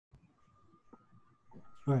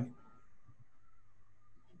Right.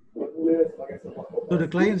 So the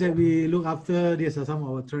clients that we look after, these are some of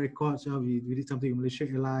our track records. We did something with Malaysia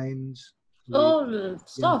Airlines,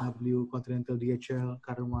 Stop. BMW, Continental, DHL,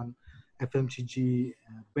 current one, FMCG,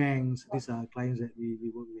 banks. These are clients that we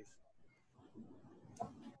work with.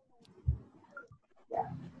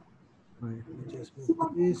 Right, let me just move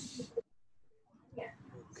to this.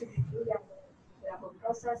 Okay.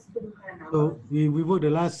 So we worked the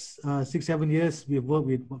last 6-7 years. We've worked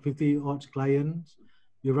with about 50 odd clients.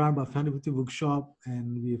 We run about 150 workshop,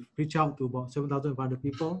 and we've reached out to about 7,500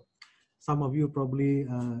 people. Some of you probably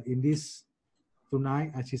in this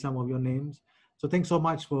tonight. I see some of your names. So thanks so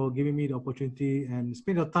much for giving me the opportunity and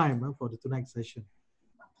spend your time for the tonight's session.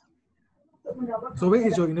 So where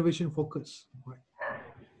is your innovation focus? Right.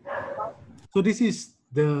 So this is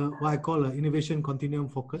the what I call an innovation continuum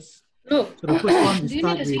focus. Look, so the first one is do you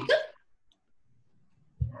start need a with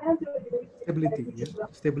stability. Yeah?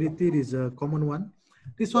 Stability is a common one.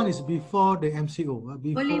 This one is before the MCO,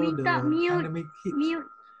 before the pandemic hit.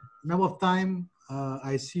 Number of time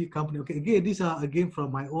I see company. Okay, again, these are again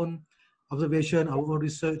from my own observation, our own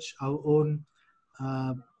research, our own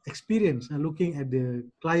experience, looking at the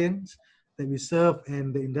clients that we serve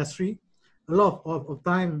and the industry. A lot of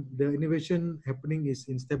time, the innovation happening is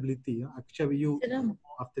in stability. I'll share with you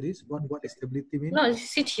after this what stability means. No,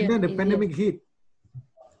 sit here. And then the pandemic hit.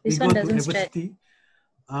 This we one go to doesn't adversity,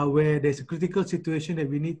 where there's a critical situation that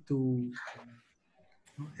we need to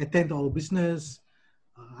attend to our business,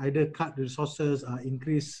 either cut the resources,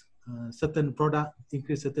 increase certain product,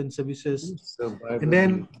 increase certain services, and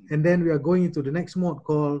then we are going into the next mode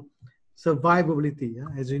called survivability.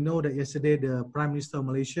 As you know that yesterday the Prime Minister of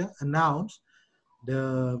Malaysia announced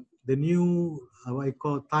the new what I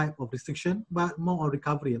call type of restriction, but more on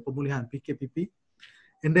recovery, pemulihan, PKPP,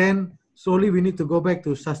 and then slowly we need to go back to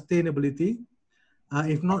sustainability,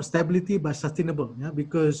 if not stability but sustainable.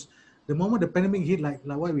 Because the moment the pandemic hit, like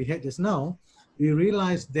what we had just now, we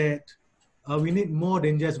realized that we need more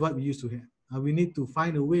than just what we used to have. We need to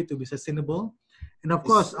find a way to be sustainable. And of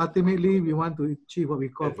course, ultimately, we want to achieve what we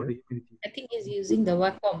call for the humanity. I think he's using the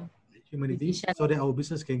Wacom. Humanity, so that our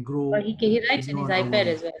business can grow. Or he writes in his iPad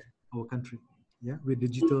as well. Our country, with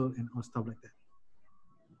digital and all stuff like that.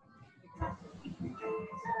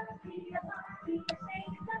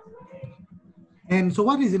 And so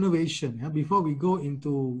what is innovation? Before we go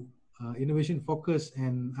into innovation focus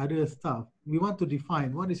and other stuff, we want to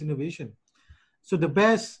define what is innovation. So the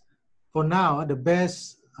best, for now, the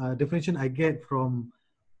best definition I get from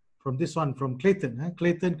this one, from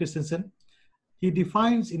Clayton Christensen, he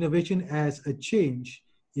defines innovation as a change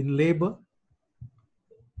in labor,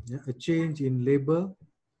 a change in labor,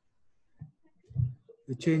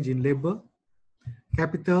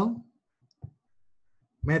 capital,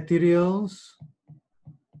 materials,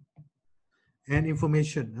 and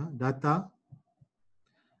information, data,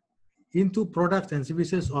 into products and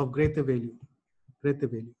services of greater value.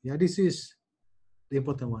 This is the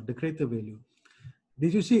important one, the greater value.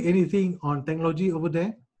 Did you see anything on technology over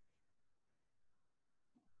there?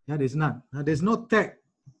 There's none. There's no tech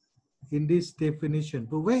in this definition.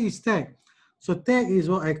 But where is tech? So tech is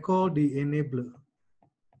what I call the enabler.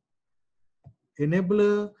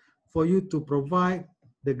 Enabler for you to provide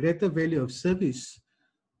the greater value of service,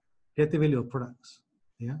 greater value of products.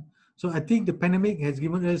 So I think the pandemic has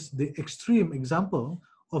given us the extreme example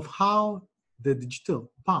of how the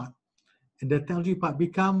digital part and the technology part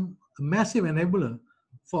become a massive enabler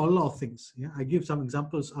for a lot of things. I give some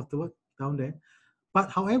examples afterward down there. But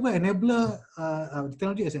however, enabler,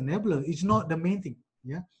 technology as enabler is not the main thing.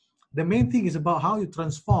 The main thing is about how you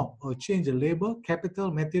transform or change the labor, capital,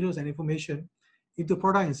 materials, and information into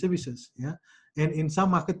product and services. And in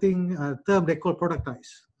some marketing term, they call productize.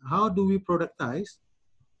 How do we productize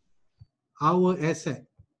our asset?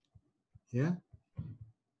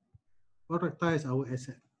 Productize our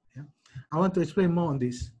asset. I want to explain more on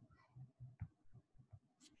this.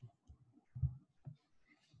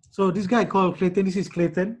 So this guy called Clayton, this is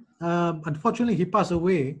Clayton. Unfortunately, he passed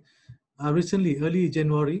away recently, early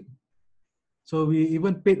January. So we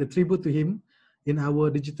even paid a tribute to him in our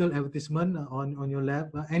digital advertisement on your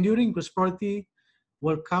lab. Enduring prosperity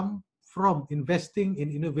will come from investing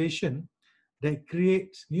in innovation that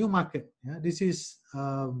creates new market. This is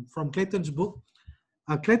from Clayton's book.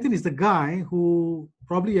 Clayton is the guy who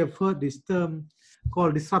probably have heard this term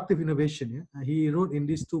called disruptive innovation. He wrote in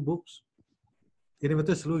these two books,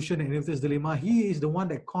 Innovator's Solution and Innovator's Dilemma. He is the one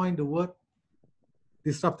that coined the word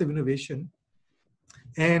disruptive innovation.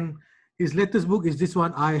 And his latest book is this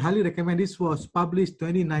one. I highly recommend. This was published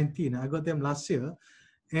 2019. I got them last year.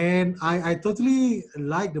 And I totally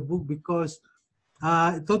like the book because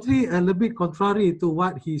totally a little bit contrary to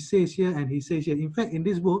what he says here and he says here. In fact, in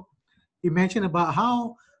this book, he mentioned about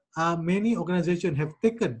how many organizations have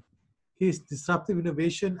taken his disruptive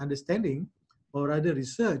innovation understanding or rather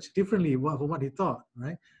research differently from what he thought,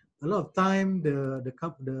 right? A lot of time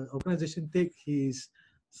the organization take his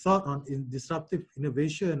thought on disruptive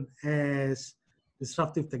innovation as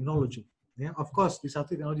disruptive technology. Yeah, of course,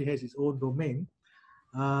 disruptive technology has its own domain,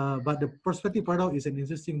 but the perspective paradox is an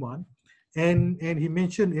interesting one, and he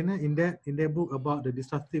mentioned in that book about the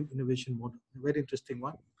disruptive innovation model, a very interesting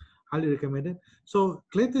one, highly recommended. So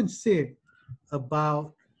Clayton said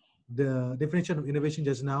about the definition of innovation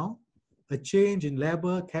just now: a change in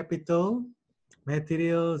labor, capital,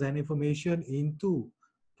 materials, and information into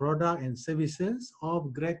product and services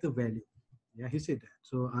of greater value. Yeah, he said that.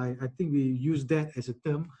 So I think we use that as a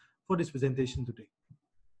term for this presentation today.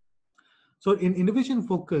 So in innovation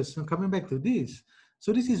focus, and coming back to this,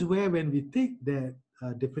 so this is where when we take that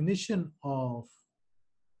definition of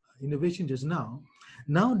innovation just now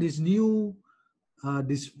this new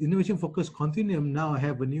this innovation focus continuum now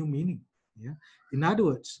have a new meaning. Yeah. In other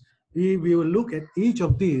words, we will look at each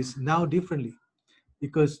of these now differently,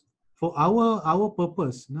 because for our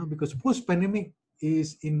purpose now, because post pandemic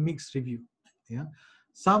is in mixed review. Yeah.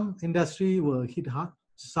 Some industry will hit hard,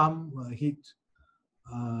 some hit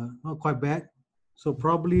not quite bad. So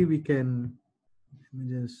probably we can, let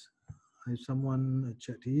me just, I have someone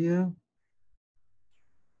chat here.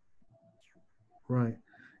 Right.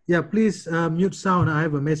 Yeah, please mute sound. I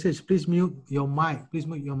have a message. Please mute your mic. Please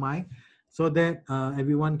mute your mic so that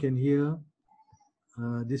everyone can hear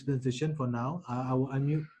this presentation for now. I will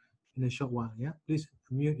unmute in a short while. Yeah, please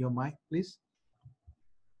mute your mic, please.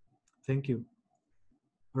 Thank you.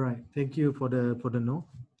 All right. Thank you for the note.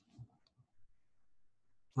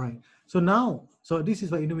 Right. So now, so this is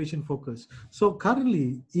for innovation focus. So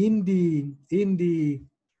currently in the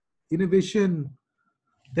innovation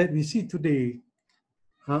that we see today,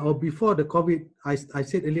 or before the COVID, I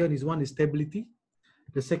said earlier on, is one is stability,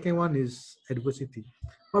 the second one is adversity.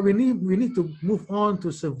 But we need to move on to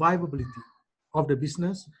survivability of the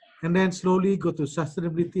business, and then slowly go to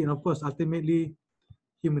sustainability, and of course, ultimately,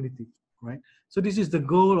 humanity. Right. So this is the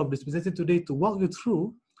goal of this presentation today, to walk you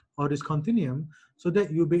through or this continuum, so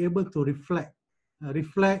that you'll be able to reflect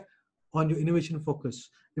on your innovation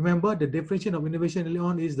focus. Remember, the definition of innovation early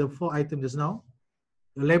on is the 4 items just now: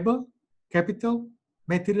 the labor, capital,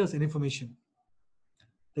 materials, and information.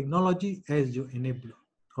 Technology as your enabler.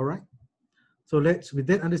 All right. So let's, with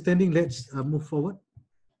that understanding, let's move forward.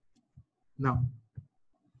 Now,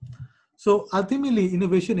 so ultimately,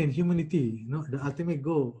 innovation and humanity, the ultimate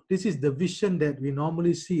goal. This is the vision that we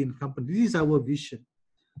normally see in companies. This is our vision.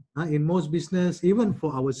 In most business, even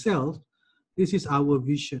for ourselves, this is our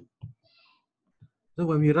vision. So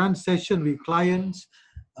when we run session with clients,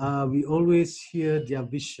 we always hear their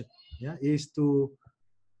vision. Yeah, is to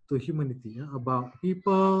humanity, yeah? About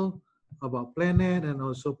people, about planet, and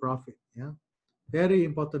also profit. Yeah, very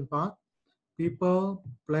important part. People,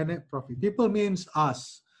 planet, profit. People means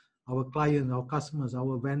us, our clients, our customers,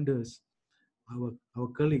 our vendors, our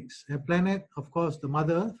colleagues. And planet, of course, the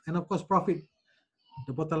mother earth, and of course, profit,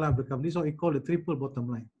 the bottom line of the company. This is what we call the triple bottom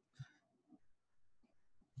line.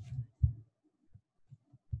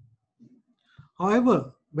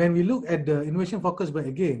 However, when we look at the innovation focus, but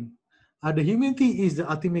again, the humanity is the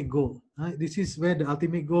ultimate goal. This is where the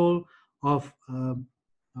ultimate goal of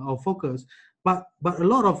focus. But a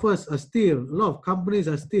lot of us are still, a lot of companies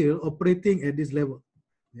are still operating at this level.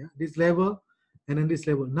 Yeah, this level and then this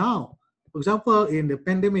level. Now, for example, in the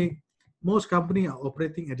pandemic, most companies are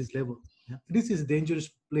operating at this level. Yeah? This is a dangerous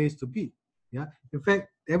place to be. Yeah. In fact,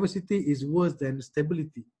 diversity is worse than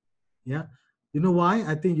stability. Yeah. You know why?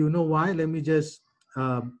 I think you know why. Let me just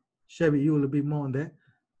share with you a little bit more on that.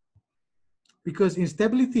 Because in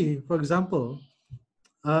stability, for example,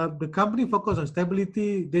 the company focus on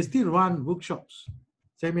stability, they still run workshops,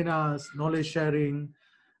 seminars, knowledge sharing.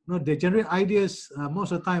 They generate ideas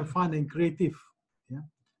most of the time fun and creative. Yeah.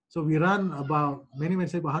 So we run about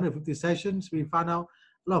about 150 sessions. We found out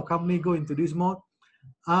a lot of companies go into this mode.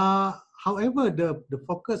 However, the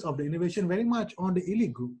focus of the innovation very much on the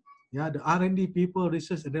elite group. Yeah, the R&D people,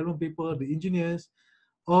 research and development people, the engineers,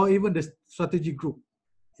 or even the strategy group.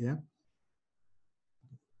 Yeah.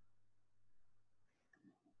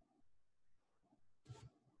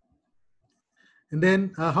 And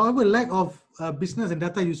then, however, lack of business and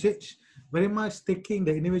data usage, very much taking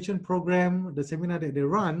the innovation program, the seminar that they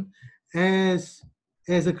run, as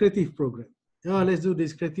a creative program. Oh, let's do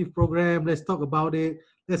this creative program. Let's talk about it.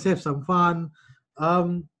 Let's have some fun.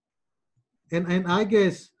 And I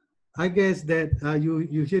guess I guess that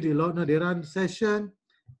you hear it a lot. No, they run session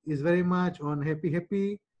is very much on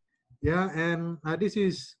happy, yeah, and this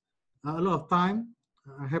is a lot of time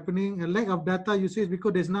happening. And lack of data usage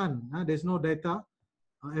because there's none. There's no data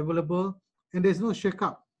available, and there's no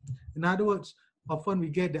shake-up. In other words, often we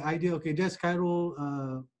get the idea, okay, just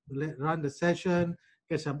Cairo run the session,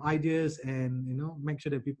 get some ideas, and make sure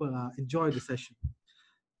that people enjoy the session.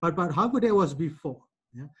 But however that was before,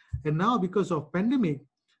 yeah, and now because of pandemic,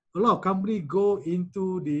 a lot of companies go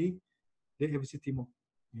into the FCT mode,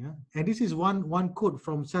 yeah, and this is one quote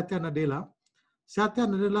from Satya Nadella. Satya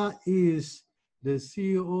Nadella is the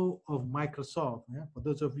CEO of Microsoft. Yeah? For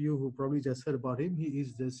those of you who probably just heard about him, he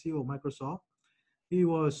is the CEO of Microsoft. He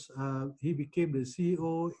became the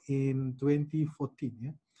CEO in 2014.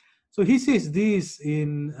 Yeah? So he says this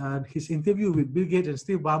in his interview with Bill Gates and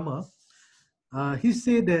Steve Ballmer. He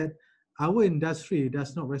said that our industry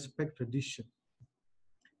does not respect tradition.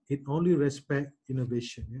 It only respects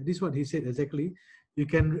innovation. Yeah? This is what he said exactly. You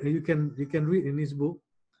can read in his book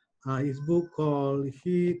called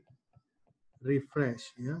Heat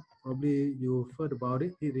Refresh. Yeah, probably you've heard about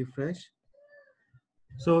it. Heat Refresh.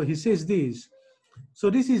 So he says this.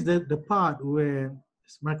 So this is the part where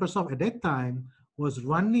Microsoft at that time was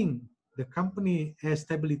running the company as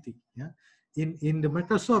stability. Yeah, in the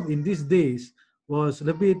Microsoft in these days was a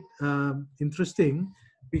little bit interesting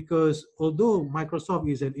because although Microsoft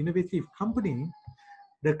is an innovative company,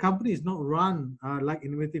 the company is not run like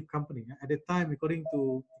innovative company. At the time, according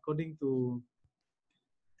to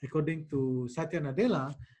Satya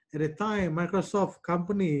Nadella, at the time Microsoft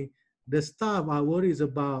company, the staff are worried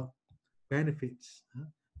about benefits,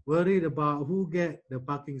 worried about who get the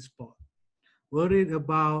parking spot, worried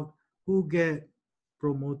about who get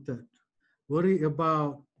promoted, worried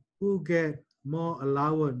about who get more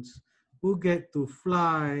allowance, who get to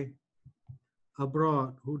fly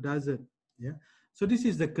abroad, who doesn't. Yeah. So this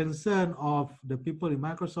is the concern of the people in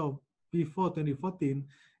Microsoft before 2014.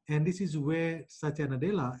 And this is where Satya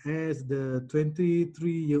Nadella, as the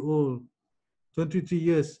 23-year-old, 23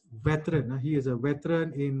 years veteran, he is a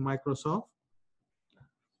veteran in Microsoft.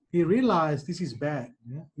 He realized this is bad.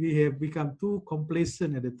 Yeah? We have become too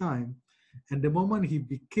complacent at the time. And the moment he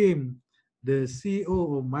became the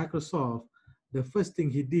CEO of Microsoft, the first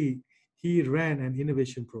thing he did, he ran an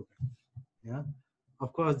innovation program. Yeah.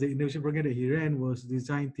 Of course, the innovation program that he ran was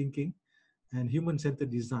design thinking and human-centered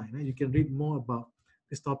design. You can read more about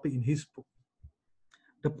this topic in his book.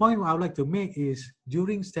 The point I would like to make is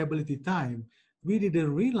during stability time, we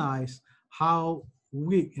didn't realize how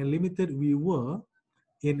weak and limited we were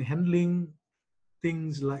in handling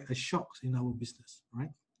things like a shocks in our business, right?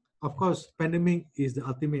 Of course, pandemic is the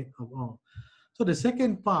ultimate of all. So the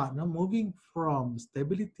second part, now moving from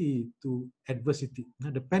stability to adversity. Now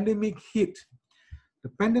the pandemic hit.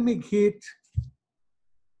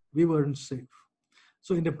 We weren't safe.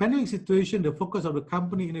 So in the pandemic situation, the focus of the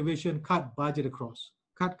company innovation cut budget across.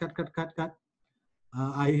 Cut.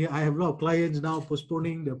 I have a lot of clients now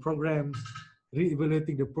postponing the programs,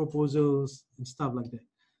 re-evaluating the proposals and stuff like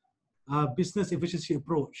that. Business efficiency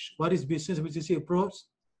approach. What is business efficiency approach?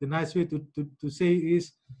 The nice way to say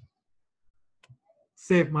is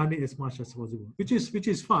save money as much as possible, which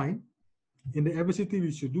is fine. In the adversity,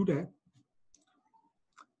 we should do that.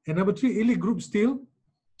 And number three, elite group still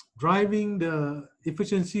driving the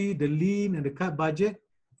efficiency, the lean, and the cut budget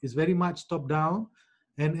is very much top down.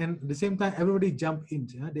 And at the same time, everybody jump in.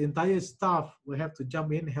 The entire staff will have to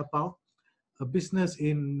jump in, help out. A business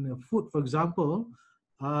in food, for example,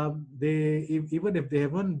 even if they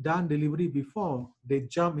haven't done delivery before, they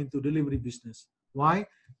jump into delivery business. Why?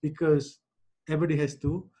 Because everybody has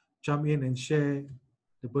to jump in and share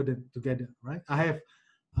the burden together, right? I have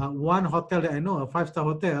one hotel that I know, a 5-star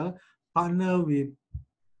hotel, partner with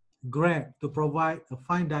Grab to provide a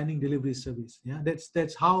fine dining delivery service. Yeah,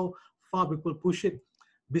 that's how far people push it.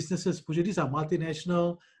 Businesses push it. These are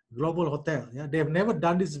multinational global hotel. Yeah, they have never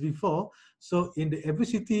done this before. So in the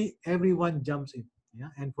adversity, everyone jumps in. Yeah,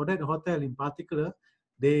 and for that hotel in particular,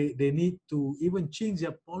 they need to even change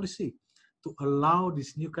their policy to allow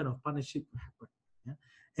this new kind of partnership to happen. Yeah?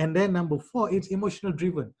 And then number 4, it's emotional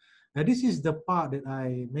driven. Now this is the part that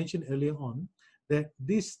I mentioned earlier on, that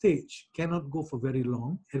this stage cannot go for very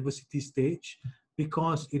long, adversity stage,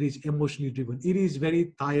 because it is emotionally driven. It is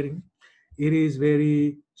very tiring. It is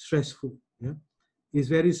very stressful. Yeah? It's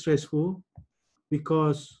very stressful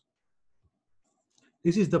because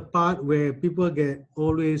this is the part where people get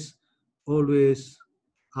always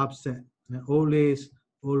upset, always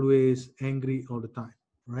angry all the time,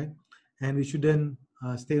 right? And we shouldn't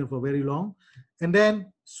stay on for very long. And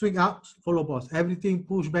then swing up, follow boss. Everything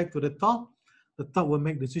push back to the top. The top will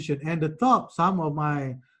make decision. And the top, some of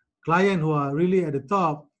my clients who are really at the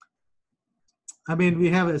top, I mean, we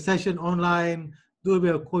have a session online, do a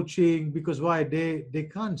bit of coaching, because why? They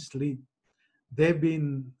can't sleep. They've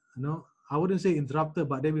been, I wouldn't say interrupted,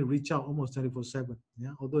 but they've been reached out almost 24/7.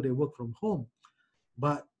 Yeah, although they work from home,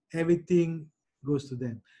 but everything goes to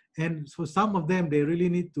them. And for some of them, they really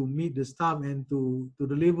need to meet the staff and to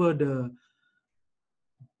deliver the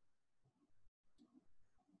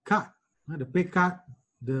cut, the pay cut,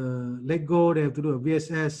 the let go. They have to do a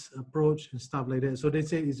VSS approach and stuff like that. So they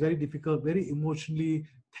say it's very difficult, very emotionally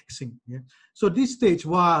taxing. Yeah. So this stage,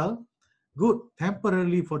 while good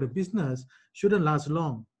temporarily for the business, shouldn't last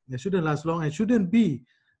long. It shouldn't last long and shouldn't be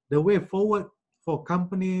the way forward for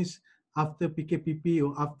companies after PKPP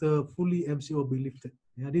or after fully MCO be lifted.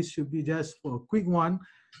 Yeah, this should be just for a quick one,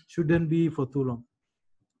 shouldn't be for too long.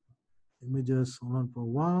 Let me just hold on for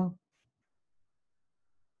a while.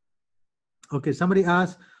 Okay, somebody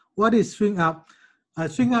asked, what is swing up?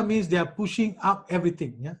 Swing up means they are pushing up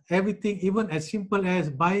everything. Yeah, everything, even as simple as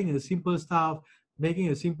buying a simple stuff, making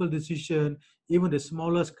a simple decision, even the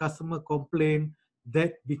smallest customer complaint,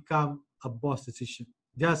 that become a boss decision.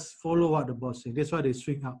 Just follow what the boss says. That's why they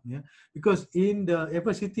swing up. Yeah, because in the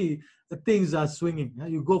adversity, the things are swinging. Yeah?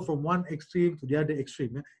 You go from one extreme to the other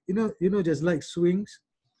extreme. Yeah? Just like swings.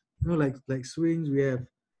 Like swings.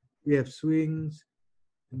 We have swings.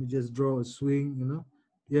 Let me just draw a swing.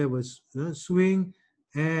 You have a swing,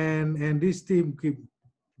 and this team keep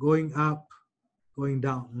going up, going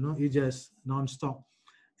down. It just non-stop,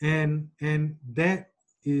 and that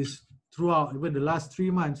is throughout even the last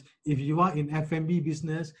 3 months. If you are in F&B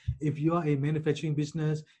business, if you are in manufacturing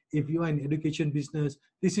business, if you are in education business,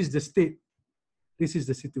 this is the state, this is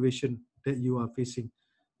the situation that you are facing.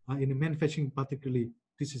 In the manufacturing particularly,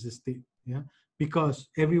 this is the state. Yeah, because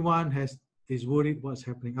everyone is worried what's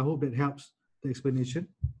happening. I hope that helps the explanation.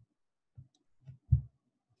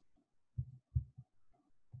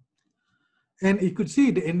 And you could see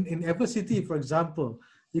in Evercity, for example,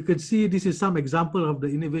 you could see this is some example of the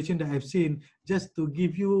innovation that I've seen, just to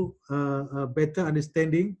give you a better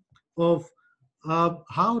understanding of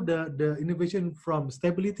how the innovation from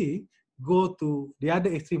stability go to the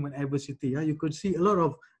other extreme in adversity. Yeah? You could see a lot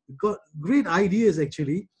of great ideas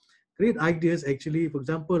actually. Great ideas actually. For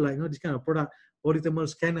example, like this kind of product, body thermal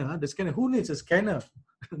scanner. The scanner, who needs a scanner?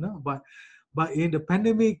 But in the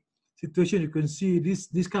pandemic situation, you can see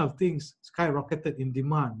these kind of things skyrocketed in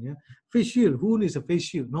demand. Yeah, face shield. Who needs a face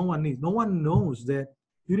shield? No one needs. No one knows that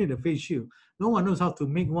you need a face shield. No one knows how to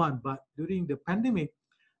make one. But during the pandemic,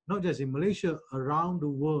 not just in Malaysia, around the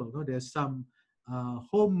world, there's some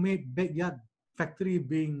homemade backyard factory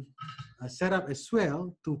being set up as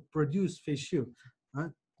well to produce face shield.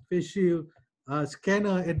 Face shield,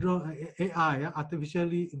 scanner, AI,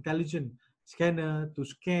 artificially intelligent scanner to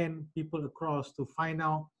scan people across to find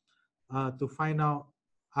out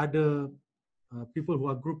other people who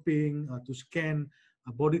are grouping, to scan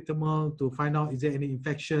body thermal to find out is there any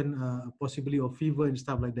infection, possibly or fever and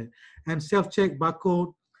stuff like that. And self-check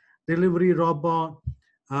barcode, delivery robot,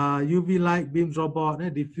 UV light beams robot,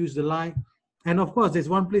 diffuse the light. And of course, there's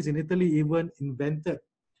one place in Italy even invented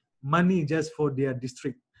money just for their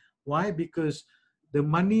district. Why? Because the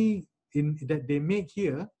money that they make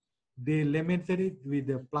here, they laminated it with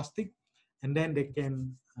the plastic, and then they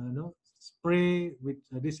can spray with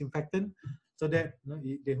disinfectant, so that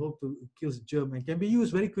they hope to kill germ and can be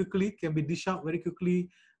used very quickly, can be dished out very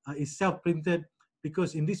quickly. It's self-printed,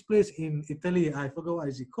 because in this place in Italy, I forgot what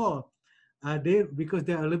is it called. Because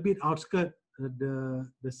they are a little bit outskirts, the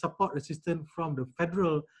support assistance from the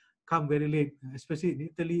federal come very late, especially in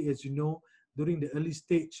Italy, as you know, during the early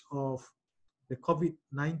stage of the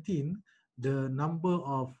COVID-19, the number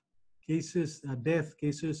of cases, death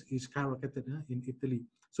cases is skyrocketed in Italy.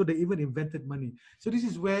 So they even invented money. So this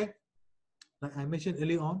is where, like I mentioned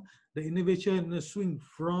earlier on, the innovation swing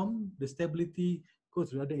from the stability goes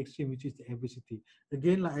to the other extreme, which is the adversity.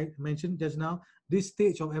 Again, like I mentioned just now, this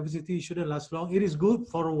stage of adversity shouldn't last long. It is good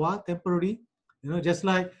for a while, temporary. Just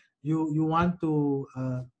like you want to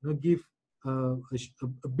give a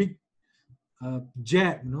big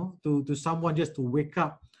jab, to someone just to wake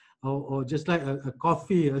up, or just like a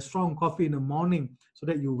coffee, a strong coffee in the morning, so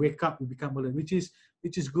that you wake up, you become alert, which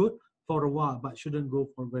is good for a while, but shouldn't go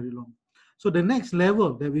for very long. So the next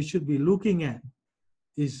level that we should be looking at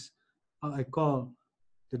is I call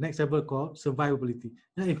the next level called survivability.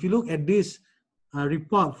 Now, if you look at this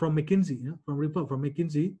report from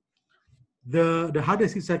McKinsey, the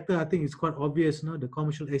hardest hit sector, I think, is quite obvious. The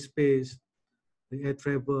commercial airspace, the air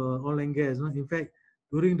travel, oil and gas. In fact,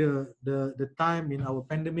 during the time in our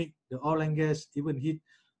pandemic, the oil and gas even hit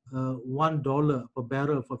 $1 per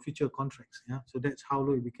barrel for future contracts. Yeah, so that's how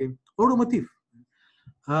low it became. Automotive,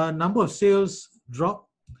 number of sales dropped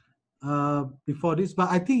before this, but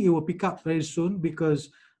I think it will pick up very soon because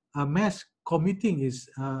mass commuting is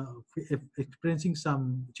experiencing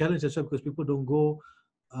some challenge as well because people don't go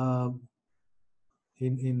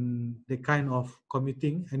in the kind of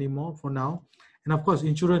commuting anymore for now. And of course,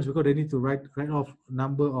 insurance because they need to write off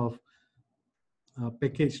number of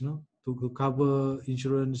package, to cover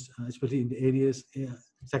insurance, especially in the areas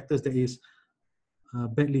sectors that is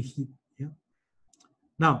badly hit. Yeah.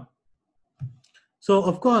 Now, so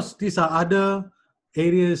of course, these are other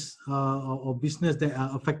areas of business that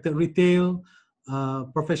are affected: retail,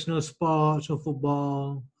 professional sports, so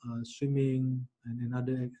football, swimming, and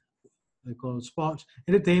other they call sports,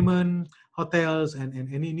 entertainment, hotels, and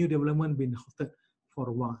any new development been halted for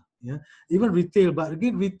a while. Yeah, even retail, but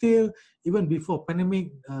again, retail even before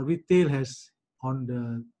pandemic, retail has on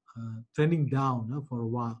the trending down for a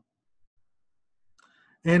while.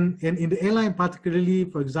 And in the airline, particularly,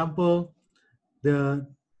 for example, the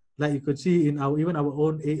like you could see in our even our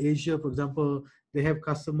own Asia, for example, they have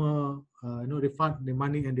customer they fund the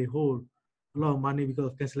money and they hold a lot of money because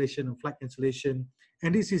of cancellation of flight cancellation,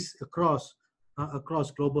 and this is across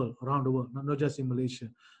global around the world, not just in Malaysia.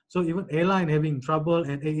 So even airline having trouble,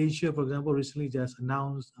 and Asia, for example, recently just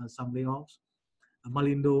announced some layoffs.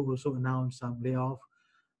 Malindo also announced some layoff.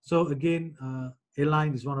 So again,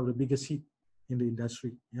 airline is one of the biggest hit in the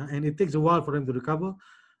industry, yeah, and it takes a while for them to recover.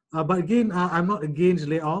 But again, I'm not against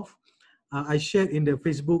layoff. I shared in the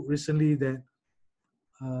Facebook recently that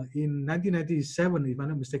in 1997, if I'm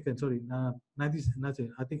not mistaken,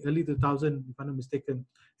 I think early 2000, if I'm not mistaken,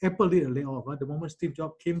 Apple did a layoff. The moment Steve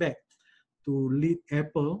Jobs came back to lead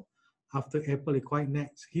Apple after Apple acquired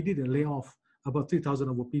Next, he did a layoff about 3,000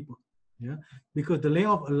 over people. Yeah, because the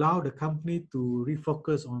layoff allowed the company to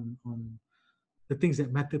refocus on the things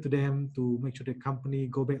that matter to them to make sure the company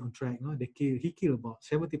go back on track. He killed about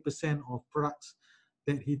 70% of products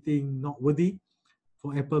that he think not worthy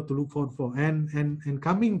for Apple to look forward for. And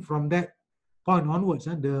coming from that point onwards,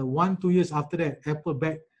 the 1-2 years after that, Apple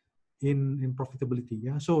back in profitability.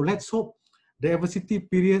 Yeah. So let's hope the adversity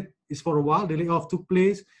period is for a while. The layoff took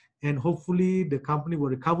place, and hopefully the company will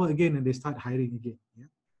recover again and they start hiring again. Yeah.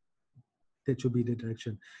 That should be the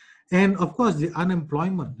direction. And of course, the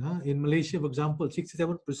unemployment in Malaysia, for example,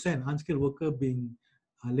 67% unskilled worker being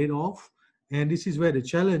laid off. And this is where the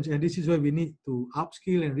challenge, and this is where we need to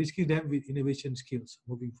upskill and reskill them with innovation skills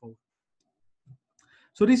moving forward.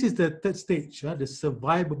 So this is the third stage, the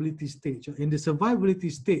survivability stage. In the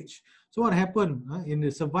survivability stage, so what happened in the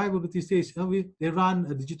survivability stage? They run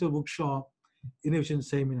a digital workshop, innovation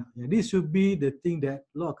seminar. Yeah, this should be the thing that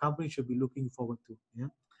a lot of companies should be looking forward to. Yeah.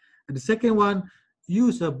 And the second one,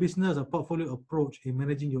 use a business or portfolio approach in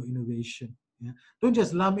managing your innovation. Yeah. Don't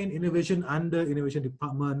just lump in innovation under innovation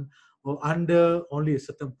department or under only a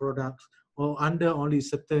certain products or under only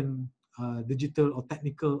certain digital or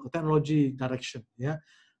technical or technology direction. Yeah.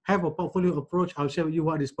 Have a portfolio approach. I'll share with you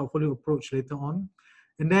what is portfolio approach later on.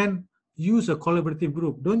 And then use a collaborative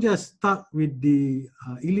group. Don't just start with the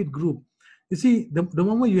elite group. You see, the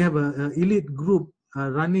moment you have an elite group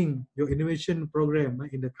running your innovation program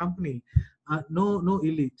in the company, no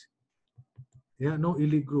elite, yeah, no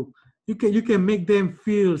elite group. You can make them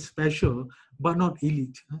feel special, but not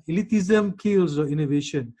elite. Elitism kills your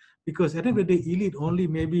innovation because at the end of the day, elite only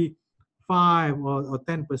maybe 5 or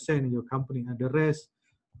 10% in your company, and the rest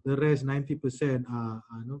 90% are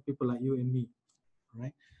people like you and me,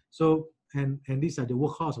 right? So and these are the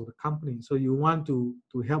workhorse of the company. So you want to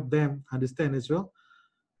help them understand as well,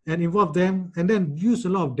 and involve them, and then use a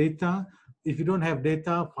lot of data. If you don't have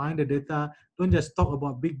data, find the data. Don't just talk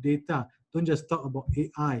about big data. Don't just talk about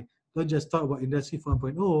AI. Don't just talk about Industry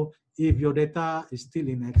 4.0 if your data is still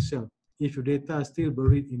in Excel, if your data is still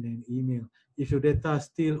buried in an email, if your data is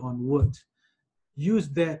still on Word. Use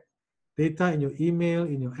that data in your email,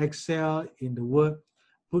 in your Excel, in the Word,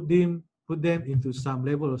 put them into some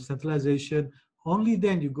level of centralization. Only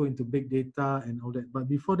then you go into big data and all that. But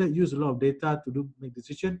before that, use a lot of data to make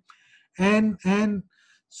decision, and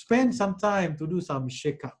spend some time to do some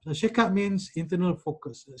shake-up. So shake-up means internal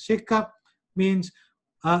focus. Shake-up means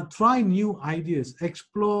try new ideas,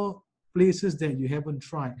 explore places that you haven't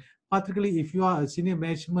tried. Particularly if you are a senior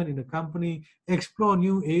management in a company, explore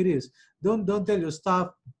new areas. Don't tell your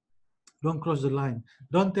staff, don't cross the line.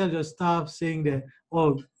 Don't tell your staff saying that,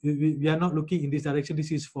 oh, we are not looking in this direction.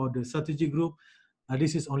 This is for the strategy group.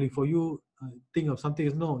 This is only for you. Think of something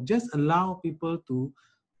else. No, just allow people to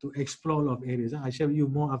explore a lot of areas. I'll share with you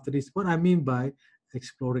more after this. What I mean by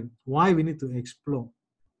exploring, why we need to explore.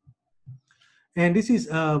 And this is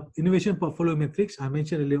innovation portfolio matrix I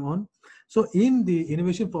mentioned earlier on. So in the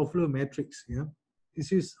innovation portfolio matrix, yeah,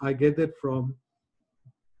 this is I gathered from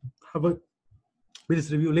Harvard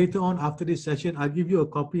Business Review. Later on, after this session, I'll give you a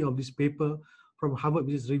copy of this paper from Harvard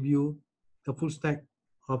Business Review, the full stack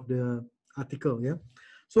of the article. Yeah.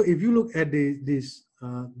 So if you look at this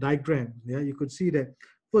diagram, yeah, you could see that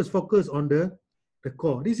first focus on the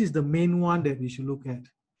core. This is the main one that we should look at.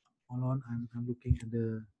 Hold on, I'm looking at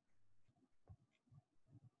the.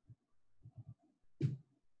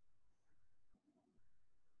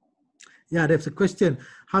 Yeah, there's a question.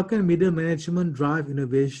 How can middle management drive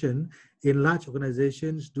innovation in large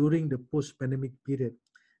organizations during the post-pandemic period?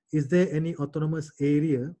 Is there any autonomous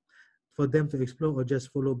area for them to explore or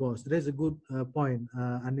just follow boss? That's a good point,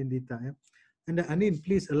 Anindita. Yeah? And Anin,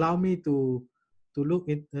 please allow me to look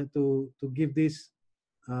in to give this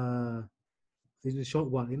in a short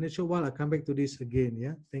while. In a short while, I'll come back to this again.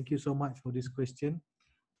 Yeah. Thank you so much for this question.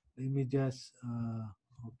 Let me just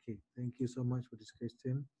okay. Thank you so much for this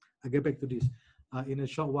question. I'll get back to this in a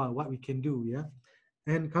short while. What we can do, yeah.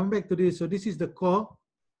 And coming back to this, so this is the core.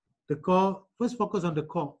 The core, first focus on the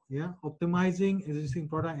core, yeah, optimizing existing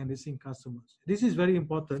product and existing customers. This is very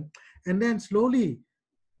important. And then slowly,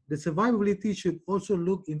 the survivability should also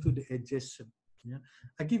look into the adjacent. Yeah,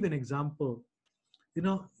 I give an example. You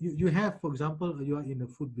know, you have, for example, you are in the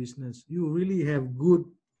food business. You really have good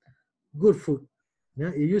food. Yeah,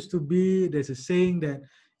 it used to be there's a saying that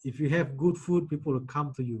if you have good food, people will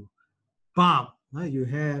come to you. Bam, you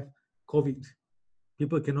have COVID.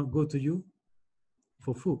 People cannot go to you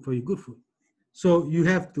for food, for your good food. So you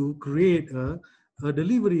have to create a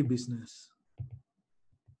delivery business.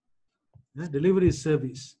 Yeah, delivery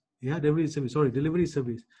service. Yeah, delivery service. Sorry, delivery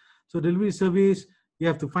service. So delivery service, you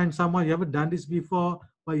have to find someone. You haven't done this before,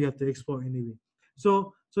 but you have to explore anyway.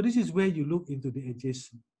 So this is where you look into the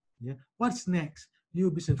adjacent. Yeah. What's next? New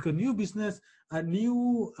business. Because new business, a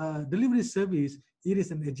new delivery service, it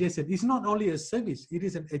is an adjacent. It's not only a service, it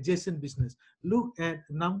is an adjacent business. Look at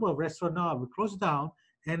the number of restaurants now we close down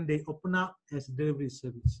and they open up as a delivery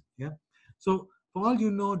service. Yeah. So for all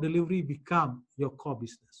you know, delivery become your core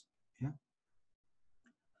business. Yeah.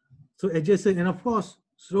 So adjacent, and of course,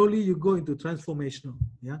 slowly you go into transformational.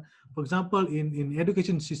 Yeah. For example, in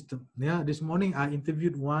education system, yeah, this morning I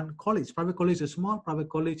interviewed one college, private college, a small private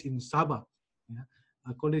college in Sabah, yeah,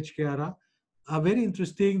 College Kiara. Very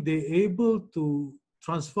interesting. They're able to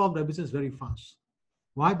transform their business very fast.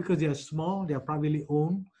 Why? Because they are small, they are privately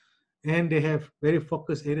owned, and they have very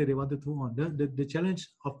focused area they wanted to own. The challenge,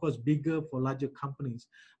 of course, bigger for larger companies.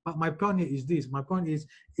 But my point here is this. My point is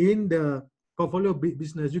in the portfolio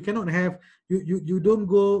business, you cannot have, you don't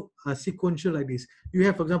go sequential like this. You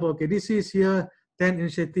have, for example, okay, this is here 10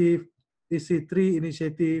 initiative, this is 3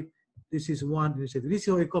 initiative, this is 1 initiative. This is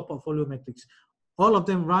what we call portfolio metrics. All of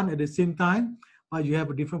them run at the same time, but you have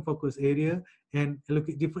a different focus area and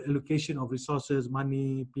different allocation of resources,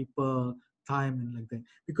 money, people, time, and like that.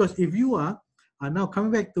 Because if you are now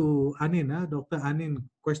coming back to Anin, Dr. Anin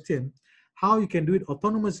question, how you can do it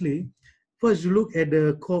autonomously, first you look at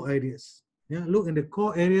the core areas. Yeah, look in the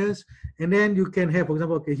core areas, and then you can have, for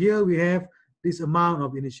example, okay, here we have this amount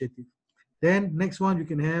of initiative. Then next one you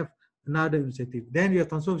can have another initiative. Then you have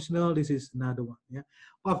transformational, this is another one. Yeah.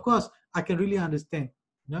 But of course, I can really understand.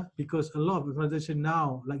 Yeah, because a lot of organization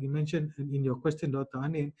now, like you mentioned in your question, Dr.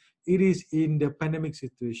 Anin, it is in the pandemic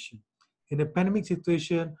situation. In the pandemic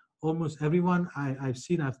situation, almost everyone I've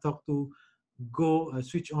seen, I've talked to, go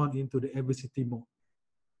switch on into the adversity mode.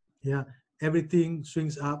 Yeah, everything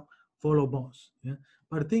swings up, follow boss. Yeah,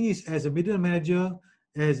 but the thing is, as a middle manager,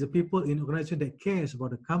 as the people in organization that cares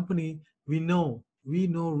about the company, we know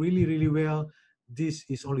really, really well this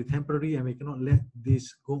is only temporary and we cannot let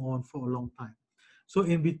this go on for a long time. So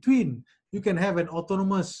in between, you can have an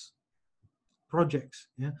autonomous projects.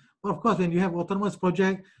 Yeah, but of course, when you have autonomous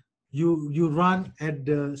project, you run at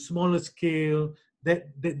the smaller scale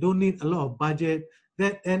that don't need a lot of budget.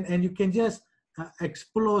 That and you can just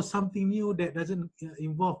explore something new that doesn't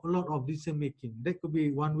involve a lot of decision making. That could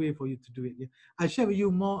be one way for you to do it. Yeah. I share with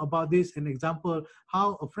you more about this, an example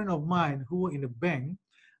how a friend of mine who worked in a bank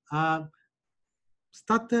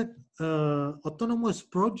started autonomous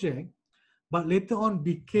project, but later on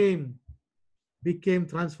became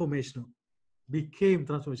transformational.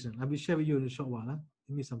 I will share with you in a short while.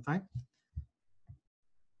 Give me some time.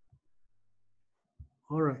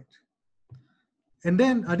 All right. And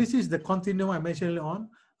then this is the continuum I mentioned earlier on.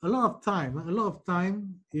 A lot of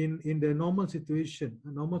time in the normal situation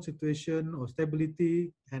or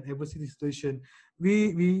stability and adversity situation,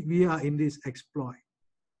 we are in this exploit.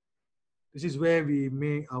 This is where we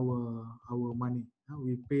make our money.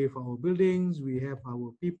 We pay for our buildings, we have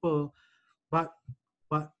our people, but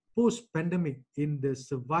post-pandemic, in the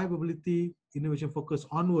survivability, innovation focus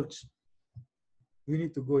onwards, we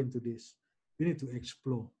need to go into this. We need to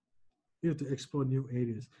explore. We need to explore new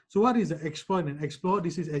areas. So what is the explore and explore?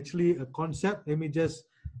 This is actually a concept. Let me just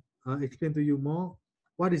explain to you more.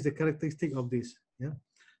 What is the characteristic of this? Yeah.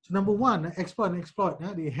 So number one, explore and exploit.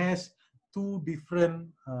 Yeah, it has two different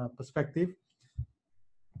perspectives.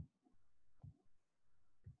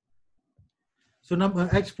 So number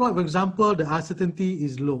exploit, for example, the uncertainty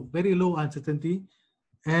is low, very low uncertainty,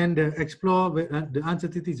 and explore the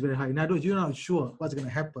uncertainty is very high. In other words, you're not sure what's going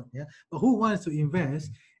to happen. Yeah, but who wants to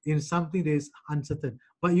invest in something that is uncertain?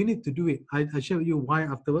 But you need to do it. I share with you why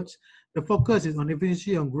afterwards. The focus is on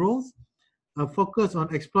efficiency and growth. Focus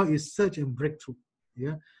on exploit is search and breakthrough.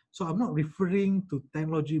 Yeah. So I'm not referring to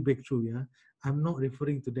technology breakthrough. Yeah. I'm not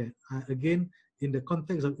referring to that. Again, in the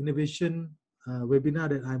context of innovation webinar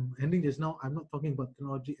that I'm ending just now, I'm not talking about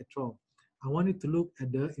technology at all. I want you to look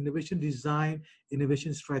at the innovation design,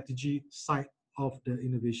 innovation strategy side of the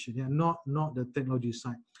innovation, yeah, not the technology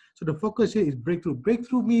side. So the focus here is breakthrough.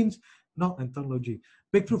 Breakthrough means not in technology.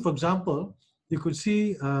 Breakthrough, for example, you could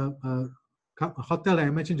see a hotel that I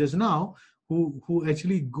mentioned just now, who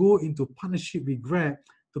actually go into partnership with Grab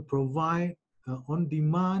to provide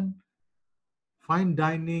on-demand fine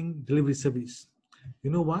dining delivery service.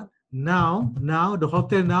 You know what? Now the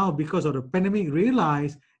hotel now, because of the pandemic,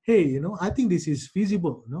 realize, hey, you know, I think this is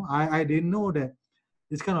feasible. You know, I didn't know that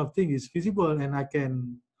this kind of thing is feasible and I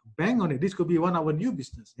can bang on it. This could be one of our new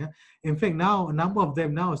business. Yeah. In fact, now a number of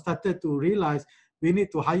them now started to realize we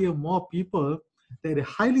need to hire more people that are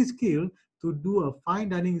highly skilled to do a fine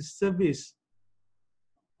dining service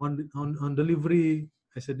on delivery,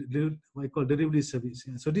 as a what I call delivery service.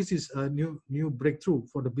 Yeah. So this is a new breakthrough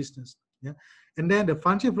for the business. Yeah. And then the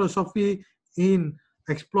financial philosophy in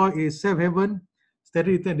exploit is safe haven,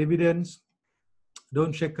 steady return dividends,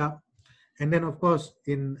 don't shake up. And then of course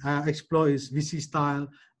in exploit is VC style,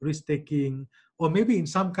 risk taking, or maybe in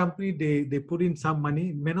some company they put in some money,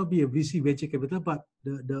 it may not be a VC venture capital, but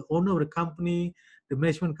the owner of the company, the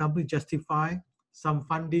management company justify some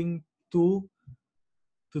funding to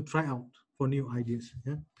try out for new ideas.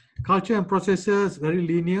 Yeah? Culture and processes, very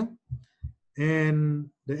linear. And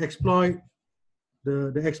the exploit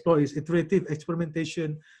is iterative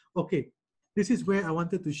experimentation. Okay, this is where I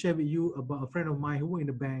wanted to share with you about a friend of mine who was in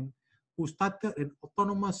the bank, who started an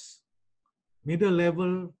autonomous middle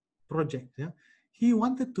level project. Yeah? He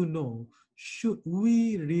wanted to know, should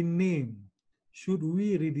we rename, should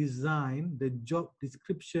we redesign the job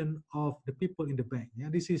description of the people in the bank? Yeah?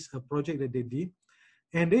 This is a project that they did.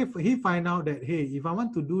 And if he find out that, hey, if I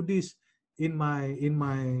want to do this in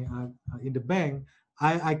the bank,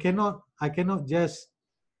 I cannot just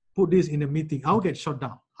put this in a meeting. I'll get shut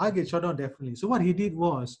down. I'll get shut down definitely. So what he did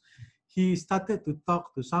was he started to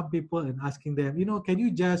talk to some people and asking them, you know, can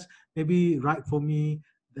you just maybe write for me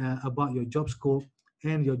about your job scope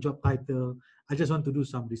and your job title? I just want to do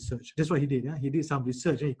some research. That's what he did. Yeah? He did some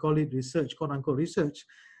research and he called it research, quote unquote research.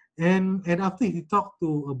 And after he talked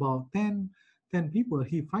to about 10 people,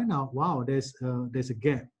 he find out, wow, there's a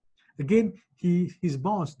gap. Again, his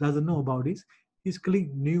boss doesn't know about this. His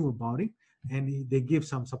colleague knew about it, and they give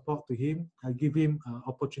some support to him. I give him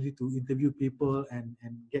opportunity to interview people and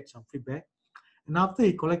get some feedback. And after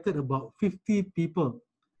he collected about 50 people,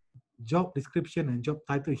 job description and job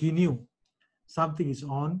title, he knew something is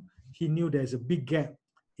on. He knew there's a big gap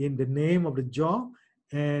in the name of the job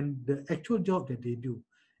and the actual job that they do.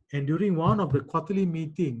 And during one of the quarterly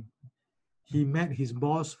meeting, he met his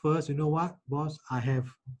boss first. You know what, boss, I have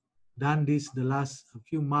done this the last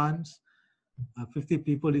few months. 50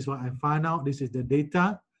 people, this is what I found out. This is the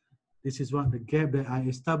data. This is what the gap that I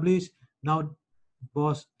established. Now,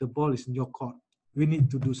 boss, the ball is in your court. We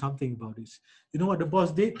need to do something about this. You know what the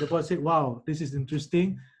boss did? The boss said, wow, this is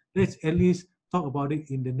interesting. Let's at least talk about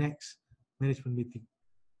it in the next management meeting.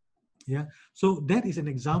 Yeah. So that is an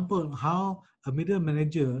example of how a middle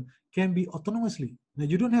manager can be autonomously. Now,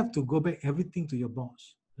 you don't have to go back everything to your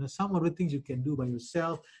boss. Some of the things you can do by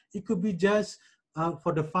yourself. It could be just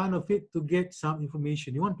for the fun of it, to get some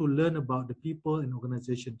information. You want to learn about the people and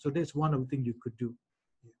organization. So that's one of the things you could do.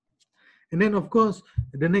 And then, of course,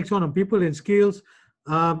 the next one on people and skills.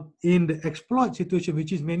 In the exploit situation,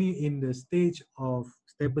 which is mainly in the stage of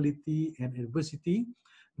stability and adversity,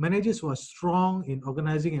 managers who are strong in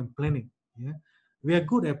organizing and planning. Yeah? We are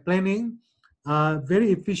good at planning,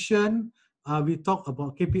 very efficient. We talk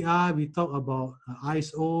about KPI, we talk about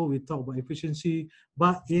ISO, we talk about efficiency,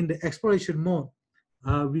 but in the exploration mode,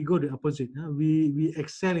 we go the opposite. We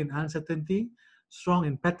excel in uncertainty. strong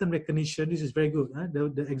in pattern recognition. This is very good.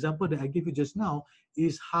 The example that I give you just now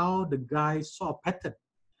is how the guy saw a pattern.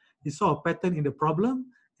 He saw a pattern in the problem,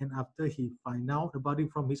 and after he find out about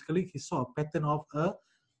it from his colleague, he saw a pattern of a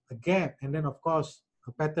gap, and then of course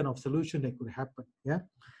a pattern of solution that could happen. Yeah,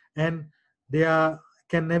 and they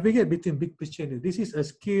can navigate between big picture. This is a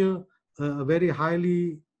skill, a very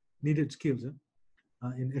highly needed skills.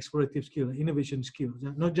 In explorative skill, innovation skills,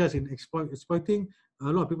 not just in exploiting. A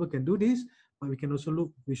lot of people can do this, but we can also look.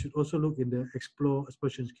 We should also look in the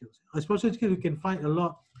exploration skills. Exploration skills we can find a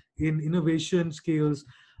lot in innovation skills,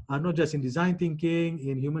 not just in design thinking,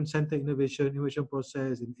 in human-centered innovation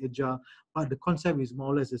process, in agile. But the concept is more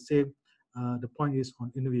or less the same. The point is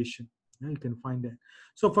on innovation. You can find that.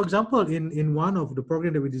 So, for example, in one of the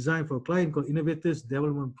program that we designed for a client called Innovators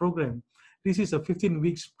Development Program, this is a 15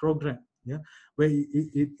 weeks program. Yeah, where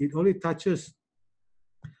it only touches.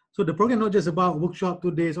 So the program not just about workshop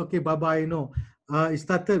 2 days. Okay, bye bye. No, it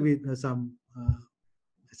started with some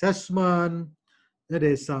assessment.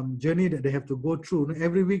 There's some journey that they have to go through.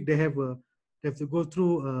 Every week they have to go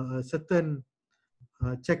through a certain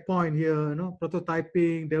checkpoint here.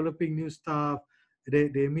 Prototyping, developing new stuff.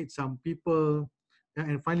 They meet some people,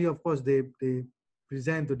 and finally, of course, they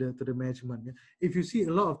present to the management. If you see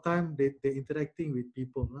a lot of time they're interacting with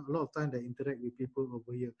people, a lot of time they interact with people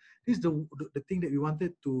over here. This is the thing that we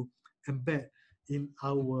wanted to embed in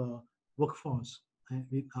our workforce and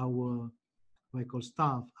with our what I call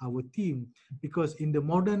staff, our team, because in the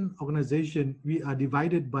modern organization we are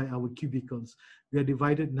divided by our cubicles. We are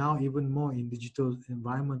divided now even more in digital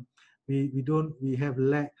environment. We have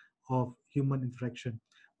lack of human interaction,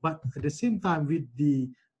 but at the same time with the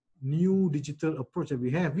new digital approach that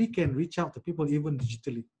we have, we can reach out to people even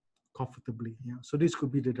digitally comfortably. Yeah. So this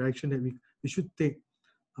could be the direction that we should take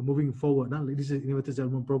moving forward. Now, this is Innovators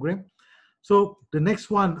Development Program. So the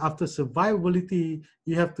next one after survivability,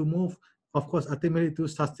 you have to move, of course, ultimately to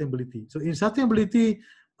sustainability. So in sustainability,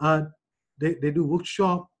 they do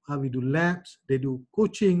workshop, we do labs, they do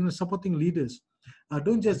coaching, supporting leaders.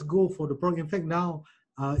 Don't just go for the program. In fact, now,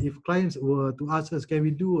 if clients were to ask us, can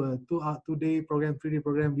we do a 2-day program, 3-day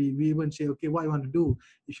program, we even say, okay, what you want to do?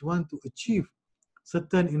 If you want to achieve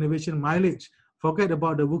certain innovation mileage, forget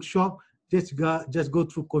about the workshop, just go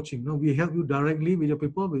through coaching. No, we help you directly with your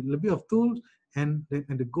people with a little bit of tools and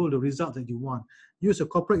the goal, the result that you want. Use a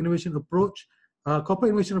corporate innovation approach. Corporate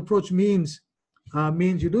innovation approach means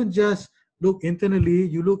you don't just look internally,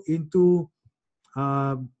 you look into,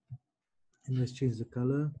 let's change the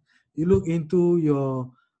color. You look into your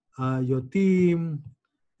team,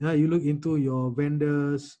 you look into your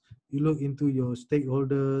vendors, you look into your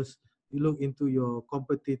stakeholders, you look into your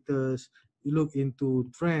competitors, you look into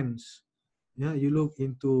trends, you look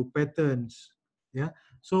into patterns.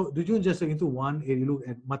 So do you just look into one area? You look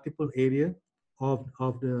at multiple area of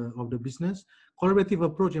the business. Collaborative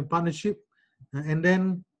approach and partnership, and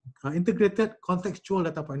then integrated contextual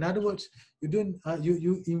data point. In other words,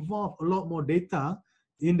 you involve a lot more data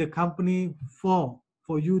in the company for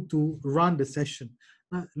you to run the session.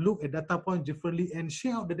 Look at data points differently and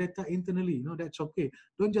share out the data internally. That's okay.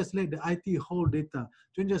 Don't just let the IT hold data.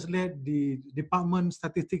 Don't just let the department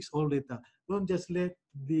statistics hold data. Don't just let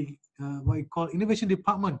the what you call innovation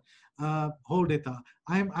department hold data.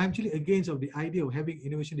 I'm actually against of the idea of having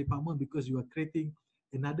innovation department, because you are creating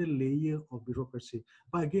another layer of bureaucracy.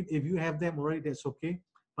 But again, if you have them already, that's okay.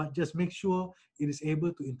 But just make sure it is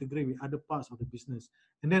able to integrate with other parts of the business.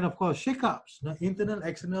 And then, of course, shakeups, internal,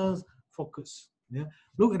 external focus.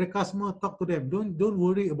 Look at the customer, talk to them. Don't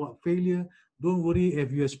worry about failure. Don't worry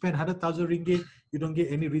if you spend 100,000 ringgit, you don't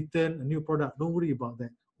get any return, a new product. Don't worry about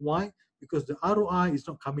that. Why? Because the ROI is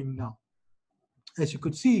not coming now. As you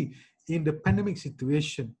could see in the pandemic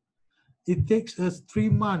situation, it takes us 3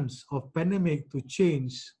 months of pandemic to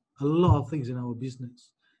change a lot of things in our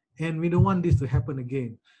business. And we don't want this to happen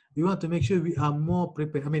again. We want to make sure we are more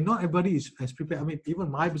prepared. I mean, not everybody is as prepared. I mean,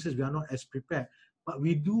 even my business, we are not as prepared. But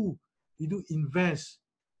we do invest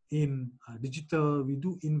in digital. We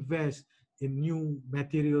do invest in new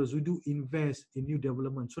materials. We do invest in new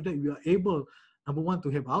development so that we are able, number one, to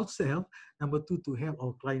help ourselves. Number two, to help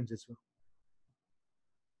our clients as well.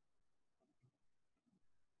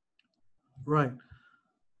 Right.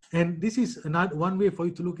 And this is another one way for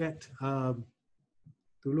you to look at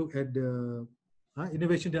the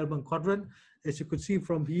innovation development quadrant. As you could see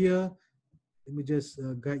from here, let me just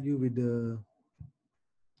guide you with the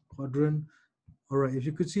quadrant. All right, if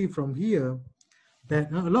you could see from here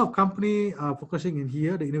that a lot of companies are focusing in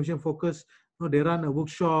here, the innovation focus. They run a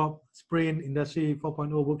workshop, sprint, industry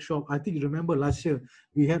 4.0 workshop. I think you remember last year,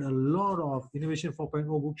 we had a lot of innovation 4.0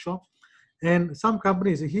 workshop. And some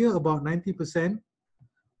companies here about 90%,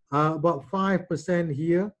 about 5%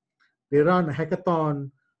 here, they run a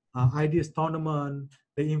hackathon, ideas tournament.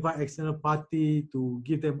 They invite external party to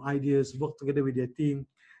give them ideas, work together with their team.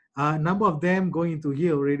 Number of them going into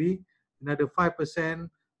here already, another 5%,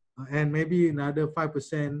 and maybe another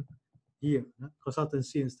 5% here,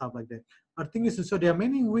 consultancy and stuff like that. But the thing is, so there are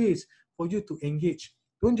many ways for you to engage.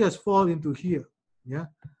 Don't just fall into here. Yeah,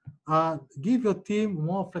 give your team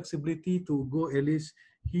more flexibility to go at least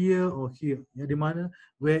here or here. Yeah, the manner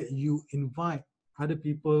where you invite other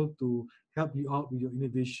people to help you out with your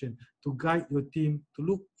innovation, to guide your team, to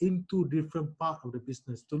look into different part of the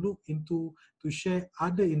business, to look into, to share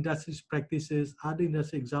other industries practices, other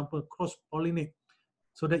industry example, cross-pollinate,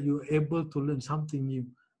 so that you're able to learn something new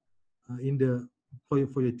in the for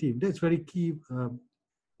your team. That's very key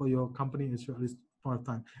for your company as well at this point of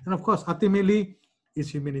time. And of course, ultimately, is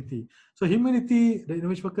humanity. So humanity, the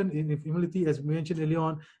innovation token in humility, as we mentioned earlier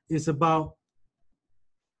on, is about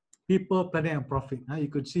people, planet, and profit. You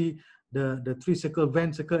could see the three circle,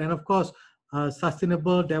 Venn circle, and of course,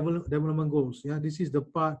 sustainable development goals. Yeah, this is the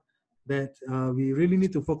part that we really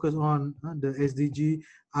need to focus on, the SDG.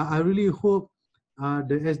 I really hope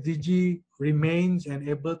the SDG remains and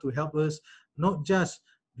able to help us not just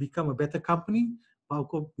become a better company, but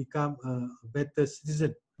also become a better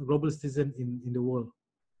citizen, a global citizen in the world.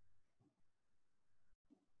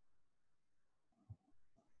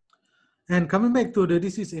 And coming back to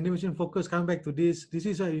this is innovation focus, coming back to this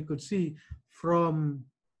is how you could see from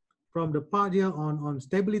the part here on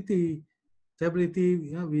stability,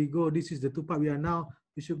 yeah, we go, this is the two part we are now,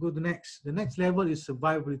 we should go to the next level is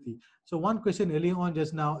survivability. So one question earlier on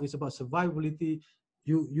just now is about survivability.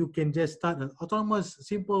 You can just start an autonomous,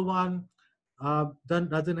 simple one,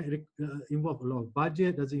 doesn't involve a lot of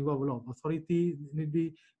budget, doesn't involve a lot of authority,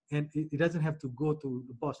 maybe, and it doesn't have to go to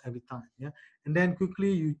the boss every time. Yeah, and then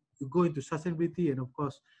quickly you go into sustainability and of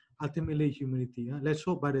course ultimately humanity. Yeah? Let's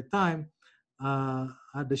hope by the time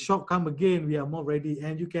the shock come again, we are more ready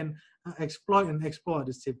and you can exploit and explore at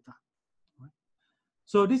the same time. Right?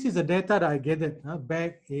 So this is the data that I gathered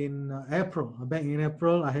back in April. Back in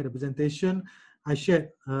April, I had a presentation. I shared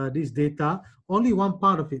this data, only one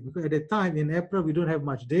part of it, because at the time in April, we don't have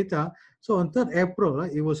much data. So on 3rd April,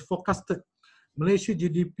 it was forecasted Malaysia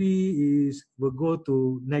GDP will go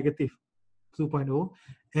to negative 2.0.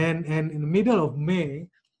 And in the middle of May,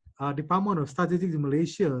 Department of Statistics in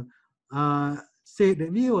Malaysia said that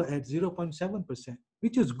we were at 0.7%,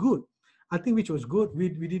 which is good. I think which was good. We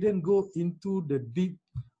didn't go into the deep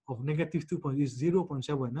of negative 2.0, it's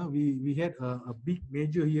 0.7. Now we had a big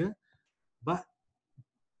major here, but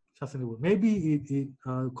sustainable. Maybe it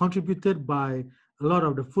contributed by a lot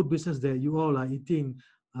of the food business that you all are eating,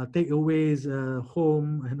 takeaways,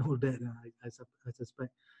 home, and all that. I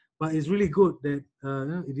suspect, but it's really good that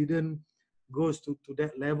it didn't goes to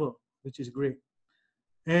that level, which is great.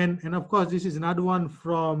 And of course, this is another one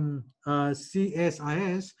from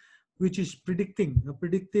CSIS, which is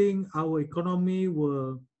predicting our economy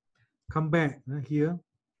will come back here.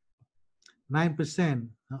 9%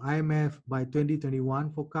 IMF by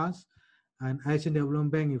 2021 forecast, and Asian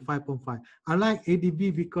Development Bank in 5.5. I like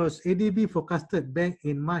ADB because ADB forecasted back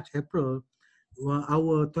in March, April,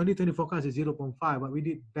 our 2020 forecast is 0.5, but we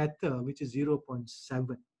did better, which is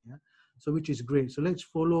 0.7. Yeah, so which is great. So let's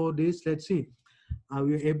follow this. Let's see, are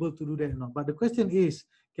we able to do that or not? But the question is,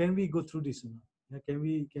 can we go through this or not? Yeah, can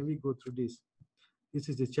we go through this? This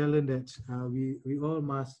is the challenge that we all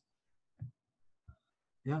must.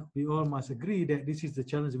 Yeah, we all must agree that this is the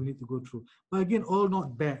challenge we need to go through. But again, all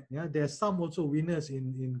not bad. Yeah, there are some also winners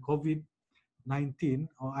in COVID-19.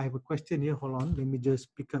 Or I have a question here. Hold on, let me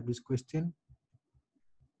just pick up this question.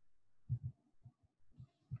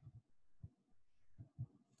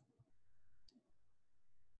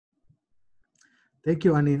 Thank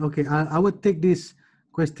you, Anin. Okay, I will take this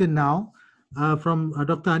question now from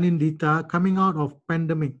Dr. Anin Dita. Coming out of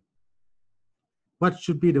pandemic, what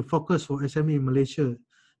should be the focus for SME in Malaysia?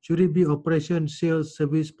 Should it be operation, sales,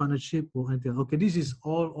 service, partnership, or anything? Okay, this is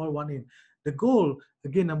all one in. The goal,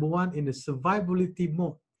 again, number one, in the survivability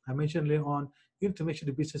mode, I mentioned later on, you have to make sure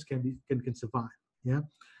the business can survive. Yeah,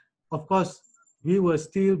 of course, we will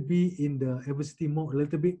still be in the adversity mode a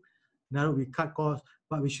little bit. Now we cut costs,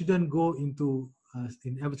 but we shouldn't go into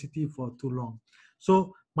in adversity for too long.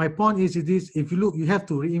 So my point is this: if you look, you have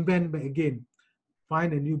to reinvent back again,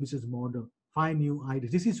 find a new business model, find new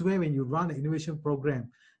ideas. This is where when you run an innovation program,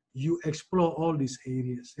 you explore all these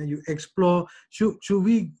areas and you explore, should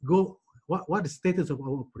we go, what the status of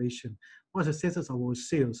our operation? What's the status of our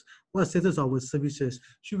sales? What's the status of our services?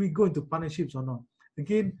 Should we go into partnerships or not?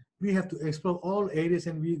 again, we have to explore all areas,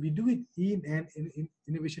 and we do it in an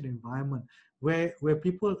innovation environment where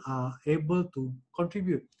people are able to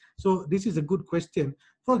contribute. So this is a good question.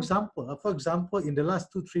 For example, in the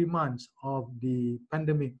last 2-3 months of the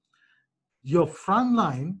pandemic, your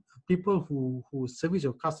frontline people who service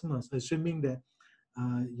your customers, assuming that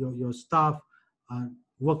your staff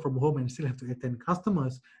work from home and still have to attend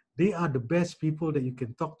customers, they are the best people that you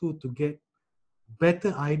can talk to get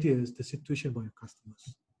better ideas, the situation for your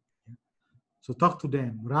customers. Yeah. So talk to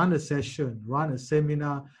them, run a session, run a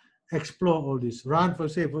seminar, explore all this. Run for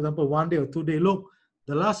example, 1 day or 2 day. Look,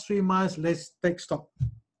 the last 3 months, let's take stock.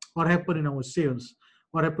 What happened in our sales?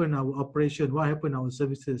 What happened in our operation? What happened in our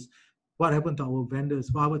services? What happened to our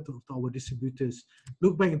vendors? What happened to our distributors?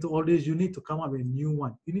 Look back into all this. You need to come up with a new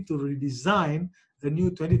one. You need to redesign a new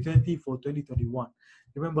 2020 for 2021.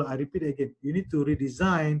 Remember, I repeat again, you need to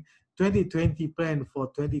redesign 2020 plan for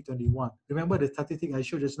 2021. Remember the statistic I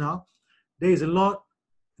showed just now? There's a lot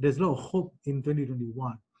of hope in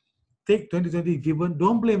 2021. Take 2020 given,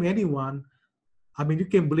 don't blame anyone. I mean, you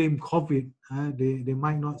can blame COVID. They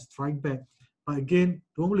might not strike back. But again,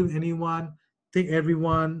 don't blame anyone. Take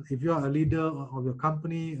everyone. If you are a leader of your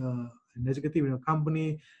company, an executive in your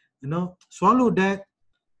company, swallow that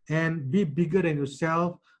and be bigger than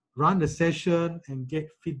yourself. Run the session and get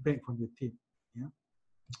feedback from your team. Yeah,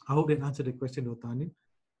 I hope that answered the question, Dr. Anin.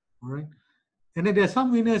 All right. And then there are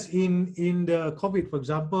some winners in the COVID. For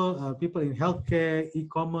example, people in healthcare,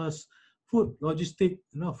 e-commerce, food, logistics,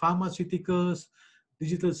 pharmaceuticals,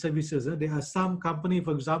 digital services. There are some company,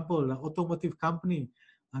 for example, automotive company.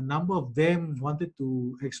 A number of them wanted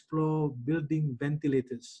to explore building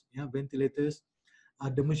ventilators. Yeah, ventilators.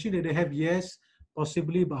 The machine that they have, yes,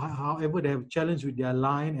 possibly, but however, they have challenge with their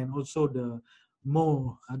line and also the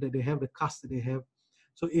more that they have, the cost that they have.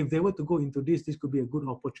 So if they were to go into this could be a good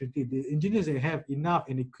opportunity. The engineers, they have enough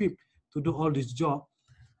and equipped to do all this job.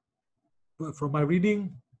 But from my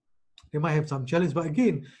reading, they might have some challenge. But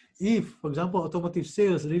again, if, for example, automotive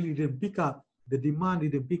sales really didn't pick up, the demand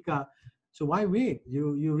didn't pick up, so why wait?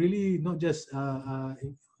 You really not just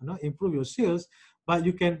improve your sales, but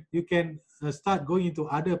you can start going into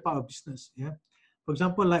other part of business. Yeah, for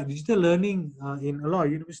example, like digital learning in a lot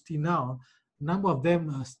of university now, a number of them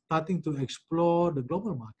are starting to explore the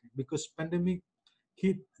global market because pandemic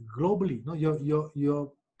hit globally.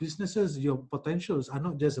 Your businesses, your potentials are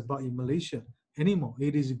not just about in Malaysia anymore.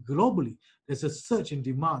 It is globally. There's a surge in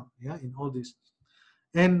demand, yeah, in all this.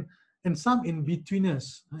 And some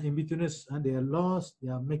in-betweeners, they are lost. They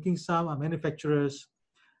are making some manufacturers.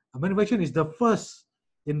 Manufacturing is the first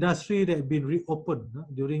industry that has been reopened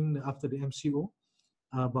after the MCO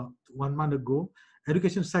about 1 month ago.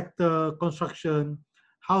 Education sector, construction,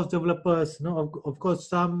 house developers. Of course,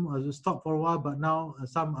 some stopped for a while, but now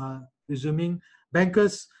some are resuming.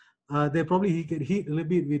 Bankers, they probably get hit a little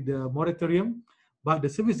bit with the moratorium, but the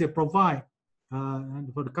service they provide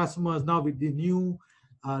and for the customers now with the new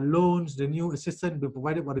loans, the new assistance being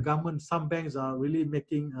provided by the government, some banks are really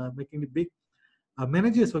making it big.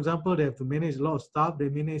 Managers, for example, they have to manage a lot of staff. They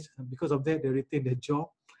manage, because of that, they retain their job.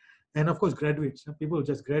 And of course, graduates. People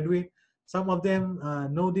just graduate. Some of them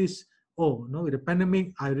know this. Oh, no, with the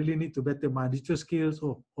pandemic, I really need to better my digital skills.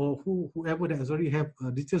 Or whoever that has already have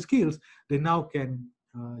digital skills, they now can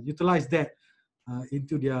utilize that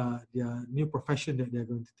into their new profession that they're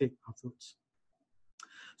going to take afterwards.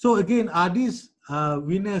 So again, are these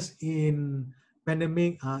winners in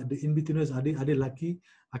pandemic, the in-betweeners, are they lucky?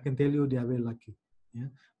 I can tell you they are very lucky. Yeah.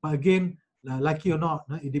 But again, lucky or not,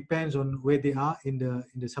 it depends on where they are in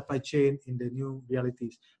the supply chain, in the new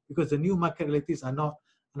realities, because the new market realities are not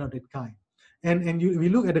that kind. And we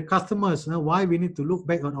look at the customers. Why we need to look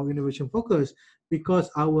back on our innovation focus? Because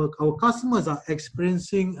our customers are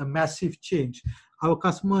experiencing a massive change. Our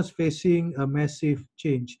customers facing a massive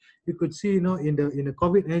change. You could see, in the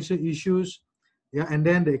COVID-19 issues, yeah, and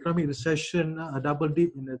then the economic recession, a double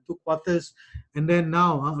dip in the 2 quarters, and then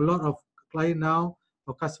now a lot of client now,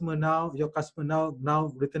 your customer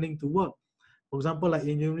now returning to work. For example, like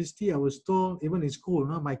in university, I was told, even in school,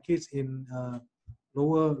 my kids in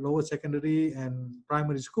lower secondary and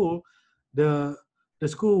primary school, the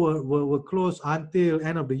school were closed until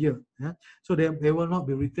end of the year. Yeah? So they will not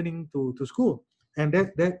be returning to school. And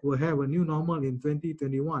that will have a new normal in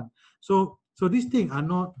 2021. So these things are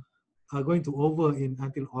not going to over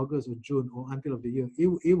until August or June or until of the year.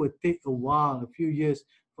 It will take a while, a few years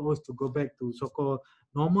for us to go back to so-called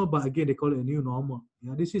normal, but again, they call it a new normal.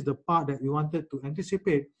 Yeah, this is the part that we wanted to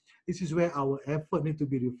anticipate. This is where our effort need to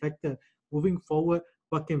be reflected. Moving forward,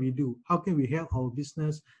 what can we do? How can we help our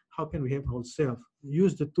business? How can we help ourselves?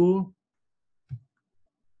 Use the tool.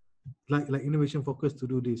 like innovation focus to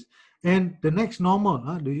do this. And the next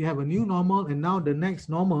normal, do you have a new normal? And now the next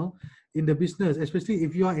normal in the business, especially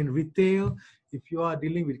if you are in retail, if you are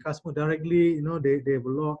dealing with customer directly, they have a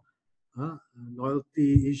lot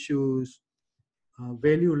loyalty issues,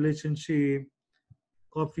 value relationship,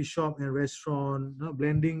 coffee shop and restaurant,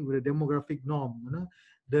 blending with a demographic norm.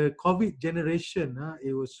 The COVID generation,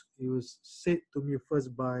 it was said to me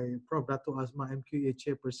first by Prof. Dato Azma, MQA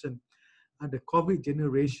chairperson. The COVID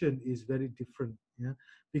generation is very different,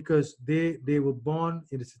 because they were born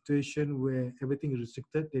in a situation where everything is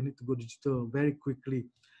restricted. They need to go digital very quickly.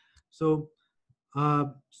 So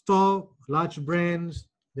store large brands,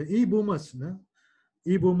 the e-boomers,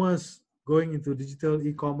 e-boomers going into digital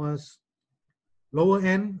e-commerce. Lower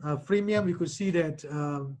end, freemium, we could see that,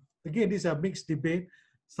 again, these are mixed debate.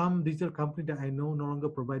 Some digital company that I know no longer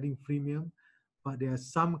providing freemium, but there are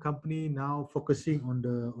some company now focusing on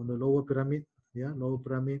the lower pyramid, lower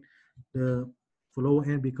pyramid, for lower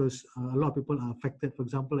end, because a lot of people are affected. For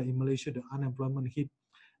example, like in Malaysia, the unemployment hit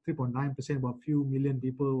 3.9%, about few million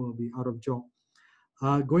people will be out of job.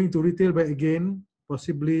 Going to retail, but again,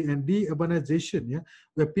 possibly, and de-urbanization,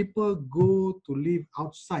 where people go to live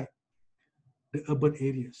outside the urban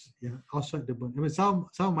areas, outside the urban. I mean, some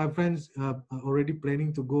of my friends are already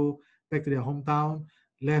planning to go back to their hometown,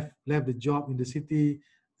 left the job in the city,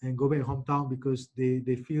 and go back hometown because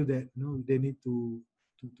they feel that they need to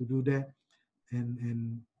do that,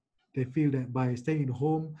 and they feel that by staying at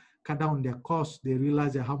home, cut down their costs, they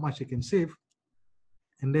realize that how much they can save,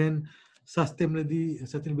 and then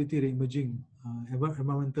sustainability emerging,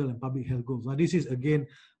 environmental and public health goals. Now this is again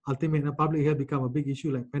ultimate. Public health become a big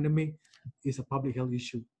issue. Like pandemic is a public health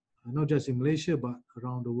issue, not just in Malaysia but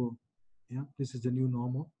around the world. This is the new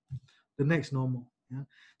normal, the next normal.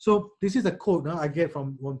 So this is a quote I get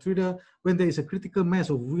from Twitter: when there is a critical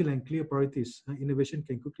mass of will and clear priorities, innovation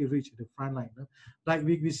can quickly reach the front line. Like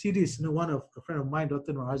we see this, one of a friend of mine,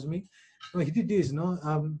 Dr. Nur Azmi, he did this,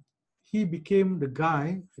 he became the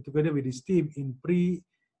guy together with his team in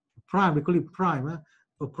prime, we call it prime,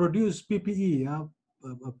 produce PPE,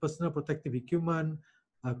 personal protective equipment,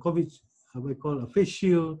 COVID, we call a face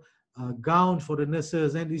shield, gown for the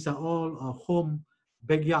nurses, and these are all home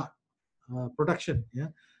backyard production.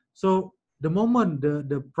 So the moment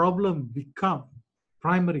the problem become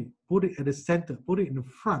primary, put it at the center, put it in the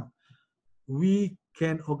front, we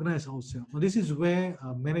can organize ourselves. And this is where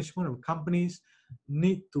management of companies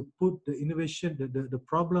need to put the innovation, the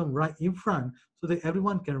problem right in front, so that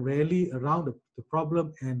everyone can rally around the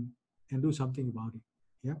problem and do something about it.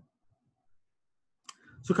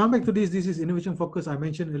 So come back to this is innovation focus. I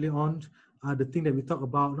mentioned earlier on the thing that we talk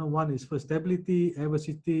about. One is first stability,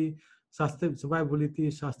 adversity,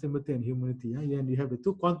 survivability, sustainability, and humanity. And you have the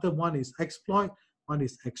two quantum. One is exploit, one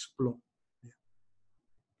is explore.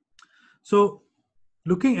 So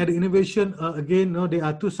looking at the innovation, again, there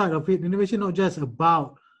are two sides of it. Innovation not just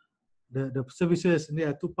about the services, and there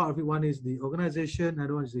are two parts of it. One is the organization,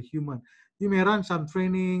 another one is the human. You may run some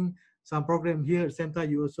training, some program here. At the same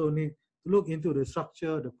time, you also need to look into the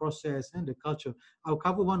structure, the process, and the culture. I'll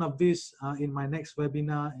cover one of these in my next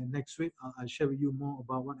webinar, and next week I'll share with you more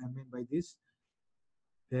about what I meant by this.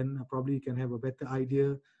 Then probably you can have a better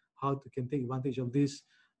idea how to can take advantage of this.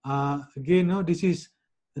 Again, this is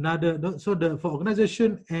another. So for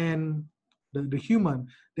organization and the human,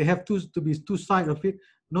 they have to be two sides of it.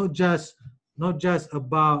 Not just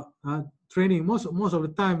about training. Most of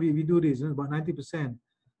the time we do this, about 90%.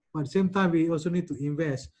 But at the same time, we also need to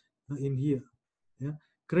invest in here.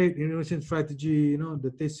 Create innovation strategy,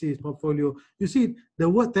 the thesis, portfolio. You see, the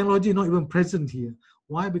word technology not even present here.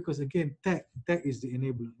 Why? Because again, tech is the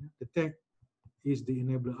enabler. The tech is the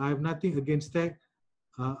enabler. I have nothing against tech.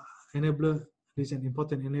 Enabler is an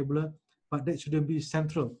important enabler, but that shouldn't be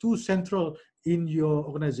too central in your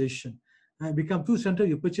organization. Become too central,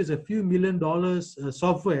 you purchase a few $1 million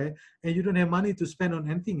software and you don't have money to spend on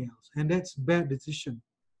anything else. And that's bad decision.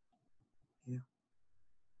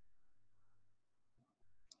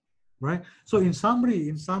 Right. So in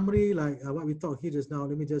summary, like what we talked here just now,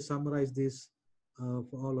 let me just summarize this for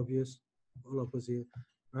all of us here.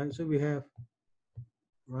 Right. So we have,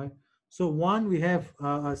 right. So one, we have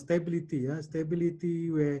stability. Stability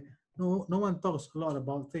where no one talks a lot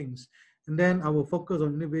about things. And then our focus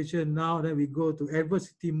on innovation. Now then we go to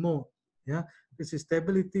adversity mode. This is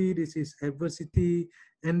stability, this is adversity,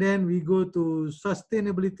 and then we go to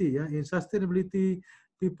sustainability. In sustainability,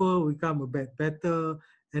 people become a bit better,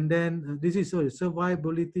 and then this is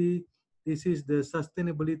survivability. This is the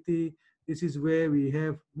sustainability. This is where we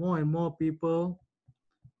have more and more people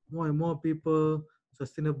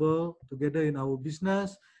sustainable together in our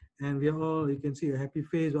business, and we are all, you can see a happy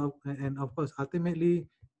face, and of course, ultimately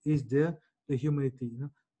is the humanity, you know,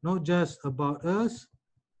 not just about us,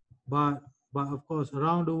 but of course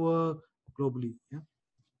around the world, globally. Yeah,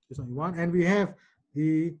 that's what we want. And we have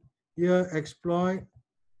the here exploit.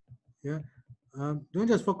 Yeah, don't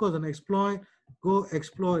just focus on exploit, go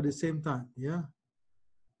explore at the same time. Yeah,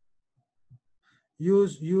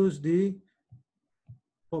 use the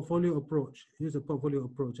portfolio approach. Use the portfolio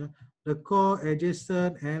approach. The core,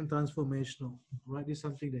 adjacent, and transformational. Right, this is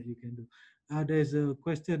something that you can do. There's a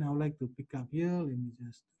question I would like to pick up here. Let me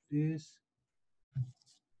just do this.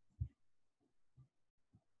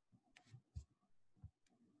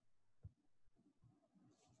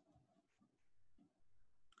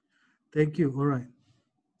 Thank you. All right.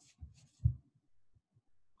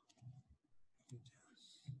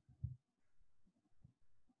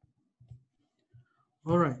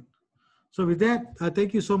 All right. So with that,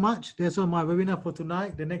 thank you so much. That's all my webinar for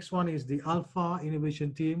tonight. The next one is the Alpha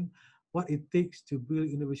Innovation Team, what it takes to build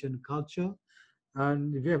innovation culture.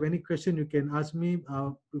 And if you have any question, you can ask me.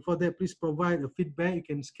 Before that, please provide a feedback. You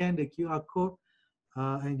can scan the QR code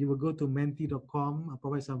and you will go to menti.com,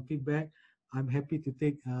 provide some feedback. I'm happy to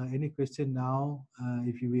take any question now,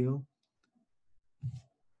 if you will.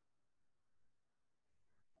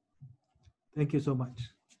 Thank you so much.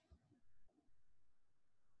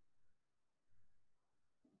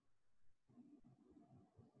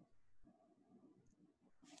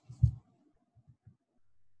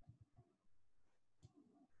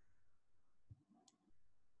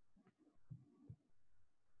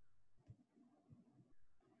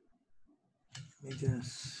 Let me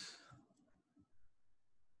just...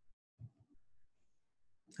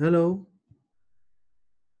 Hello.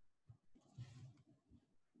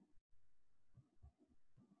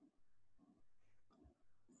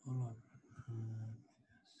 Hold on.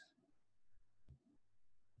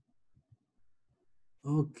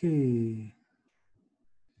 Okay.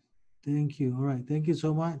 Thank you. All right. Thank you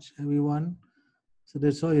so much, everyone. So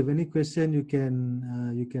that's all. If any question, you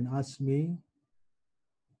can ask me.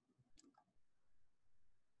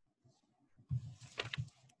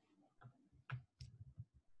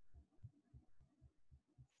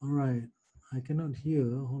 All right. I cannot hear.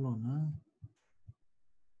 Hold on.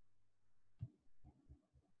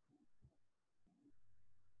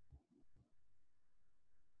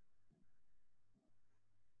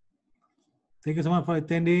 Thank you so much for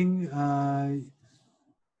attending.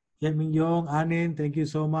 Yat Ming Yong, Anin, thank you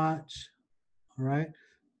so much. All right.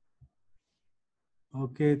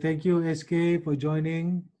 Okay. Thank you, SK, for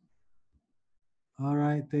joining. All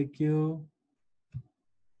right. Thank you.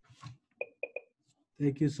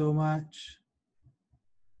 Thank you so much.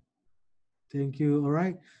 Thank you. All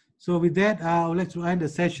right. So with that, I would like to end the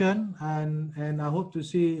session, and I hope to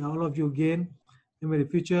see all of you again in the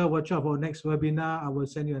future. Watch out for next webinar. I will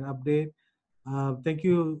send you an update. Thank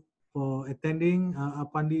you for attending,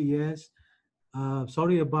 Apandi. Yes.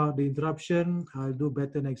 Sorry about the interruption. I'll do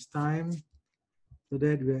better next time so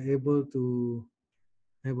that we are able to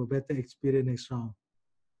have a better experience next round.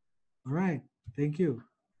 All right. Thank you.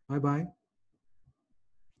 Bye-bye.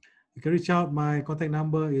 You can reach out. My contact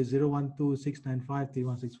number is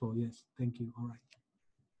 012-695-3164. Yes. Thank you. All right.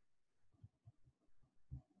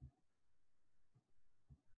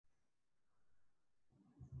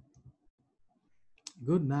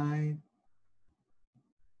 Good night.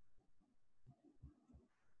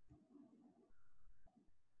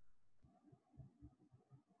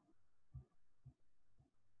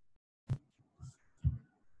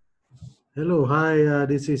 Hello. Hi.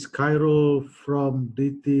 This is Cairo from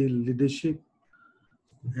DT Leadership,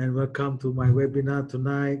 and welcome to my webinar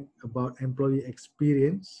tonight about employee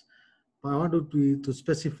experience. I wanted to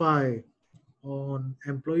specify on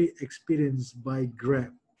employee experience by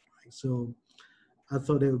Grab. So I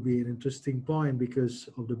thought that would be an interesting point because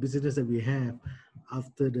of the business that we have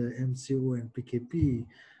after the MCO and PKP.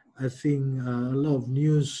 I think a lot of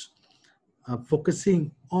news are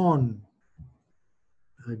focusing on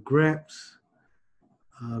Grab's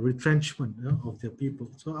retrenchment of their people.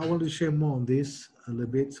 So I want to share more on this a little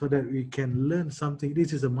bit so that we can learn something.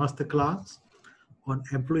 This is a masterclass on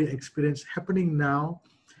employee experience happening now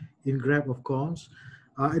in Grab, of course.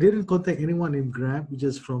 I didn't contact anyone in Grab,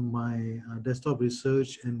 just from my desktop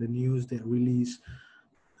research and the news that released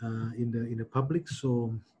in the public.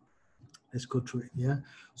 So let's go through it. Yeah.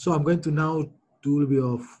 So I'm going to now do a bit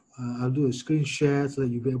of I'll do a screen share so that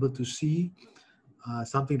you'll be able to see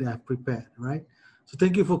something that I've prepared. Right. So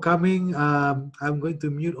thank you for coming. I'm going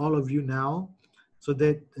to mute all of you now, so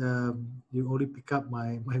that you only pick up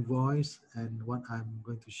my voice and what I'm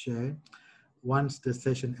going to share. once the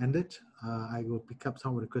session ended, I will pick up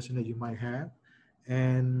some of the questions that you might have.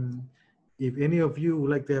 And if any of you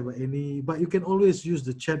would like to have any, but you can always use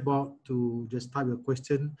the chat box to just type your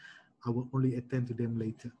question. I will only attend to them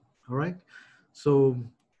later. All right. So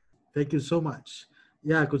thank you so much.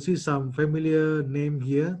 Yeah, I could see some familiar name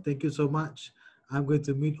here. Thank you so much. I'm going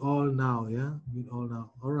to meet all now. Yeah, meet all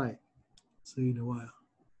now. All right. See you in a while.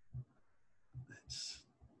 Let's.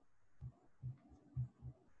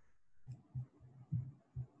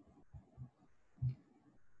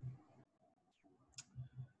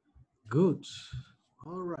 Good.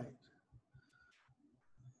 All right.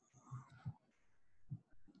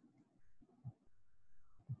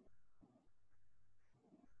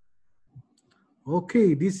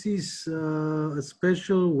 Okay, this is a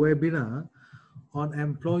special webinar on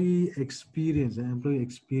employee experience and employee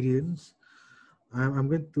experience. I'm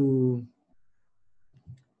going to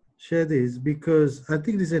share this because I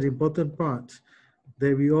think this is an important part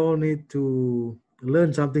that we all need to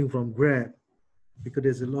learn something from Grab, because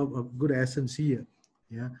there's a lot of good essence here.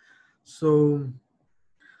 Yeah. So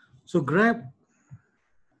Grab,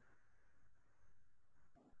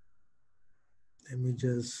 let me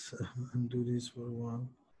just undo this for a while.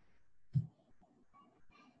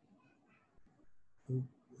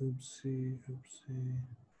 Oopsie.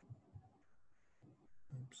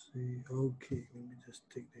 Okay, let me just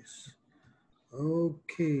take this.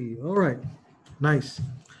 Okay, all right, nice.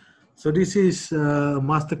 So this is a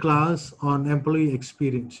masterclass on employee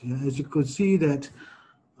experience. Yeah, as you could see that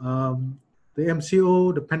the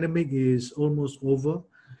MCO, the pandemic is almost over.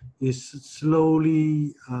 It's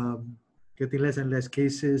slowly getting less and less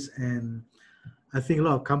cases, and I think a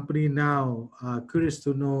lot of company now are curious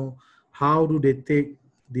to know how do they take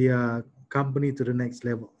their company to the next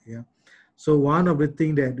level. Yeah. So one of the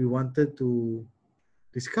things that we wanted to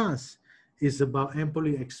discuss is about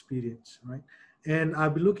employee experience, right? And I'll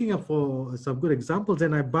be looking up for some good examples,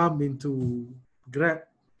 and I bump into Grab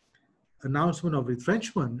announcement of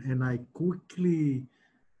retrenchment, and I quickly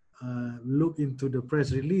look into the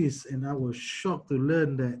press release, and I was shocked to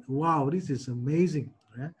learn that, wow, this is amazing.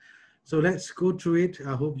 Right? So let's go through it.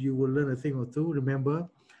 I hope you will learn a thing or two. Remember,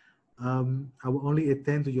 I will only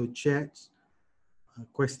attend to your chats,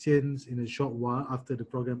 questions in a short while after the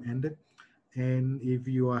program ended. And if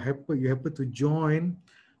you happen to join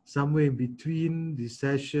somewhere in between the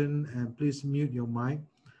session, and please mute your mic.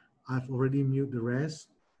 I've already muted the rest.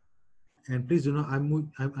 And please do not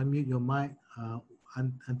unmute your mic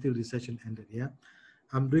until the session ended. Yeah,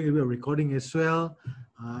 I'm doing a bit of recording as well.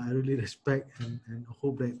 I really respect and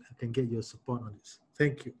hope that I can get your support on this.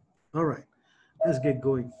 Thank you. All right, let's get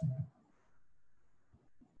going.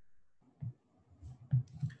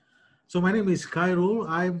 So my name is Khairul.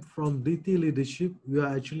 I'm from DT Leadership. We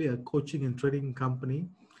are actually a coaching and training company.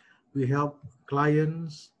 We help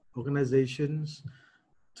clients, organizations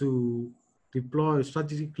to deploy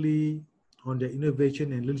strategically on their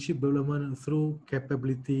innovation and leadership development through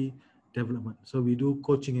capability development. So we do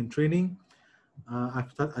coaching and training. I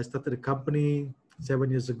started a company 7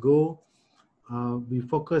 years ago. We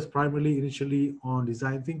focus primarily initially on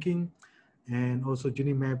design thinking and also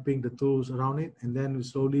journey mapping the tools around it. And then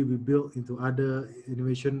we built into other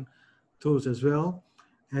innovation tools as well.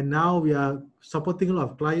 And now we are supporting a lot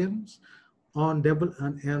of clients on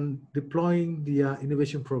and deploying the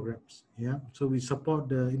innovation programs. Yeah, so we support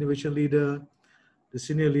the innovation leader, the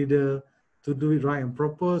senior leader, to do it right and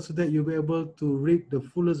proper, so that you'll be able to reap the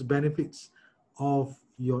fullest benefits of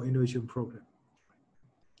your innovation program.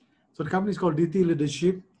 So the company is called DT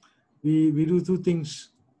Leadership. We do two things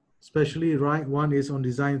especially right. One is on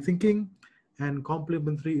design thinking and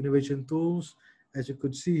complementary innovation tools. As you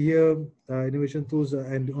could see here, innovation tools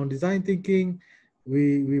and on design thinking,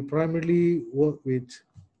 we primarily work with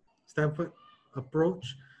Stanford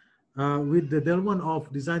approach. With the development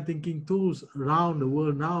of design thinking tools around the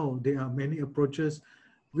world now, there are many approaches.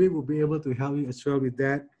 We will be able to help you as well with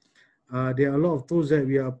that. There are a lot of tools that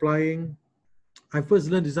we are applying. I first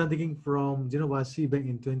learned design thinking from Gino Bassi back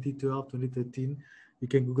in 2012, 2013. You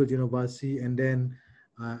can Google Gino Bassi, and then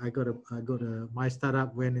I got my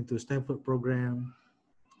startup went into Stanford program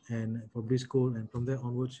and from this school, and from there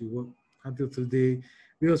onwards we work until today.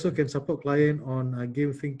 We also can support client on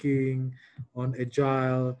game thinking, on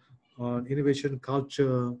agile, on innovation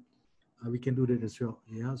culture. We can do that as well.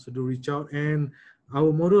 Yeah, so do reach out. And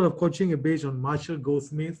our model of coaching is based on Marshall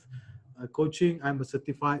Goldsmith coaching. I'm a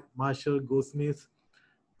certified Marshall Goldsmith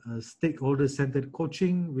stakeholder-centered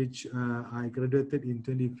coaching, which I graduated in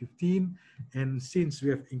 2015. And since we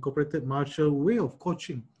have incorporated Marshall way of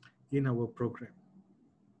coaching in our program.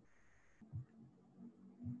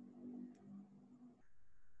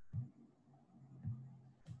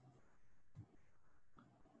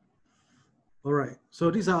 All right.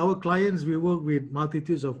 So these are our clients. We work with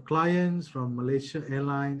multitudes of clients from Malaysia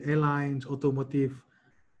airlines, automotive,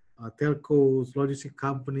 telcos, logistic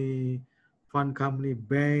company, fund company,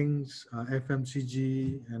 banks,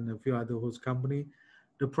 FMCG, and a few other host company.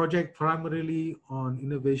 The project primarily on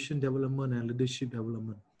innovation development and leadership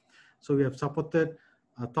development. So we have supported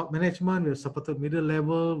top management, we have supported middle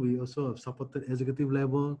level, we also have supported executive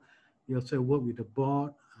level. We also have worked with the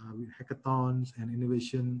board, with hackathons and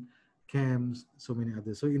innovation camps, so many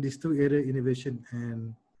others. So in these two areas, innovation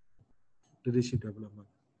and leadership development.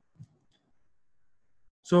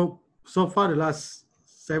 So far the last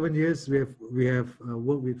 7 years, we have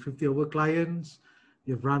worked with 50 over clients.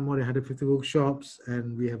 We have run more than 150 workshops,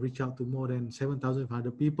 and we have reached out to more than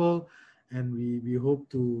 7,500 people. And we hope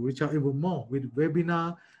to reach out even more with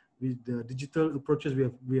webinar, with the digital approaches.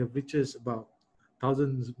 We have reached about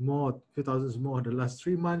thousands more, few thousands more in the last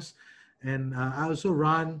 3 months. And I also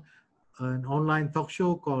run an online talk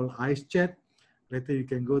show called Ice Chat. Later you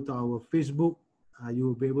can go to our Facebook. You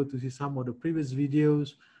will be able to see some of the previous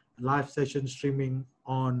videos, live session streaming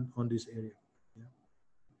on this area. Yeah.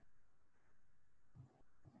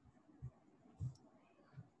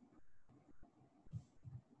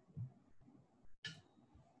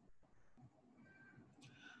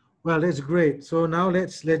 Well, that's great. So now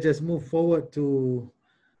let's just move forward to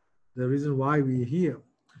the reason why we're here.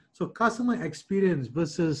 So customer experience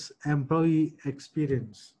versus employee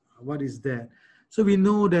experience. What is that? So we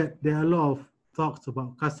know that there are a lot of talks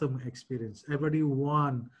about customer experience. Everybody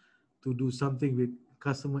want to do something with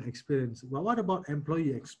customer experience. But what about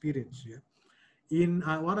employee experience? Yeah. In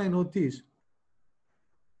what I noticed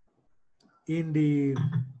in the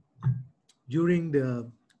during the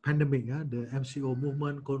pandemic, the MCO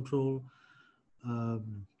movement control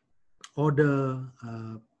order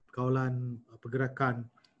kawalan pergerakan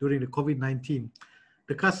during the COVID-19,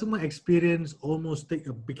 the customer experience almost take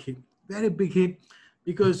a big hit, very big hit,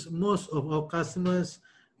 because most of our customers,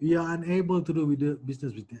 we are unable to do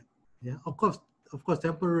business with them. Yeah, of course,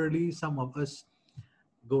 temporarily, some of us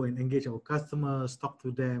go and engage our customers, talk to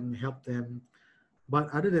them, help them. But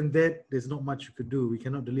other than that, there's not much you could do. We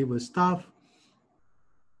cannot deliver stuff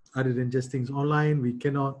other than just things online. We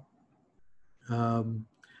cannot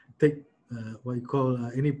take what you call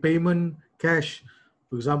any payment cash.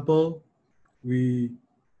 For example, we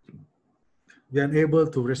are unable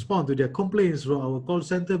to respond to their complaints through our call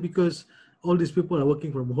center because all these people are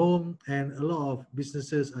working from home, and a lot of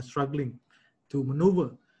businesses are struggling to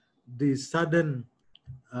maneuver the sudden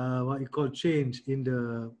what you call change in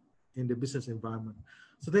the business environment.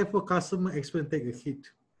 So therefore, customer experience take a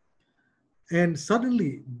hit. And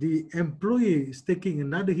suddenly the employee is taking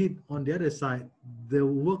another hit on the other side. The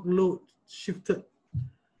workload shifted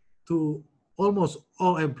to almost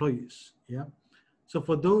all employees. Yeah. So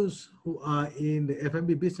for those who are in the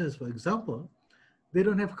F&B business, for example, they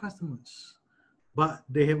don't have customers, but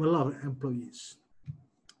they have a lot of employees.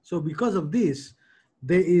 So because of this,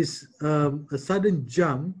 there is a sudden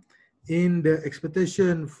jump in the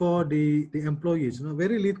expectation for the employees.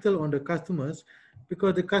 Very little on the customers,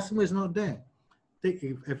 because the customer is not there. Take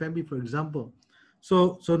F&B, for example.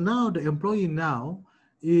 So now the employee now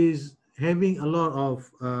is having a lot of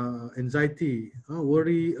anxiety,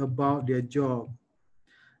 worry about their job.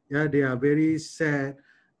 Yeah, they are very sad.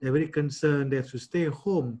 They're very concerned. They have to stay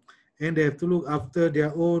home, and they have to look after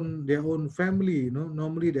their own family.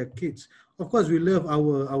 Normally their kids. Of course, we love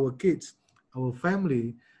our kids, our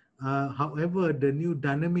family. However, the new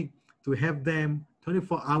dynamic to have them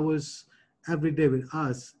 24 hours every day with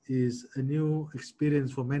us is a new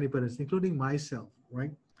experience for many parents, including myself,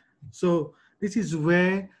 right? So this is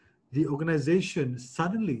where the organization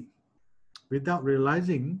suddenly, without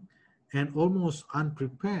realizing and almost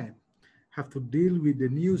unprepared, have to deal with the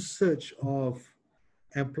new surge of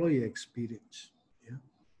employee experience. Yeah?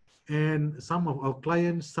 And some of our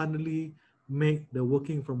clients suddenly make the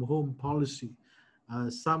working from home policy.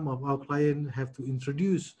 Some of our clients have to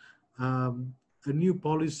introduce a new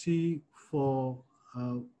policy for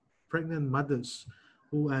pregnant mothers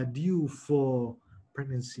who are due for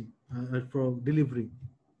pregnancy, for delivery.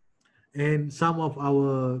 And some of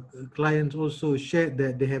our clients also shared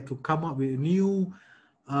that they have to come up with a new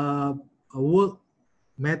work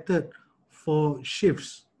method for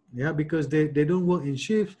shifts. Yeah, because they don't work in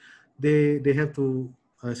shifts. They have to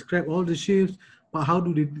scrap all the shifts. But how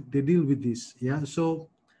do they deal with this? Yeah, so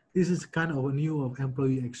this is kind of a new of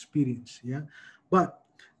employee experience. Yeah, but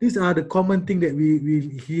these are the common thing that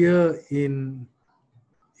we hear in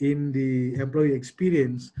the employee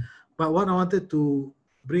experience. But what I wanted to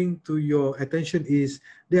bring to your attention is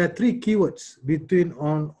there are three keywords between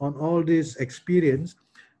on all this experience,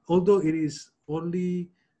 although it is only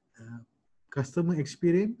customer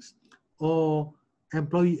experience or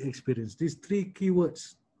employee experience. These three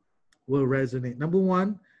keywords will resonate. Number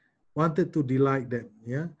one, wanted to delight them.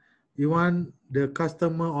 Yeah, you want the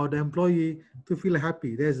customer or the employee to feel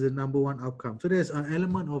happy. That's the number one outcome. So there's an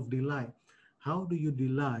element of delight. How do you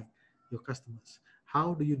delight your customers?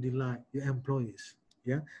 How do you delight your employees?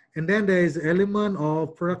 Yeah, and then there is element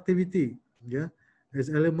of productivity. Yeah, there's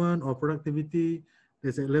element of productivity.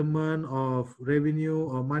 There's element of revenue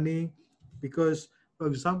or money, because, for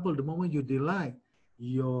example, the moment you delight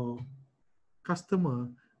your customer,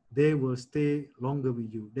 they will stay longer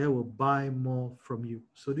with you. They will buy more from you.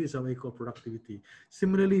 So this is how we call productivity.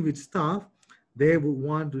 Similarly with staff, they would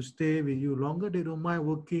want to stay with you longer. They don't mind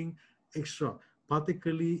working extra,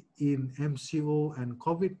 particularly in MCO and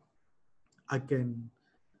COVID.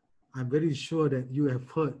 I'm very sure that you have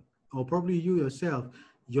heard, or probably you yourself,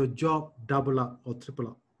 your job double up or triple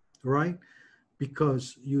up, right?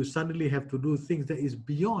 Because you suddenly have to do things that is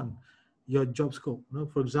beyond your job scope. You know,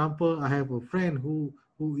 for example, I have a friend who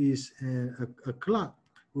is a clerk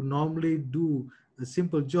who normally do a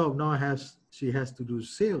simple job. Now she has to do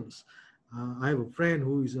sales. I have a friend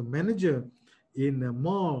who is a manager in a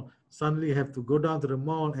mall, suddenly have to go down to the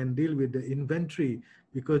mall and deal with the inventory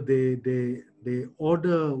because they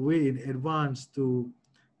order way in advance to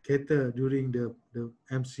cater during the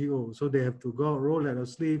MCO. So they have to go roll out of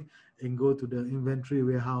sleeve and go to the inventory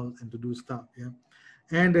warehouse and to do stuff. Yeah.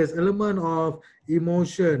 And there's element of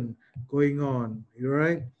emotion going on,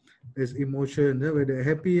 right? There's emotion, whether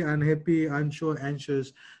happy, unhappy, unsure,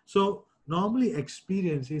 anxious. So normally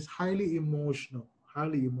experience is highly emotional,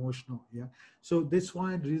 yeah. So that's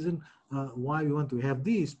why the reason why we want to have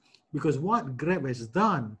this, because what Grab has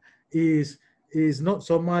done is not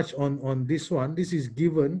so much on this one. This is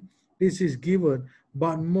given,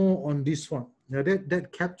 but more on this one. Now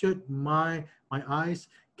that captured my eyes,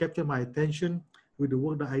 captured my attention with the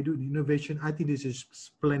work that I do in innovation. I think this is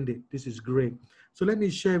splendid. This is great. So let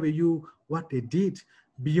me share with you what they did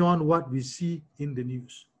beyond what we see in the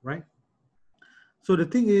news, right? So the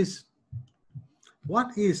thing is,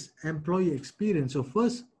 what is employee experience? So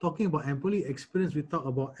first, talking about employee experience, we talk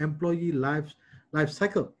about employee life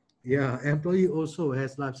cycle. Yeah, employee also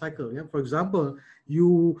has life cycle. Yeah, for example,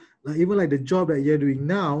 you even like the job that you're doing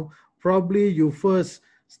now, probably you first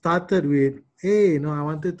started with, hey, I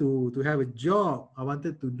wanted to have a job. I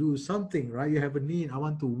wanted to do something, right? You have a need. I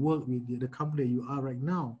want to work with the company you are right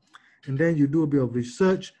now. And then you do a bit of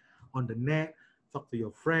research on the net, talk to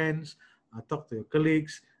your friends, talk to your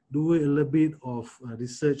colleagues, do a little bit of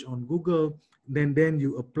research on Google, then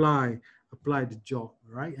you apply the job,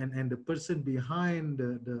 right? And the person behind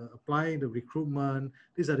the applying the recruitment,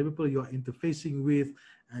 these are the people you are interfacing with.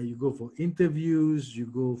 You go for interviews, you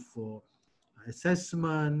go for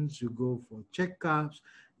assessments, you go for checkups,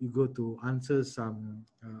 you go to answer some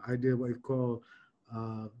either what you call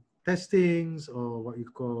testings or what you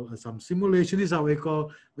call some simulation. This is how we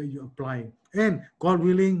call when you're applying. And God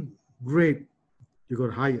willing, great, you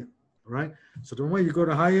got hired, right? So the moment you got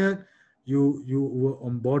hired, you were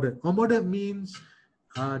onboarded. Onboarded means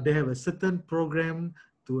they have a certain program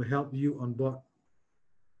to help you onboard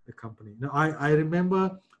the company. Now, I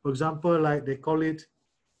remember, for example, like they call it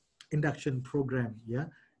induction program, yeah,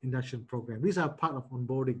 induction program. These are part of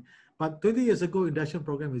onboarding. But 20 years ago, induction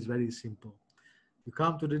program is very simple. You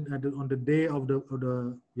come to on the day of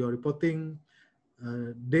your reporting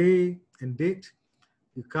day and date.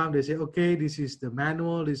 You come, they say, okay, this is the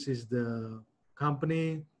manual, this is the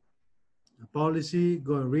company policy,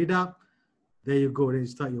 go and read up. There you go, then you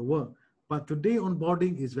start your work. But today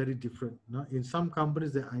onboarding is very different. In some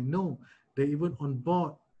companies that I know, they even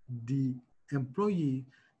onboard the employee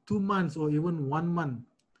 2 months or even 1 month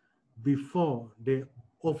before they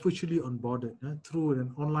officially onboarded through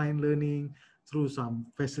an online learning, through some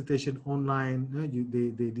facilitation online.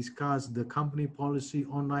 They discuss the company policy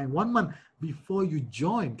online 1 month before you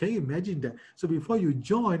join. Can you imagine that? So before you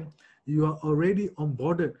join, you are already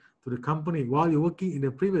onboarded to the company. While you're working in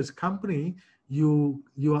the previous company, you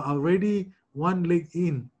are already one leg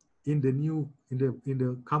in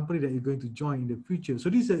the company that you're going to join in the future. So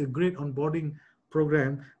this is a great onboarding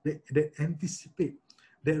program that anticipate,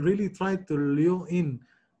 that really try to lure in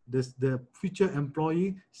the future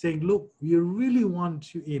employee, saying, look, we really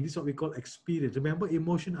want you in. This is what we call experience. Remember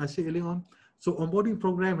emotion I said earlier on? So onboarding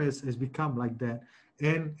program has become like that.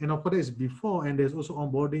 And of course, there's before, and there's also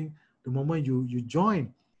onboarding the moment you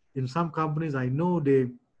join. In some companies, I know they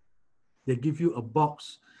give you a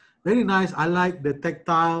box. Very nice. I like the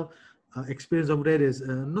tactile experience over there. Is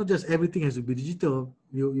not just everything has to be digital.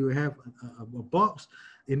 You have a box.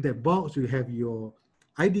 In that box, you have your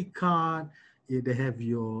ID card. they have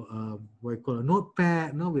your what you call a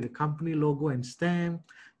notepad, no, with a company logo and stamp,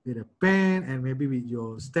 with a pen, and maybe with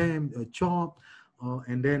your stamp, a chalk,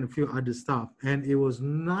 and then a few other stuff. And it was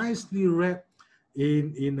nicely wrapped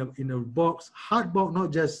in a box, hard box,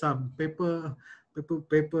 not just some thin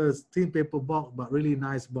paper box, but really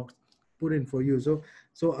nice box put in for you. So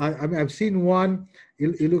I mean, I've seen one.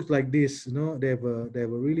 It looks like this. You know, they have a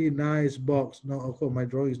really nice box. No, of course my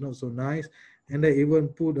drawing is not so nice, and they even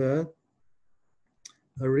put a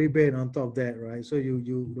ribbon on top of that, right? So you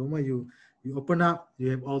the moment you open up,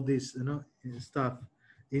 you have all this, you know, stuff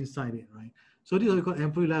inside it, right? So this is what we call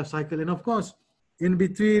employee life cycle. And of course, in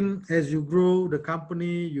between, as you grow the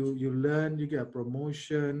company, you learn, you get a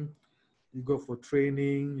promotion, you go for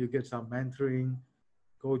training, you get some mentoring,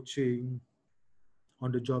 coaching,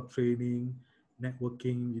 on the job training,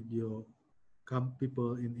 networking with your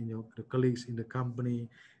people in your the colleagues in the company.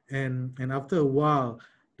 And after a while,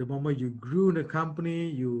 the moment you grew in the company,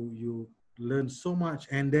 you learned so much,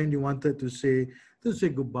 and then you wanted to say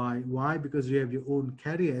goodbye. Why? Because you have your own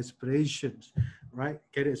career aspirations, right?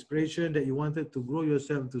 Career aspiration that you wanted to grow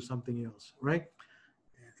yourself to something else, right?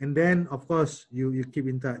 And then of course you keep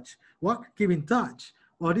in touch. What? Keep in touch?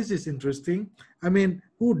 Well, this is interesting. I mean,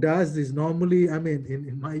 who does this normally? I mean,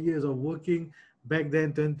 in my years of working back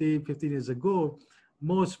then, 20, 15 years ago,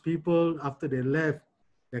 most people, after they left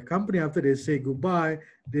their company, after they say goodbye,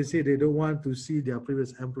 they say they don't want to see their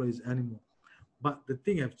previous employees anymore. But the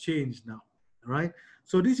thing have changed now, right?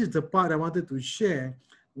 So this is the part I wanted to share,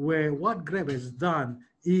 where what Grab has done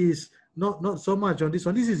is not so much on this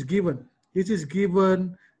one. This is given. This is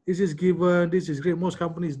given. This is given. This is great. Most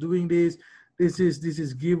companies doing this. This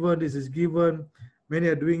is given. This is given. Many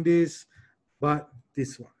are doing this, but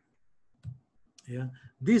this one, yeah,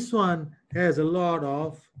 this one has a lot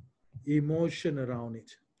of emotion around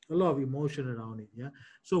it. A lot of emotion around it. Yeah.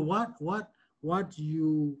 So what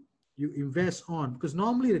you invest on, because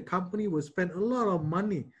normally the company will spend a lot of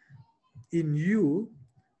money in you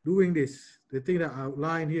doing this, the thing that I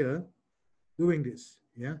outline here, doing this.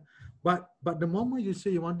 Yeah. But the moment you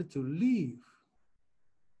say you wanted to leave,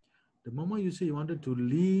 the moment you say you wanted to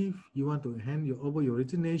leave, you want to hand over your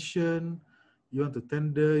resignation, you want to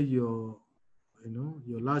tender your,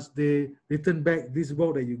 your last day, return back this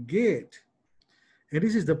work that you get. And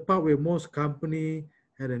this is the part where most company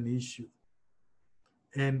had an issue.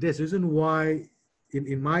 And that's the reason why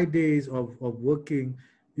in my days of working,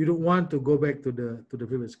 you don't want to go back to the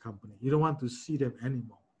previous company. You don't want to see them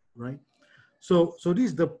anymore, right? So this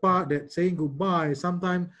is the part that saying goodbye.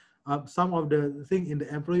 Sometimes some of the thing in the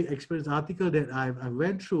employee experience article that I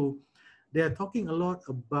went through, they are talking a lot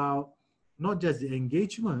about not just the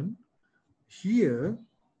engagement here,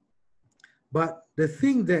 but the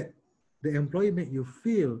thing that the employee make you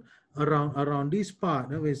feel around this part.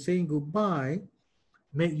 When we're saying goodbye,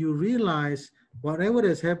 make you realize whatever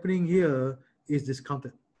is happening here is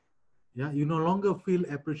discounted. Yeah, you no longer feel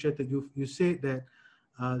appreciated. You say that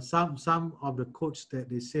some of the quotes that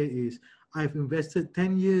they say is, I've invested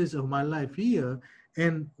 10 years of my life here,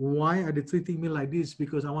 and why are they treating me like this?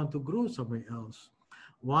 Because I want to grow somewhere else.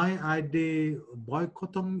 Why are they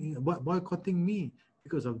boycotting me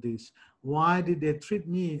because of this? Why did they treat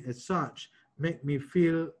me as such? Make me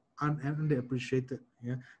feel underappreciated.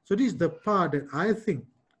 Yeah. So this is the part that I think,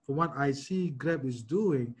 from what I see Grab is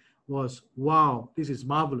doing, was, wow, this is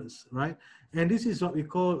marvelous, right? And this is what we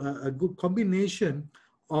call a good combination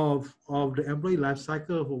of the employee life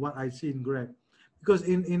cycle for what I see in Grab. Because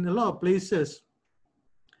in a lot of places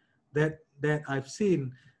that I've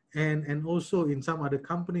seen, and also in some other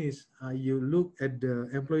companies, you look at the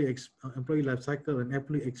employee life cycle and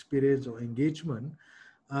employee experience or engagement.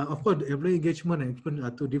 Of course, the employee engagement and experience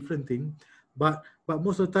are two different things, but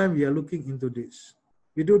most of the time we are looking into this.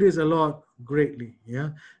 We do this a lot greatly.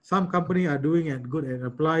 Yeah, some companies are doing it good at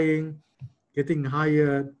applying, getting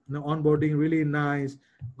hired, onboarding really nice,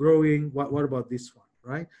 growing. What about this one,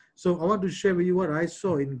 right? So I want to share with you what I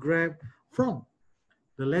saw in Grab from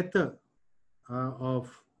the letter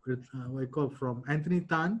of what I call from Anthony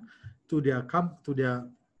Tan to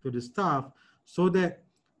the staff, so that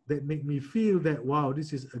make me feel that, wow,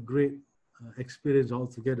 this is a great experience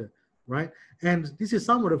altogether, right? And this is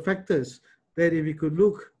some of the factors that if we could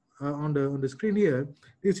look on the screen here.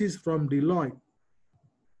 This is from Deloitte.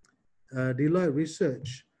 Deloitte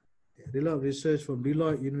research from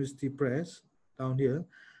Deloitte University Press down here.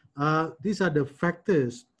 These are the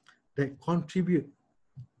factors that contribute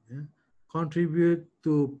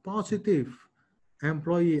to positive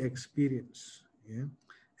employee experience. Yeah?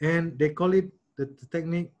 And they call it the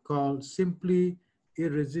technique called simply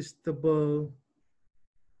irresistible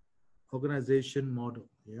organization model.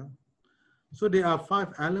 Yeah. So there are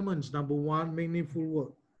 5 elements. Number 1, meaningful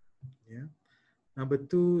work. Yeah. Number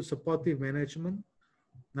 2, supportive management.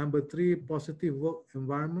 Number 3, positive work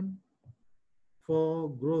environment. 4,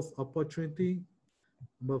 growth opportunity.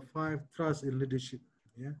 Number 5, trust in leadership.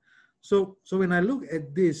 Yeah. So when I look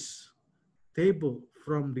at this table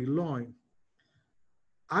from Deloitte,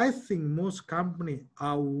 I think most companies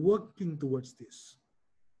are working towards this.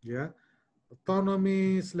 Yeah.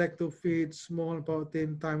 Autonomy, select to fit, small about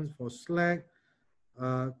 10 times for Slack,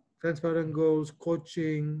 transparent goals,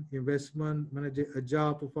 coaching, investment, managing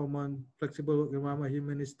agile performance, flexible environment,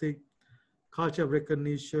 humanistic, culture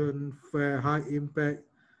recognition, fair, high impact,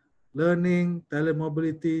 learning, talent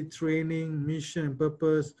mobility, training, mission and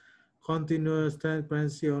purpose, continuous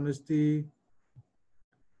transparency, honesty,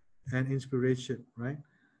 and inspiration, right?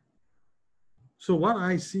 So what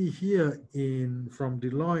I see here from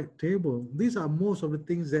Deloitte table, these are most of the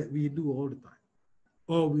things that we do all the time,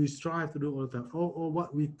 or we strive to do all the time, or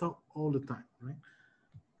what we talk all the time, right?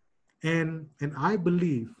 And I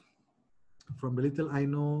believe, from the little I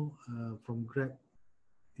know from Grab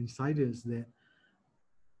insiders, that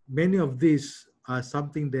many of these are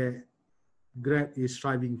something that Grab is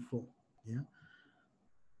striving for. Yeah.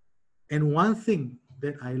 And one thing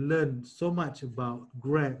that I learned so much about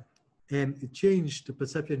Grab, and it changed the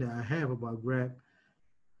perception that I have about Grab,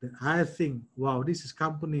 that I think, wow,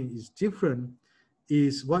 company is different,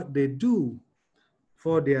 is what they do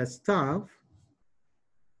for their staff,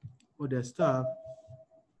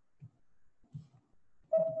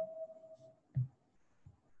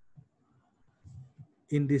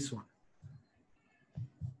 in this one.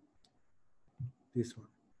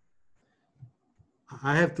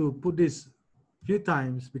 I have to put this few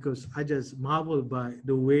times because I just marvel by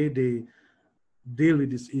the way they deal with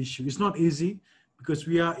this issue. It's not easy because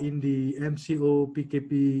we are in the MCO,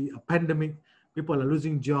 PKP, a pandemic. People are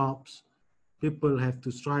losing jobs. People have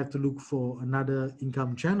to strive to look for another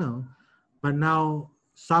income channel. But now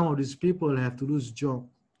some of these people have to lose job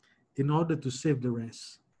in order to save the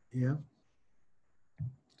rest. Yeah.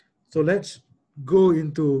 So let's go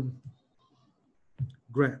into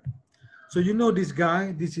Grab. So you know this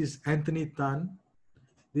guy, this is Anthony Tan.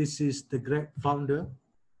 This is the Grab founder.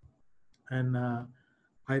 And I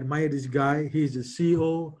admire this guy. He's the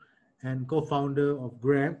CEO and co-founder of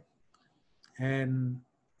Grab. And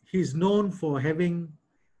he's known for having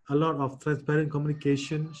a lot of transparent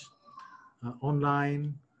communications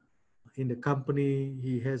online in the company.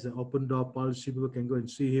 He has an open door policy. People can go and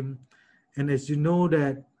see him. And as you know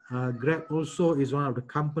that Grab also is one of the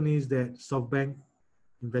companies that SoftBank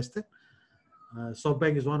invested.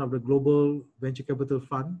 SoftBank is one of the global venture capital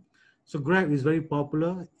fund. So Grab is very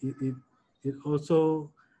popular. It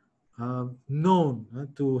also known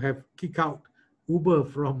to have kicked out Uber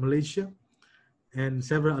from Malaysia and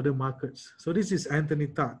several other markets. So this is Anthony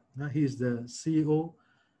Tan. He is the CEO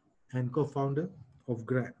and co-founder of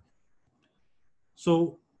Grab.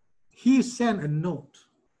 So he sent a note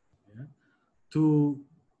to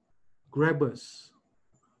Grabbers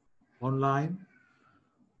online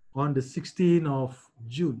on the 16th of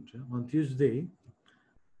June, on Tuesday.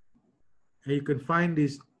 And you can find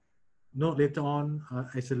this note later on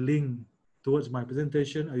as a link towards my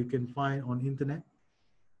presentation, or you can find on internet.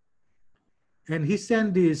 And he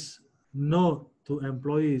sent this note to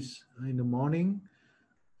employees in the morning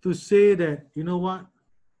to say that, you know what,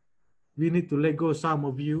 we need to let go some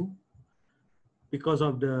of you because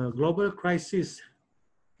of the global crisis.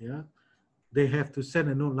 Yeah, they have to send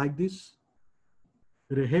a note like this.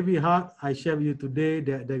 With a heavy heart, I share with you today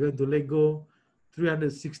that they're going to let go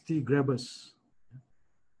 360 Grabbers.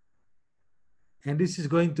 And this is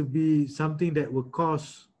going to be something that will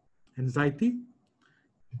cause anxiety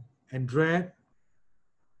and dread.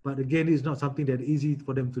 But again, it's not something that is easy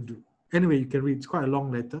for them to do. Anyway, you can read, it's quite a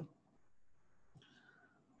long letter.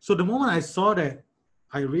 So the moment I saw that,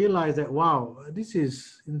 I realized that, wow, this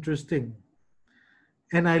is interesting.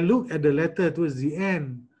 And I looked at the letter towards the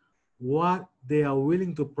end, what they are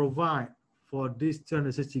willing to provide for these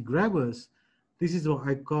 360 Grabbers. This is what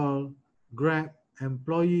I call Grab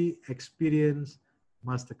Employee Experience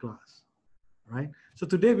Masterclass, right? So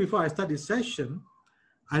today, before I start this session,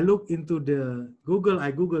 I look into the Google,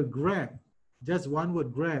 I Google Grab, just one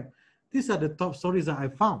word, Grab. These are the top stories that I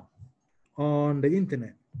found on the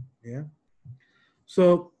internet, yeah?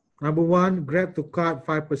 So number one, Grab to cut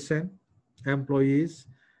 5% employees.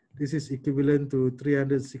 This is equivalent to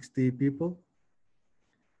 360 people.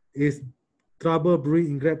 Is trouble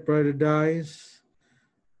brewing in Grab Paradise.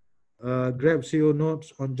 Grab CEO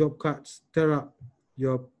notes on job cuts, tear up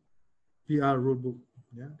your PR rulebook.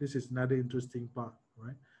 Yeah, this is another interesting part,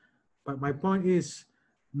 right? But my point is,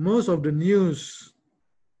 most of the news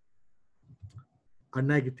are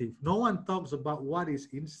negative. No one talks about what is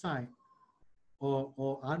inside,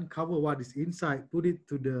 or uncover what is inside, put it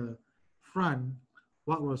to the front,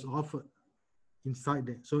 what was offered inside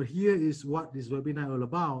there. So here is what this webinar all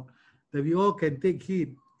about, that we all can take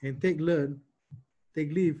heed and take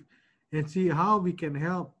leave and see how we can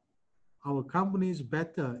help our companies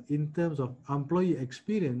better in terms of employee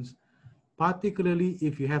experience, particularly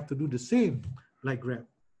if you have to do the same like Grab,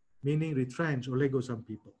 meaning retrench or let go some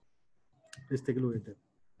people. Let's take a look at that.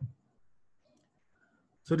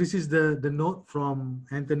 So this is the note from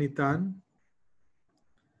Anthony Tan.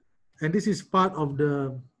 And this is part of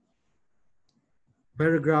the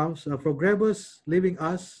paragraphs. For grabbers leaving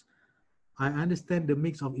us, I understand the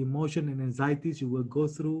mix of emotion and anxieties you will go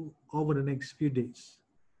through over the next few days,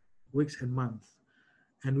 weeks and months.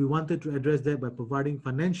 And we wanted to address that by providing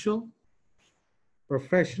financial,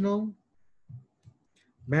 professional,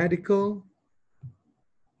 medical,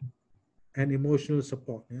 and emotional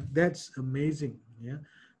support. Yeah? That's amazing. Yeah.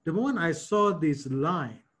 The moment I saw this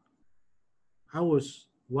line, I was,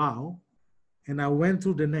 wow. And I went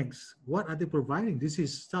through the next. What are they providing? This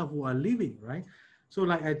is staff who are leaving, right? So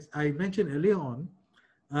like I mentioned earlier on,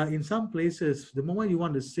 in some places, the moment you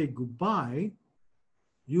want to say goodbye,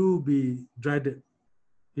 you'll be dreaded.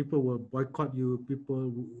 People will boycott you.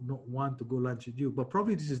 People will not want to go lunch with you. But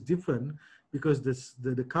probably this is different because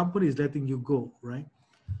the company is letting you go, right?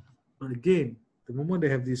 But again, the moment they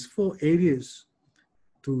have these 4 areas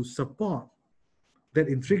to support, that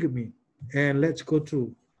intrigued me. And let's go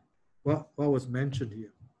through what was mentioned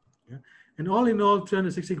here. Yeah? And all in all,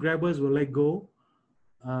 360 grabbers will let go.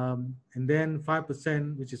 And then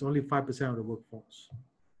 5%, which is only 5% of the workforce.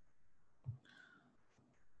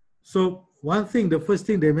 So one thing, the first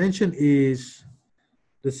thing they mentioned is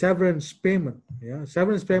the severance payment. Yeah,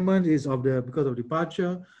 severance payment is because of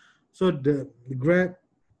departure. So the Grab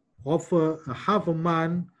offer a half a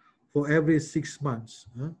month for every 6 months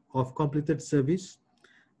of completed service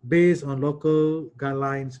based on local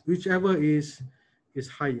guidelines, whichever is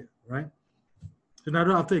higher, right? So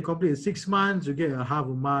now after you complete 6 months, you get a half a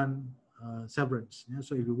month severance. Yeah?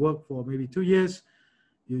 So if you work for maybe 2 years,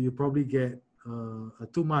 you probably get a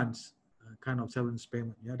 2 months kind of severance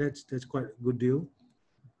payment. Yeah, that's quite a good deal.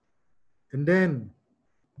 And then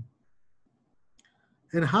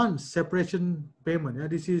enhanced separation payment. Yeah,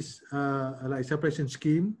 this is like separation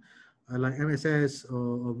scheme, like MSS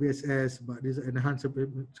or VSS, but this is enhanced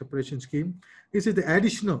separation scheme. This is the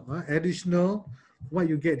additional what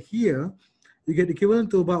you get here. You get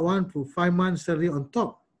equivalent to about 1 to 5 months salary on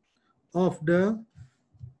top of the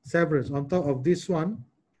severance, on top of this one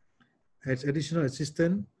as additional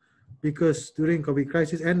assistance, because during COVID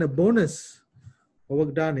crisis, and a bonus for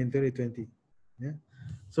work done in 2020. Yeah.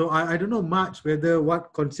 So I don't know much whether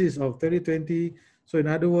what consists of 2020. So in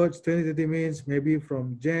other words, 2020 means maybe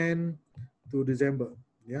from Jan to December.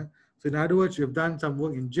 Yeah. So in other words, you've done some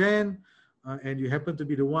work in Jan and you happen to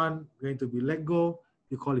be the one going to be let go,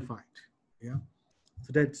 you qualified. Yeah.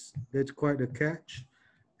 So that's quite a catch.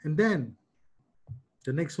 And then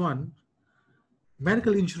the next one,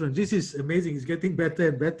 medical insurance. This is amazing. It's getting better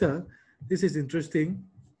and better. This is interesting.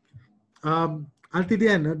 Until the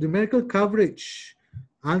end, the medical coverage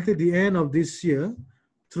until the end of this year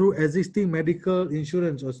through existing medical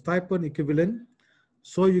insurance or stipend equivalent,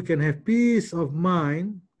 so you can have peace of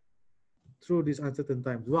mind through these uncertain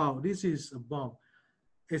times. Wow, this is a bomb.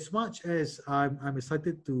 As much as I'm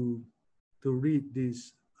excited to read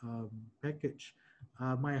this package,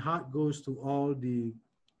 my heart goes to all the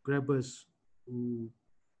grabbers who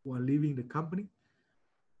are leaving the company.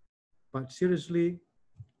 But seriously,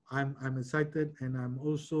 I'm excited, and I'm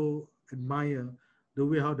also admire the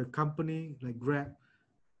way how the company like Grab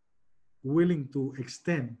willing to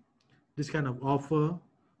extend this kind of offer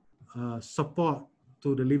support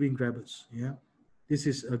to the leaving grabbers. Yeah, this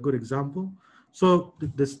is a good example. So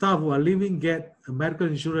the staff who are leaving get a medical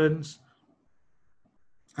insurance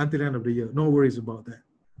until the end of the year. No worries about that,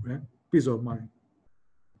 right? Peace of mind.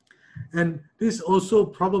 And this also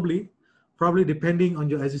probably depending on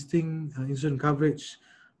your existing insurance coverage,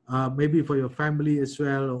 maybe for your family as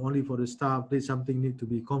well, or only for the staff, there's something need to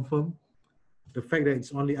be confirmed. The fact that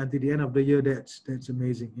it's only until the end of the year, that's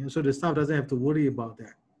amazing. Yeah? So the staff doesn't have to worry about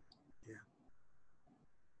that. Yeah.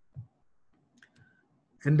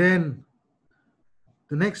 And then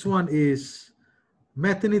the next one is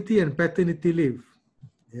maternity and paternity leave.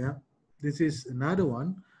 Yeah, this is another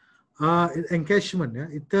one. Encashment. Yeah,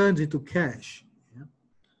 it turns into cash. Yeah?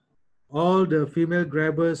 All the female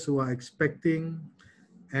grabbers who are expecting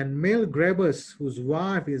and male grabbers whose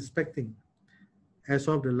wife is expecting as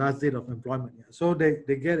of the last date of employment. Yeah. So they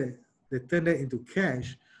turn that into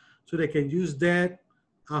cash, so they can use that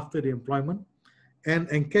after the employment, and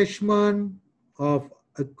encashment of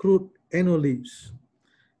accrued annual leaves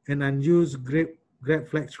and unused Grab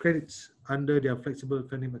Flex credits under their flexible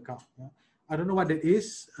spending account. Yeah. I don't know what that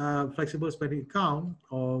is, flexible spending account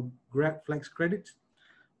or Grab Flex credits,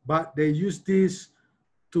 but they use this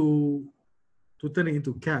to turn it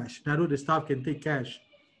into cash. Now the staff can take cash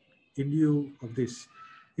in lieu of this.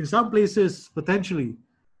 In some places, potentially,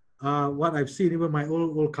 what I've seen, even my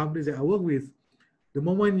old companies that I work with, the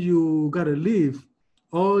moment you gotta leave,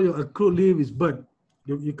 all your accrued leave is burnt.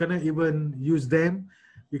 You cannot even use them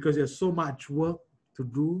because there's so much work to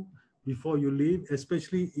do before you leave,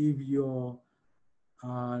 especially if your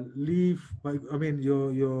leave, I mean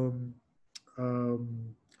your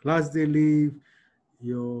last day leave,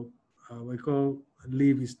 your what you call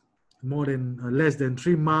leave is more than less than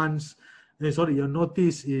 3 months. Sorry, your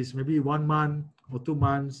notice is maybe 1 month or 2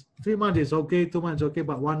 months. 3 months is okay, 2 months is okay,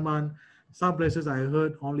 but 1 month. Some places I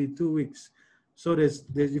heard only 2 weeks. So there's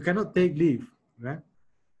you cannot take leave, right?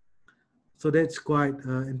 So that's quite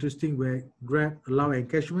interesting where Grab allow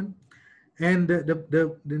encashment. And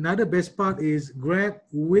the another best part is Grab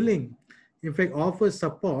willing, in fact, offers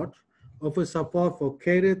support for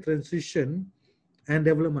career transition and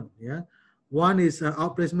development. Yeah, one is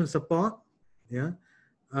outplacement support. Yeah,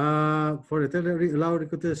 for the temporary allow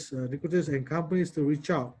recruiters and companies to reach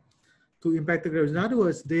out to impacted graduates. In other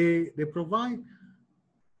words, they provide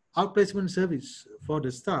outplacement service for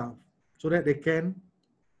the staff so that they can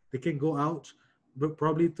go out, but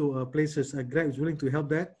probably to places. Grab is willing to help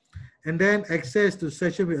that, and then access to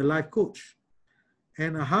session with a life coach,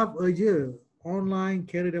 and a half a year online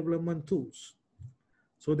career development tools,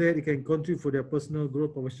 so that it can contribute for their personal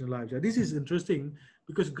growth, professional lives. Yeah, this is interesting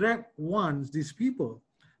because Grab wants these people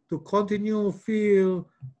to continue feel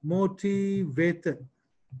motivated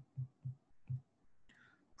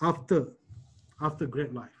after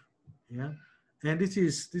Grab life. Yeah, and this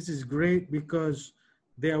is great because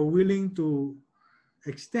they are willing to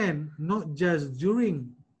extend not just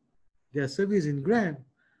during their service in Grab,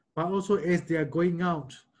 but also as they are going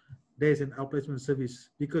out, there is an outplacement service.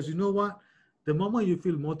 Because you know what? The moment you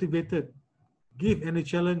feel motivated, give any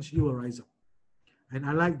challenge, you will rise up. And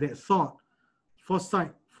I like that thought,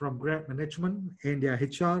 foresight from Grab management and their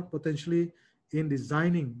HR potentially in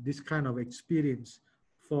designing this kind of experience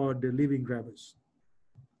for the living Grabbers.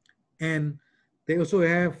 And they also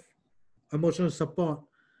have emotional support,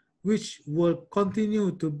 which will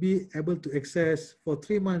continue to be able to access for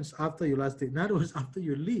 3 months after your last day. In other words, after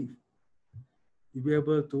you leave, you'll be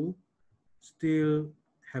able to still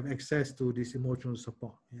have access to this emotional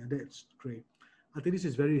support. Yeah, that's great. I think this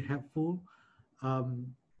is very helpful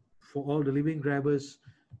for all the living Grabbers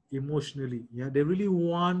emotionally. Yeah, they really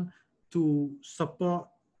want to support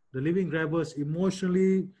the living Grabbers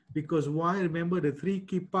emotionally because why? Remember the 3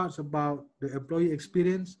 key parts about the employee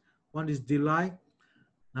experience. One is delight.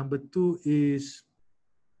 Number 2 is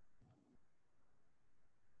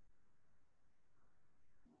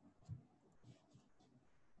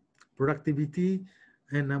productivity,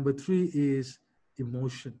 and number 3 is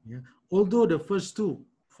emotion. Yeah. Although the first 2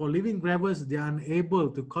 for living Grabbers, they are unable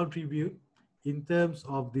to contribute in terms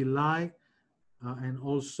of delight and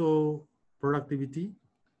also productivity,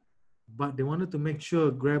 but they wanted to make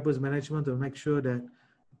sure Grabbers management to make sure that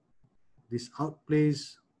this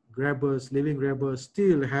outplace Grabbers, living Grabbers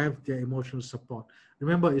still have their emotional support.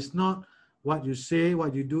 Remember, it's not what you say,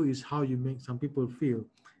 what you do, is how you make some people feel.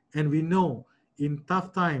 And we know in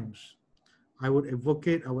tough times, I would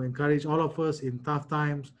encourage all of us in tough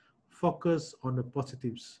times, focus on the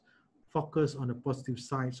positives, focus on the positive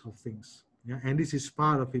sides of things. Yeah, and this is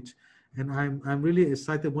part of it. And I'm really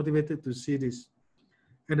excited, motivated to see this.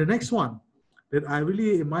 And the next one that I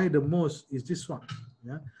really admire the most is this one.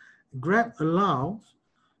 Yeah, Grab allows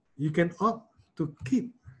you can opt to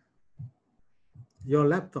keep your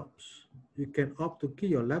laptops. You can opt to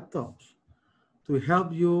keep your laptops to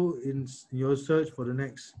help you in your search for the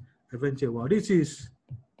next adventure. Wow, this is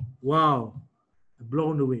wow,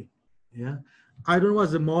 blown away. Yeah, I don't know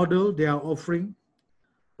what's the model they are offering,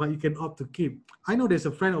 but you can opt to keep. I know there's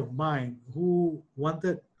a friend of mine who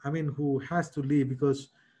who has to leave because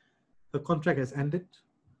her contract has ended,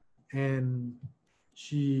 and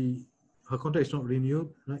her contract is not renewed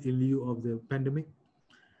in lieu of the pandemic.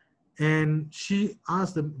 And she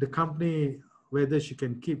asked the company whether she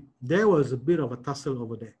can keep. There was a bit of a tussle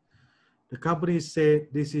over there. The company said,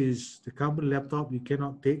 this is the company laptop, you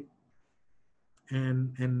cannot take.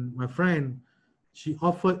 And my friend, she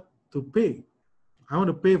offered to pay. I want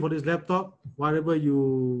to pay for this laptop, whatever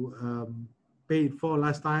you paid for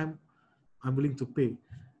last time, I'm willing to pay.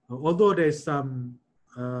 Although there's some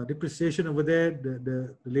depreciation over there,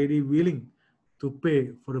 the lady willing to pay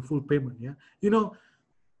for the full payment. Yeah, you know,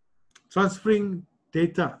 transferring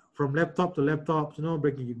data from laptop to laptop, you know,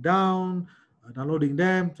 breaking it down, downloading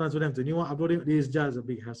them, transfer them to new one, uploading. This is just a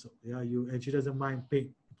big hassle. Yeah, and she doesn't mind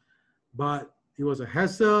paying, but it was a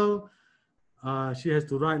hassle. She has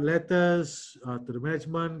to write letters to the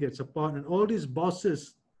management, get support, and all these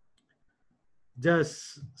bosses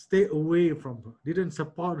just stay away from her, didn't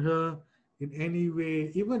support her in any way,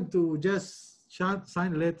 even to just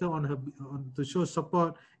sign a letter on her to show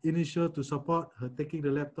support, initial to support her taking the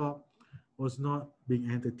laptop was not being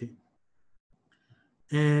entertained.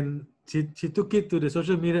 And she took it to the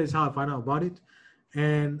social media, is how I found out about it.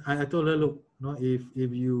 And I told her, look, no, if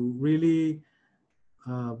you really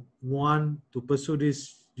want to pursue this,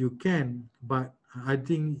 you can, but I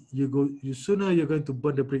think you sooner you're going to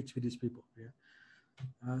burn the bridge with these people. Yeah.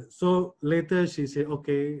 So later she said,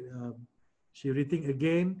 okay, she rethink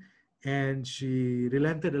again, and she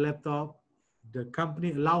relented the laptop. The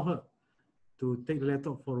company allowed her to take the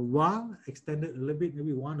laptop for a while, extended a little bit,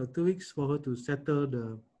 maybe 1 or 2 weeks for her to settle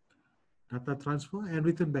the data transfer and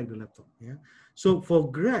return back the laptop. Yeah. So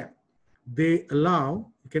for Grab, they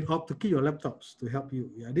allow, you can opt to keep your laptops to help you.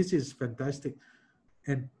 Yeah, this is fantastic.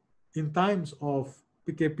 And in times of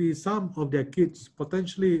PKP, some of their kids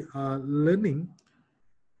potentially are learning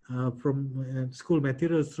from school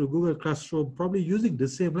materials through Google Classroom, probably using the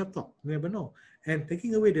same laptop. You never know. And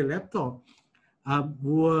taking away the laptop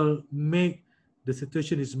will make the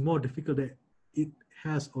situation is more difficult than it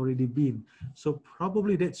has already been. So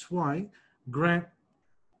probably that's why Grab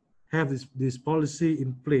have this policy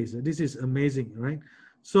in place. This is amazing, right?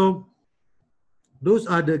 So those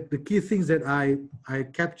are the key things that I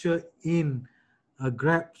capture in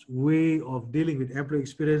Grab's way of dealing with employee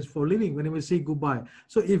experience for living when we say goodbye.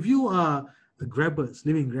 So if you are grabbers,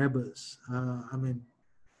 living grabbers, I mean,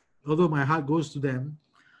 although my heart goes to them,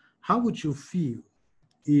 how would you feel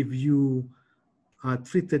if you are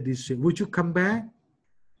treated this way? Would you come back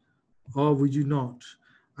or would you not?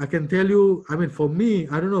 I can tell you, I mean, for me,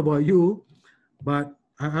 I don't know about you, but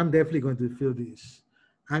I'm definitely going to feel this.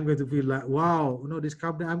 I'm going to feel like, wow, you know, this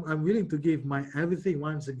company, I'm willing to give my everything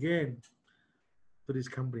once again to this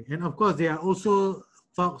company. And of course, there are also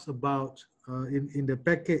talks about in the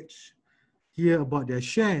package here about their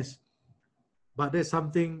shares, but there's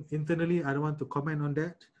something internally, I don't want to comment on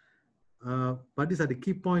that. But these are the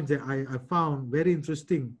key points that I found very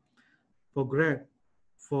interesting for Grab,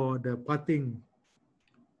 for the parting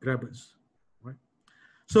grabbers, right?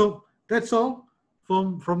 So that's all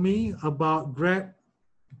from me about Grab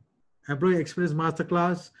Employee Experience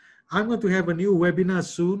Masterclass. I'm going to have a new webinar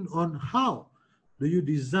soon on how do you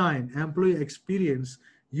design employee experience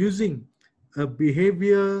using a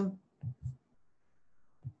behavioral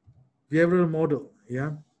model.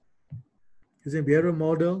 Yeah, using behavioral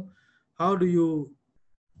model. How do you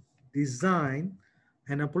design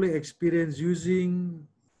an employee experience using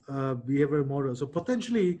a behavioral model? So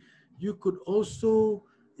potentially, you could also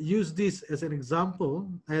use this as an example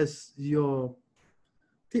as your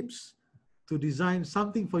tips to design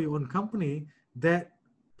something for your own company that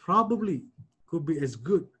probably could be as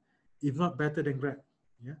good, if not better than Grab.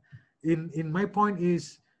 Yeah. In my point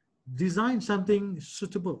is design something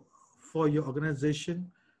suitable for your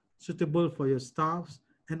organization, suitable for your staffs.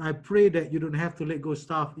 And I pray that you don't have to let go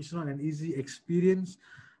staff. It's not an easy experience.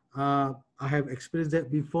 I have experienced that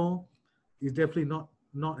before. It's definitely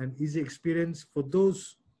not an easy experience for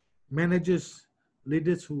those managers,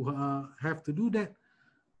 leaders who have to do that.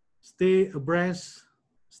 Stay abreast,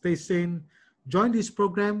 stay sane, join this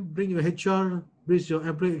program, bring your HR, bring your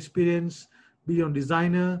employee experience, be your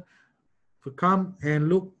designer, to come and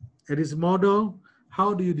look at this model.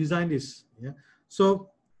 How do you design this? Yeah.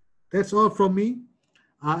 So that's all from me.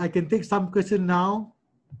 I can take some questions now.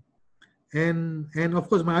 And of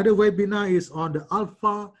course, my other webinar is on the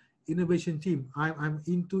Alpha Innovation Team. I'm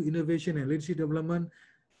into innovation and leadership development.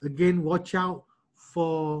 Again, watch out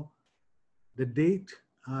for the date.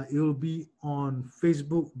 It will be on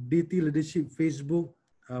Facebook, DT Leadership Facebook.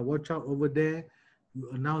 Watch out over there.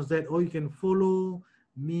 You announce that, or you can follow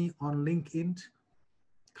me on LinkedIn,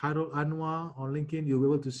 Khairul Anwar on LinkedIn. You'll be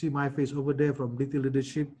able to see my face over there from DT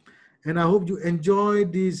Leadership. And I hope you enjoy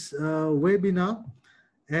this webinar.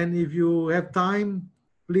 And if you have time,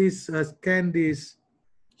 please scan this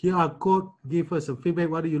QR code, give us a feedback.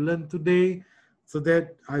 What did you learn today? So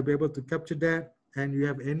that I'll be able to capture that. And you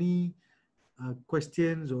have any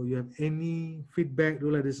questions or you have any feedback, do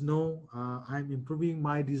let us know. I'm improving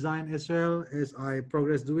my design as well as I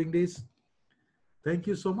progress doing this. Thank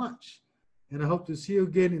you so much. And I hope to see you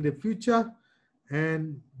again in the future.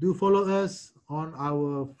 And do follow us on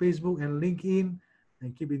our Facebook and LinkedIn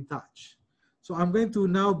and keep in touch. So I'm going to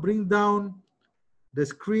now bring down the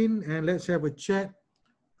screen and let's have a chat.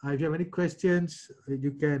 If you have any questions,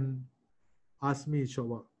 you can ask me in short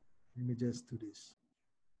while. Let me just do this.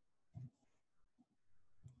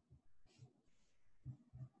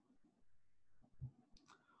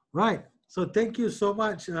 Right. So thank you so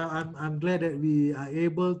much. I'm glad that we are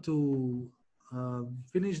able to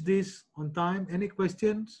finish this on time. Any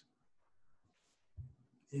questions?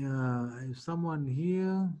 Yeah, if someone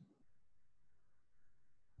here.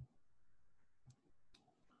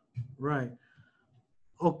 Right.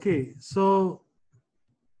 Okay. So,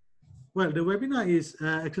 well, the webinar is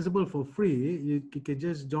accessible for free. You can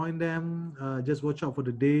just join them. Just watch out for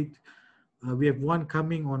the date. We have one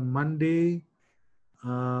coming on Monday.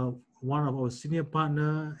 One of our senior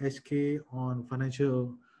partner, SK, on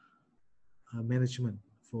financial management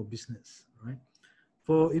for business, right?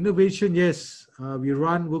 For innovation, yes, we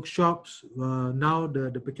run workshops. Now the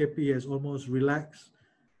PKP has almost relaxed.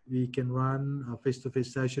 We can run a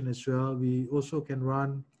face-to-face session as well. We also can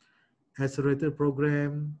run accelerator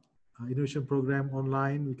program, innovation program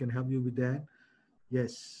online. We can help you with that.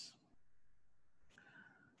 Yes.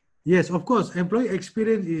 Yes, of course. Employee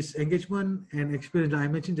experience is engagement, and experience, like I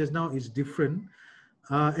mentioned just now, is different.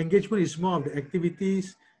 Engagement is more of the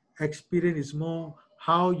activities. Experience is more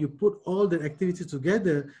how you put all the activities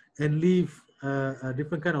together and leave a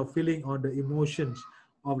different kind of feeling on the emotions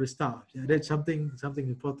of the staff. Yeah, that's something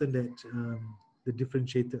important that the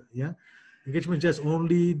differentiator. Yeah, engagement is just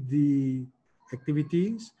only the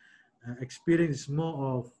activities. Experience is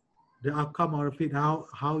more of the outcome of it,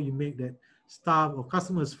 how you make that staff or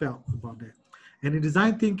customers felt about that. And in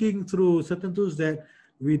design thinking, through certain tools that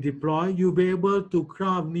we deploy, you'll be able to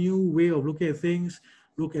craft new way of looking at things,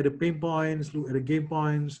 look at the pain points, look at the gain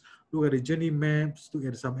points, look at the journey maps, look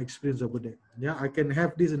at some experience over there. Yeah, I can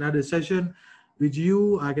have this another session with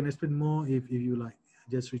you. I can explain more if you like.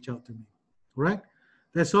 Just reach out to me. All right?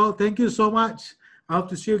 That's all. Thank you so much. I hope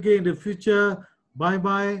to see you again in the future.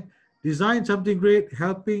 Bye-bye. Design something great,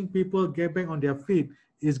 helping people get back on their feet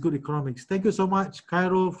is good economics. Thank you so much.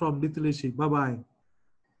 Cairo from Literacy. Bye-bye.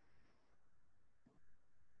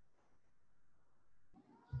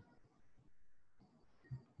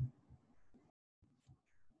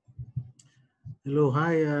 Hello,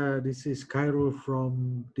 hi. This is Cairo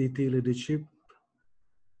from DT Leadership.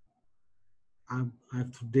 I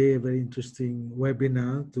have today a very interesting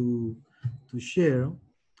webinar to share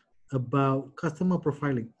about customer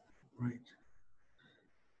profiling. Right.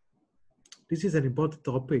 This is an important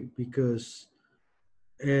topic because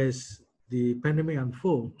as the pandemic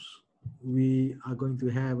unfolds, we are going to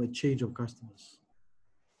have a change of customers,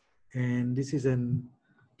 and this is an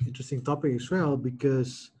interesting topic as well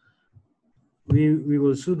because we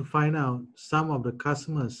will soon find out some of the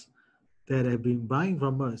customers that have been buying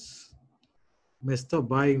from us may stop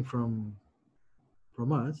buying from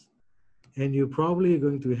us, and you're probably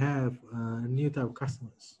going to have a new type of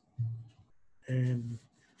customers, and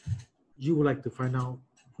you would like to find out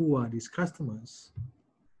who are these customers,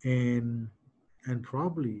 and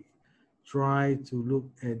probably try to look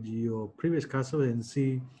at your previous customer and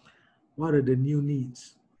see what are the new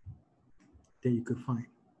needs that you could find.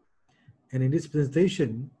 And in this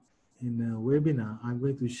presentation, in a webinar, I'm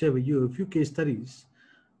going to share with you a few case studies,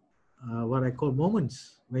 what I call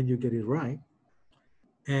moments when you get it right,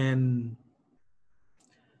 and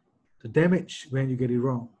the damage when you get it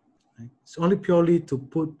wrong. Right? It's only purely to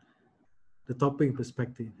put the topic in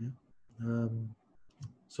perspective. Yeah?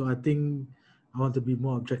 So I think I want to be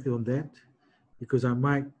more objective on that because I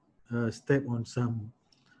might step on some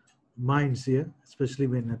minds here, especially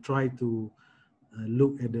when I try to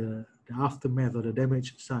look at the aftermath or the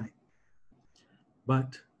damage side.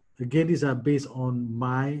 But again, these are based on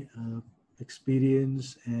my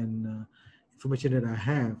experience and information that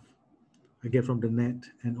I get from the net,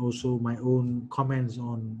 and also my own comments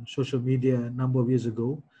on social media a number of years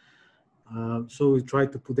ago. So we try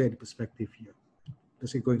to put that in perspective here.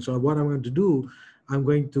 Let's get going. So what I'm going to do, I'm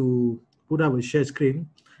going to put up a share screen.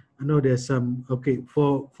 I know there's some, okay,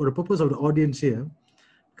 for the purpose of the audience here,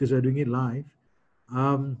 because we're doing it live,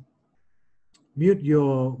 mute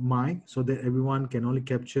your mic so that everyone can only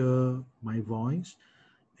capture my voice,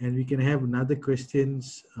 and we can have another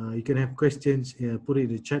questions. You can have questions, put it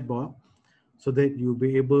in the chat box so that you'll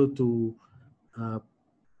be able to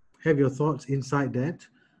have your thoughts inside that,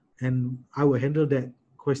 and I will handle that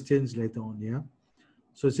questions later on. Yeah.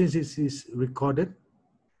 So since this is recorded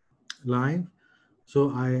live,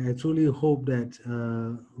 so I truly hope that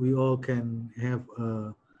we all can have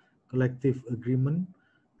a collective agreement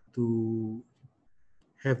to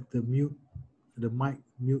have the mic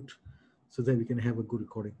mute, so that we can have a good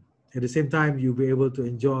recording. At the same time, you'll be able to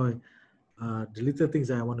enjoy the little things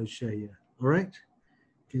I want to share here. All right?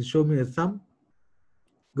 Can you show me a thumb?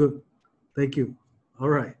 Good. Thank you. All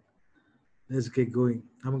right. Let's get going.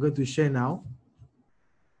 I'm going to share now.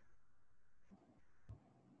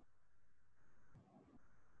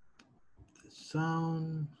 The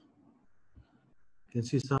sound. You can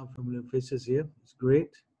see some familiar faces here. It's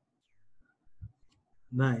great.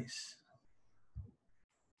 Nice.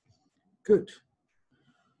 Good.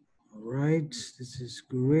 All right. This is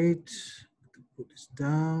great. Put this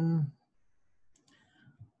down.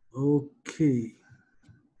 Okay.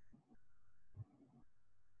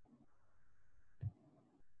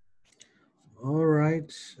 All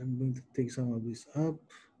right. I'm going to take some of this up.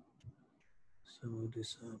 Some of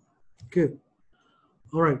this up. Good.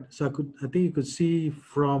 All right. So I think you could see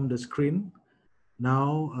from the screen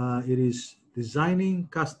now. It is designing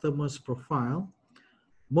customers' profile,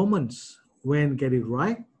 moments when get it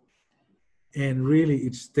right, and really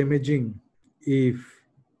it's damaging if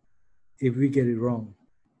we get it wrong.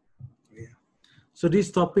 Yeah. So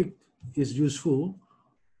this topic is useful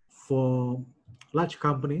for large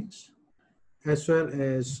companies as well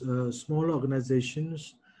as smaller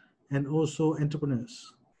organizations and also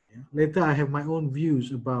entrepreneurs. Yeah. Later, I have my own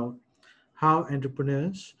views about how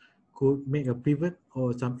entrepreneurs could make a pivot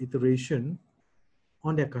or some iteration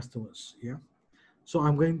on their customers. Yeah. So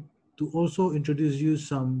I'm going to also introduce you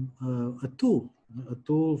some a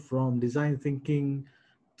tool from design thinking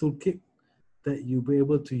toolkit that you'll be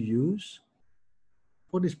able to use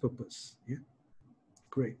for this purpose. Yeah,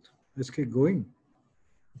 great. Let's get going.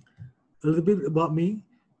 A little bit about me.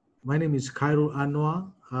 My name is Khairul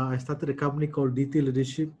Anwar. I started a company called DT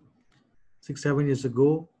Leadership 6-7 years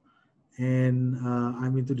ago, and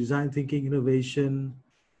I'm into design thinking, innovation,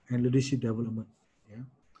 and leadership development. Yeah.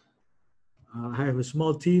 I have a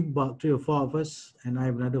small team, about 3 or 4 of us, and I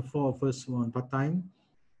have another 4 of us on part-time.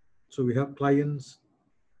 So we help clients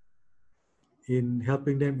in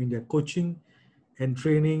helping them in their coaching and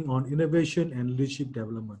training on innovation and leadership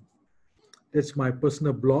development. That's my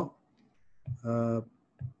personal blog.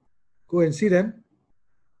 Go and see them.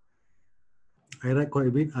 I write quite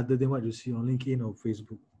a bit other than what you see on LinkedIn or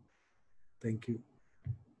Facebook. Thank you.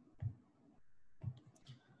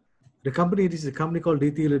 This is a company called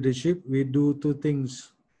DT Leadership. We do 2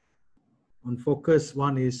 things on focus.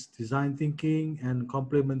 One is design thinking and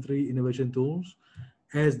complementary innovation tools.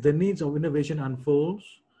 As the needs of innovation unfolds,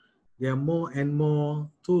 there are more and more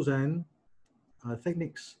tools and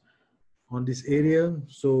techniques on this area.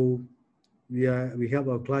 So we help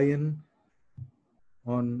our client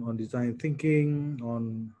on design thinking,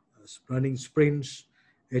 on running sprints,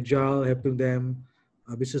 agile, helping them,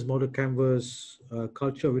 business model canvas,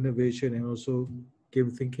 culture of innovation, and also game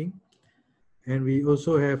thinking. And we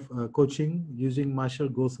also have coaching using Marshall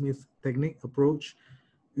Goldsmith technique approach.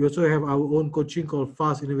 We also have our own coaching called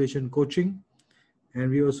Fast Innovation Coaching. And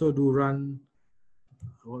we also do run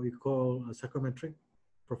what we call psychometric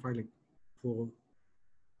profiling for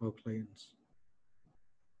our clients.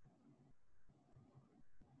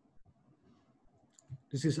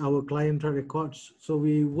 This is our client track records. So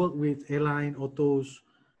we work with airline, autos,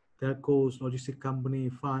 telcos, logistic company,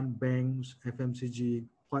 fund, banks, FMCG,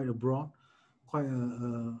 quite a broad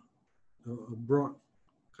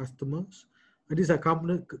customers. And these are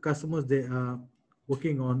customers that are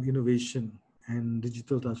working on innovation and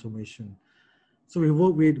digital transformation. So we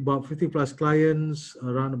work with about 50 plus clients,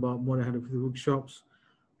 around about more than 150 workshops,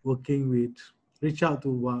 reach out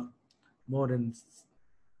to more than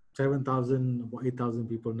 7,000, about 8,000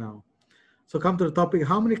 people now. So come to the topic,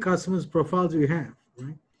 how many customers profiles do we have,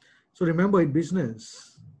 right? So remember, in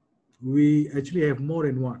business, we actually have more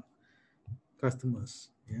than one customers,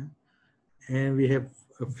 yeah? And we have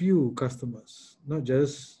a few customers, not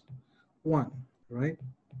just one, right?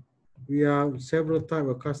 We have several types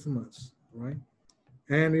of customers, right?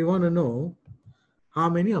 And we want to know how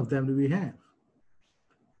many of them do we have.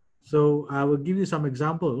 So I will give you some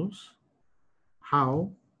examples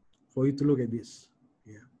how for you to look at this.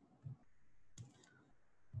 Yeah.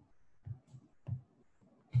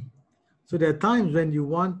 So there are times when you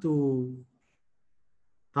want to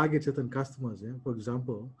target certain customers. Yeah? For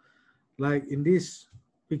example, like in these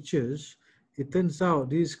pictures, it turns out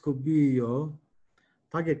this could be your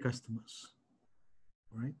target customers,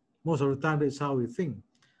 right? Most of the time, that's how we think.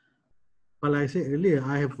 But like I said earlier,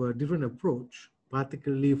 I have a different approach,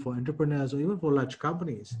 particularly for entrepreneurs or even for large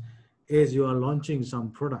companies, as you are launching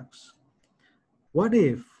some products. What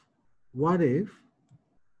if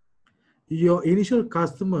your initial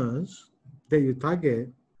customers that you target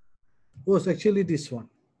was actually this one,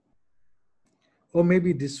 or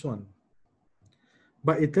maybe this one.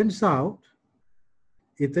 But it turns out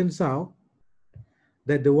that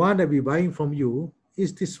the one that be buying from you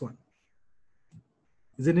is this one.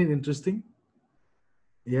 Isn't it interesting?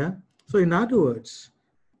 Yeah. So in other words,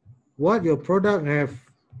 what your product have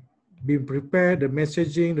been prepared, the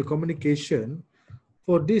messaging, the communication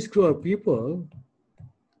for this group of people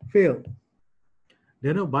failed.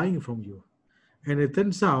 They're not buying from you. And it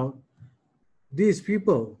turns out these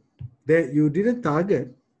people that you didn't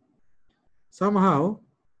target somehow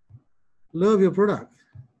love your product.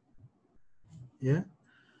 Yeah.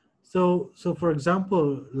 So for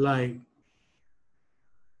example, like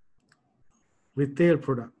retail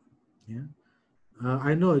product. Yeah.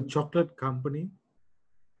 I know a chocolate company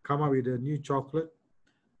come up with a new chocolate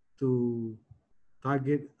to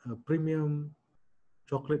target a premium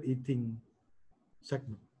chocolate eating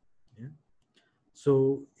segment. Yeah.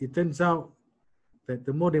 So it turns out that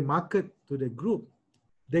the more they market to the group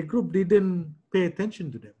didn't pay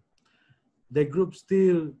attention to them. The group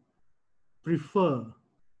still prefer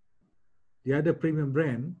the other premium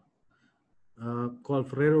brand called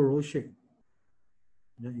Ferrero Rocher.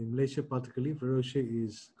 Yeah, in Malaysia, particularly, Ferrero Rocher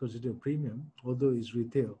is considered premium, although it's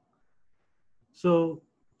retail. So,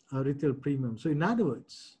 retail premium. So, in other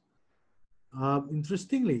words,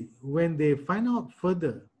 interestingly, when they find out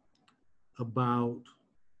further about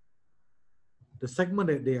the segment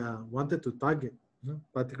that they are wanted to target,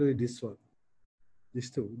 particularly this one,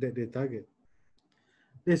 these two that they target,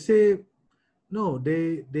 they say no,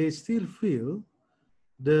 they still feel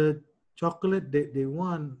the chocolate that they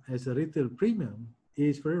want as a retail premium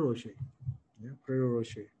is Ferrero Rocher. Yeah, Ferrero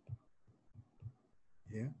Rocher.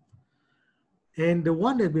 Yeah. And the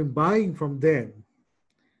one that's been buying from them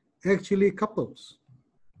actually couples.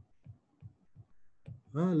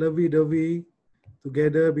 Lovey-dovey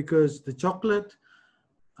together because the chocolate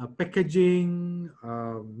packaging,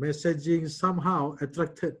 messaging somehow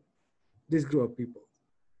attracted this group of people.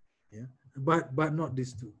 Yeah. But not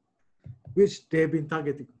these two, which they have been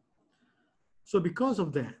targeting. So because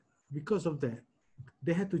of that,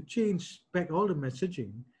 they had to change back all the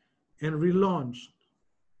messaging and relaunch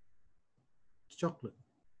chocolate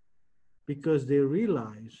because they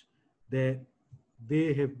realized that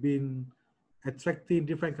they have been attracting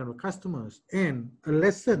different kind of customers. And a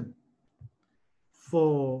lesson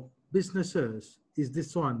for businesses is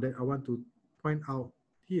this one that I want to point out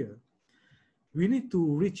here. We need to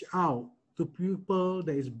reach out to people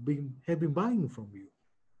that have been buying from you.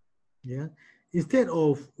 Yeah. Instead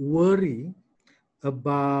of worry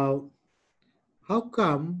about how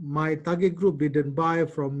come my target group didn't buy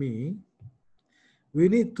from me, we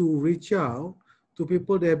need to reach out to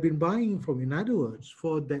people that have been buying from. In other words,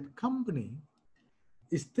 for that company,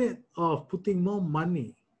 instead of putting more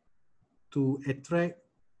money to attract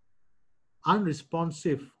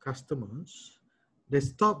unresponsive customers, they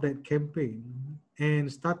stopped that campaign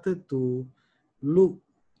and started to look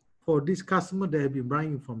for this customer that have been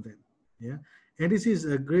buying from them. Yeah, and this is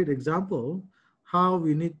a great example how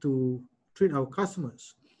we need to treat our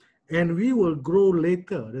customers, and we will grow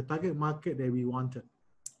later the target market that we wanted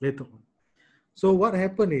later on. So what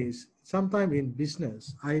happened is, sometime in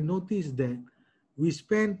business, I noticed that we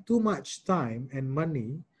spend too much time and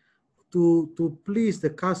money to please the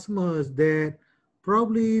customers that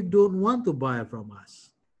probably don't want to buy from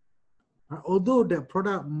us. Although that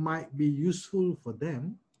product might be useful for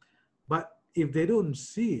them, but if they don't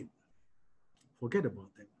see it, forget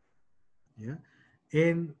about them. Yeah.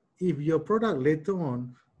 And if your product later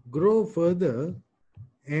on grow further,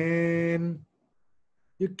 and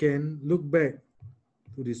you can look back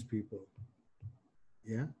to these people.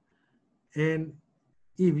 Yeah. And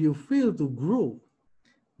if you fail to grow,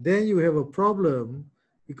 then you have a problem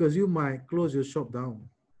because you might close your shop down,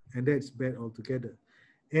 and that's bad altogether.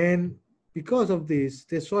 And because of this,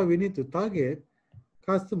 that's why we need to target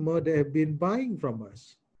customers that have been buying from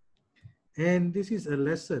us. And this is a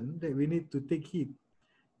lesson that we need to take heed.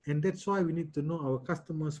 And that's why we need to know our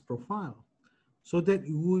customers' profile so that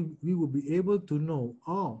we will be able to know,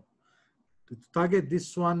 to target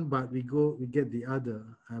this one, but we get the other,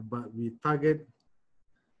 but we target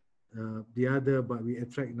the other, but we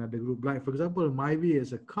attract another group. Like, for example, Myvi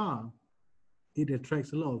as a car, it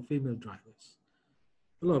attracts a lot of female drivers.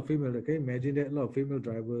 A lot of female, can you imagine that? A lot of female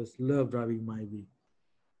drivers love driving Myvi.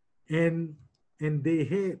 And they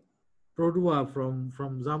had Produa from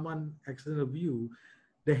Zaman External View.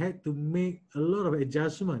 They had to make a lot of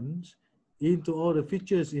adjustments into all the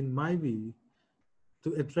features in Myvi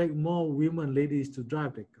to attract more women, ladies to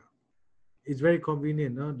drive the car. it's very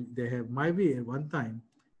convenient. No? They have MyWay at one time.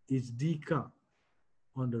 It's the car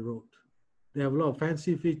on the road. They have a lot of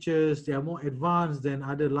fancy features. They are more advanced than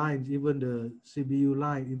other lines, even the CBU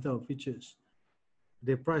line in terms of features.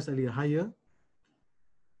 Their price a little higher,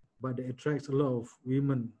 but they attract a lot of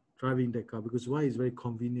women driving the car because why? It's very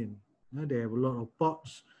convenient. They have a lot of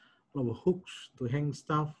pots, a lot of hooks to hang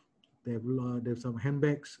stuff. They have some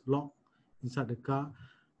handbags locked inside the car.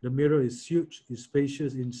 The mirror is huge, it's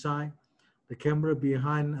spacious inside. The camera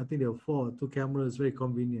behind, I think there are 2 cameras, very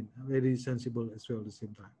convenient, very sensible as well at the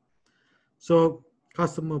same time. So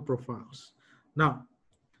customer profiles. Now,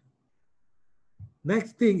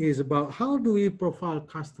 next thing is about how do we profile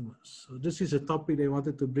customers? So this is a topic I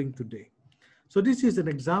wanted to bring today. So this is an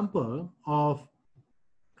example of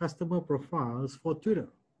customer profiles for Twitter,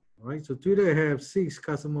 right? So Twitter have 6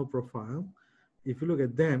 customer profile. If you look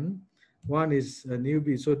at them, one is a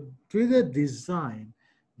newbie. So Twitter designed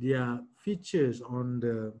their features on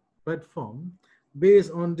the platform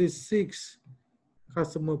based on these 6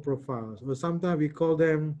 customer profiles, or sometimes we call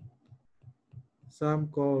them, some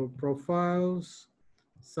call profiles,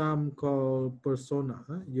 some call persona.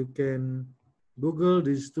 You can Google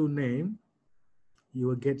these 2 names, you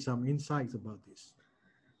will get some insights about this.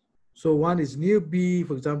 So one is newbie,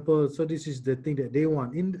 for example. So this is the thing that they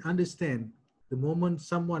want. Understand the moment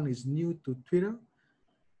someone is new to Twitter,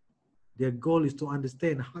 their goal is to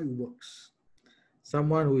understand how it works.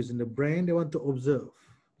 Someone who is in the brand, they want to observe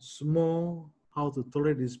small, how to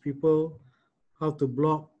tolerate these people, how to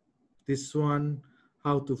block this one,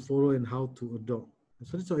 how to follow and how to adopt.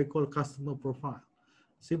 So this is what I call customer profile.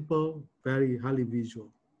 Simple, very highly visual.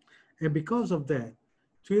 And because of that,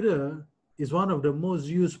 Twitter is one of the most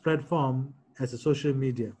used platform as a social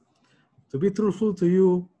media. To be truthful to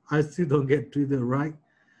you, I still don't get Twitter right.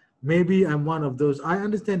 Maybe I'm one of those. I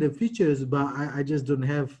understand the features, but I just don't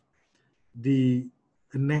have the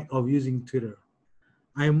knack of using Twitter.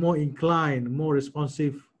 I'm more inclined, more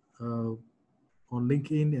responsive on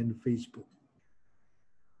LinkedIn and Facebook.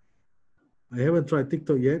 I haven't tried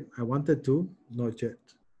TikTok yet. I wanted to, not yet.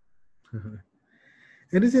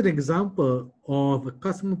 And this is an example of a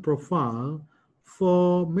customer profile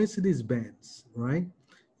for Mercedes-Benz, right?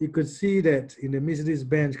 You could see that in the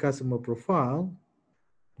Mercedes-Benz customer profile,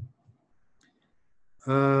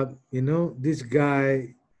 this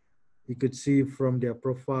guy, you could see from their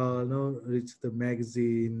profile, it's the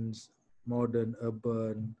magazines, modern,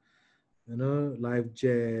 urban, live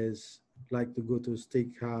jazz, like to go to a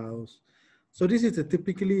steakhouse. So this is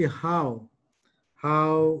typically how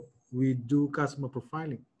we do customer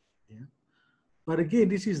profiling. Yeah. But again,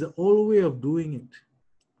 this is the old way of doing it.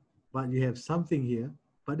 But you have something here,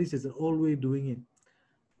 but this is the old way of doing it.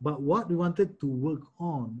 But what we wanted to work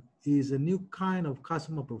on is a new kind of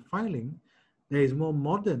customer profiling that is more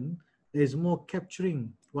modern, that is more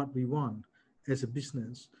capturing what we want as a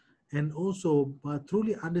business, and also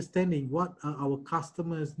truly understanding what are our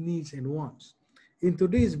customers' needs and wants. In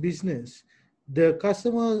today's business, the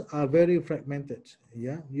customers are very fragmented.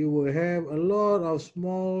 Yeah, you will have a lot of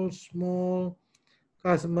small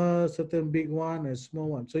customers, certain big one and small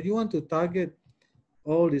one. So you want to target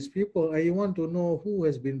all these people and you want to know who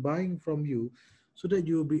has been buying from you so that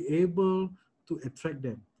you'll be able to attract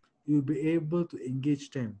them. You'll be able to engage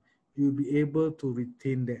them. You'll be able to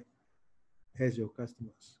retain them as your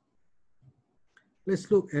customers. Let's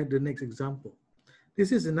look at the next example.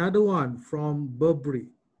 This is another one from Burberry.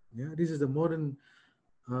 Yeah, this is a modern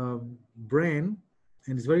brand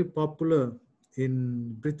and it's very popular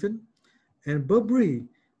in Britain. And Burberry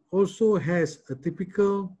also has a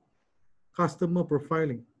typical customer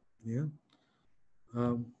profiling. Yeah,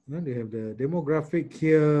 they have the demographic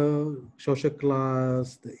here, social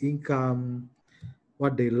class, the income,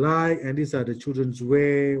 what they like, and these are the children's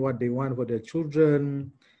wear, what they want for their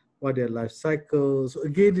children, what their life cycles. So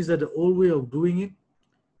again, these are the old way of doing it.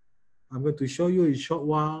 I'm going to show you in a short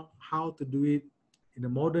while how to do it in a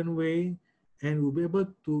modern way, and we'll be able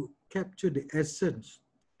to capture the essence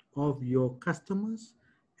of your customers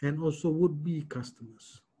and also would-be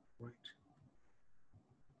customers, right?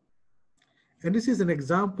 And this is an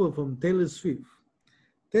example from Taylor Swift.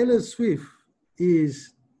 Taylor Swift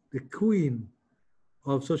is the queen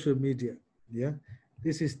of social media. Yeah,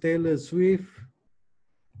 this is Taylor Swift,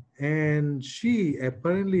 and she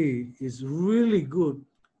apparently is really good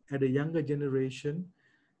at the younger generation.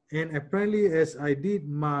 And apparently, as I did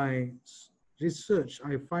my research,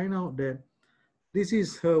 I find out that this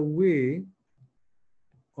is her way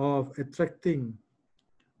of attracting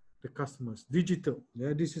the customers. Digital.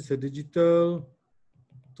 Yeah, this is a digital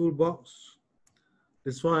toolbox.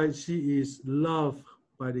 That's why she is loved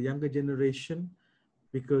by the younger generation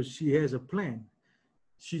because she has a plan.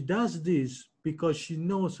 She does this because she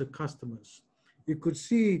knows her customers. You could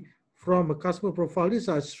see from a customer profile, these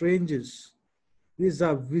are strangers, these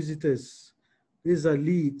are visitors, these are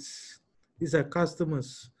leads, these are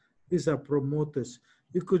customers, these are promoters.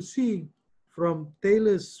 You could see from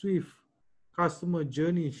Taylor Swift customer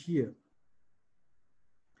journey here,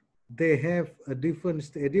 they have a different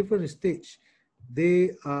stage.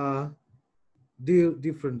 They are deal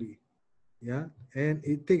differently, yeah, and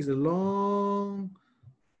it takes a long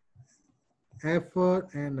effort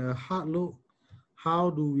and a hard look. How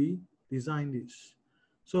do we design this?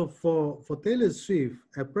 So for Taylor Swift,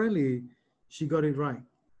 apparently she got it right.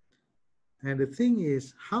 And the thing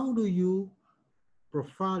is, how do you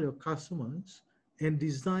profile your customers and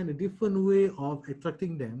design a different way of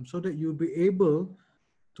attracting them so that you'll be able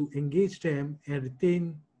to engage them and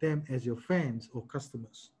retain them as your fans or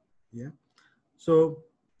customers? Yeah. So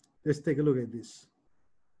let's take a look at this.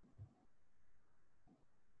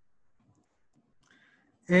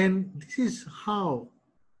 And this is how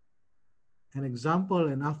an example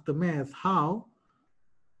and aftermath how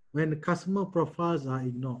when the customer profiles are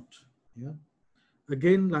ignored. Yeah.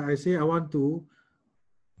 Again, like I say, I want to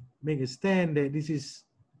make a stand that this is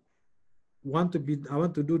I want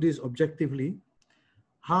to do this objectively.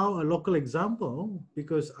 How a local example,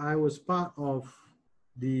 because I was part of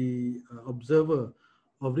the observer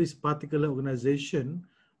of this particular organization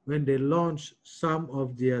when they launched some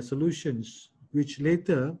of their solutions, which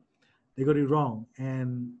later they got it wrong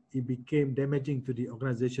and it became damaging to the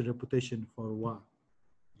organization reputation for a while.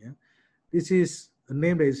 Yeah, this is a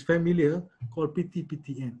name that is familiar called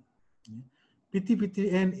PTPTN. Yeah.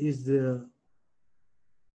 PTPTN is the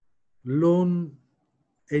loan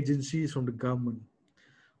agencies from the government.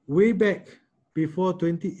 Way back before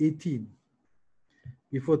 2018,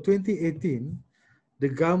 the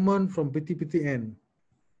government from PTPTN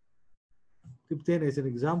as an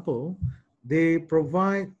example, they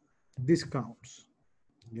provide discounts.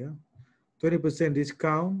 Yeah, 20%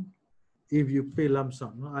 discount if you pay lump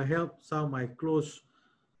sum. I helped some of my close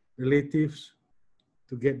relatives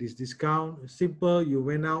to get this discount. Simple, you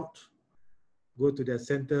went out, go to their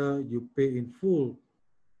center, you pay in full,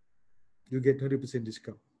 you get 20%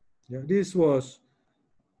 discount. Yeah, this was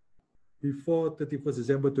before 31st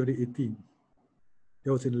December 2018.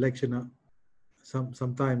 There was an election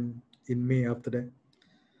sometime in May after that.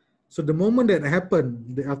 So the moment that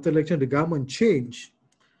happened, after election, the government changed.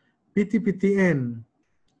 PTPTN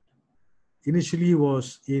initially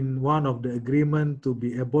was in one of the agreement to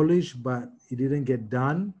be abolished, but it didn't get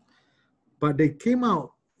done. But they came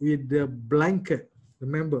out with the blanket.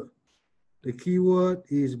 Remember, the keyword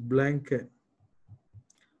is blanket.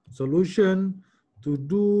 Solution to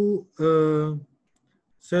do a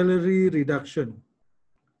salary reduction.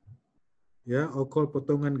 Yeah, or called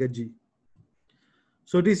potongan gaji.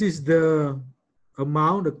 So this is the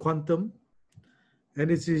amount, the quantum, and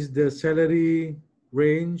this is the salary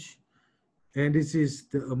range, and this is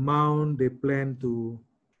the amount they plan to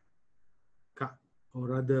cut, or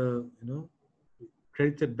rather,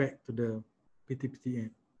 credited back to the PTPTN.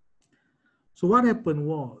 So what happened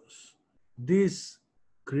was, this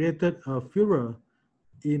created a furor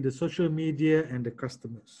in the social media and the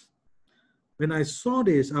customers. When I saw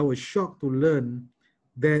this, I was shocked to learn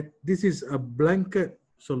that this is a blanket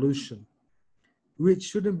solution, which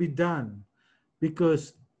shouldn't be done,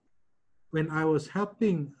 because when I was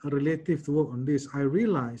helping a relative to work on this, I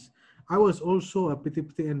realized I was also a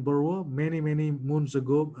PTPTN borrower many moons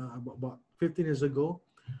ago, about 15 years ago,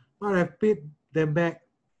 but I've paid them back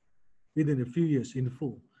within a few years in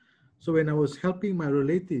full. So when I was helping my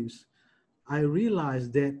relatives, I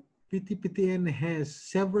realized that PTPTN has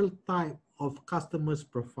several types of customers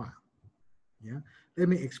profile. Yeah, let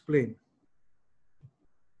me explain.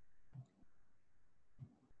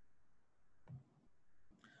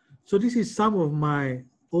 So this is some of my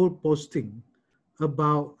old posting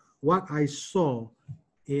about what I saw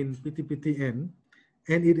in PTPTN,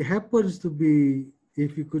 and it happens to be,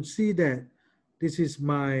 if you could see that, this is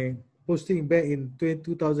my posting back in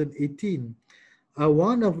 2018.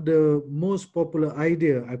 One of the most popular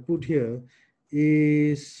idea I put here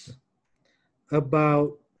is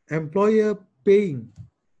about employer repaying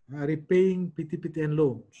PTPTN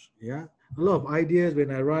loans. Yeah, a lot of ideas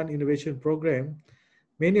when I run innovation program.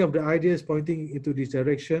 Many of the ideas pointing into this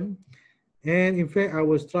direction. And in fact, I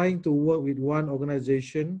was trying to work with one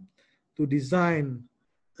organization to design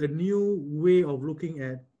a new way of looking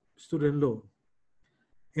at student loan.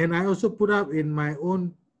 And I also put up in my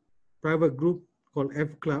own private group called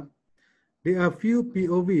F Club, there are few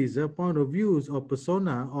POVs, point of views or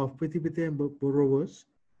persona of PTPTN borrowers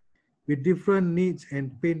with different needs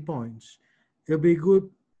and pain points, it'll be good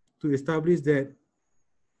to establish that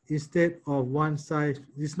instead of one size,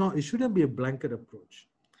 it shouldn't be a blanket approach.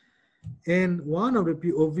 And one of the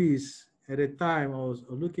POVs at the time I was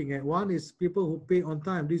looking at, one is people who pay on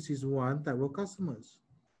time. This is one type of customers.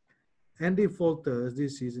 And defaulters,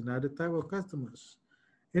 this is another type of customers.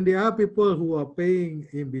 And there are people who are paying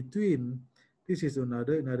in between. This is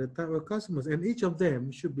another type of customers. And each of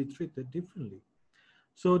them should be treated differently.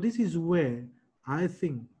 So this is where I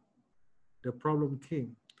think the problem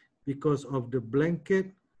came, because of the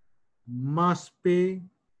blanket must pay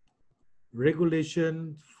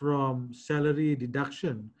regulation from salary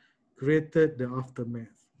deduction created the aftermath.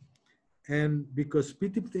 And because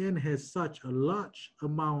PTPTN has such a large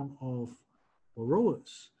amount of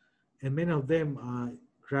borrowers, and many of them are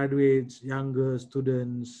graduates, younger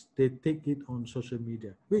students, they take it on social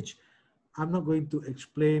media, which I'm not going to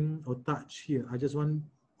explain or touch here. I just want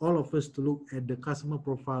all of us to look at the customer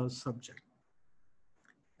profile subject.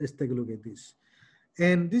 Let's take a look at this.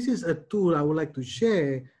 And this is a tool I would like to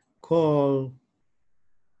share called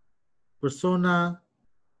Persona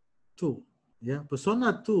Tool. Yeah,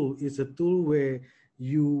 Persona Tool is a tool where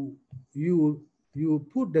you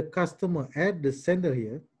put the customer at the center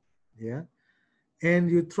here, yeah, and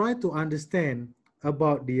you try to understand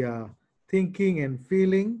about their thinking and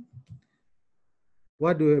feeling,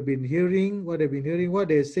 what they have been hearing, what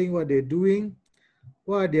they're saying, what they're doing,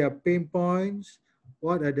 what are their pain points,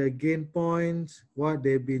 what are their gain points, what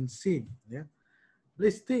they've been seeing. Yeah,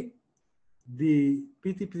 let's take the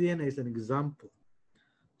PTPTN as an example.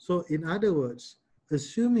 So in other words,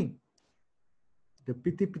 assuming the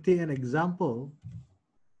PTPTN example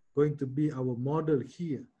going to be our model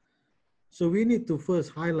here. So we need to first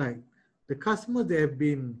highlight the customers that have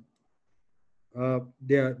been,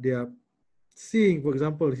 they are seeing, for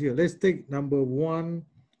example, here, let's take number one,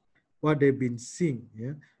 what they've been seeing.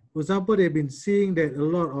 Yeah. For example, they've been seeing that a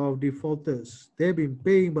lot of defaulters, they've been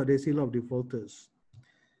paying, but they see a lot of defaulters.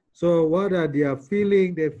 So what are their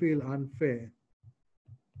feeling? They feel unfair.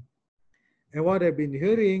 And what I've been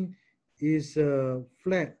hearing is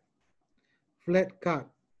flat cut,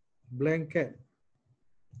 blanket,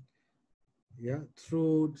 yeah,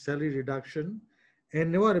 through salary reduction.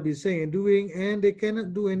 And what I've been saying and doing, and they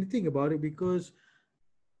cannot do anything about it because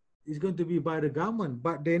it's going to be by the government,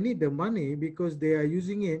 but they need the money because they are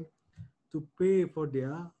using it to pay for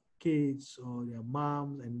their kids or their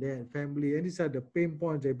moms and their family. And these are the pain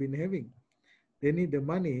points they've been having. They need the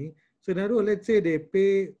money. So in other words, let's say they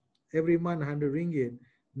pay every month 100 ringgit.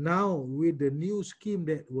 Now with the new scheme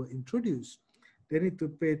that were introduced, they need to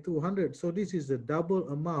pay 200. So this is a double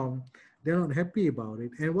amount. They're not happy about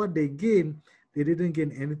it. And what they gain, they didn't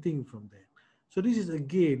gain anything from that. So this is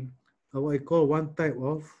again what I call one type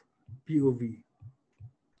of POV.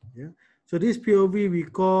 Yeah. So this POV we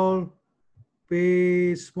call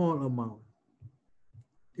pay small amount.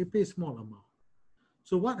 They pay small amount.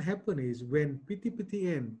 So what happened is when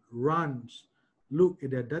PTPTN runs, look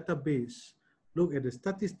at their database, look at the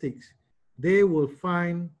statistics, they will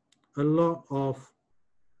find a lot of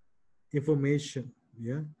information.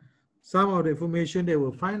 Yeah. Some of the information they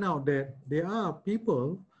will find out that there are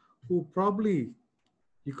people who probably,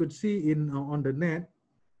 you could see in on the net,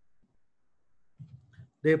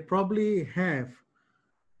 they probably have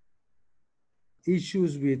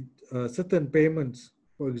issues with certain payments,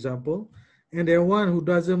 for example, and they're one who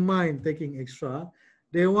doesn't mind taking extra.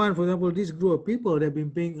 They're one, for example, this group of people, they've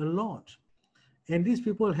been paying a lot. And these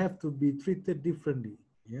people have to be treated differently.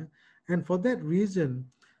 Yeah. And for that reason,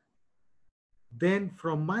 then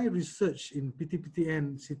from my research in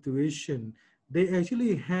PTPTN situation, they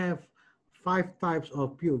actually have 5 types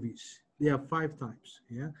of POVs. There are 5 types.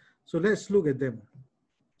 Yeah. So let's look at them.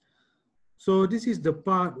 So this is the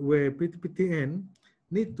part where PTPTN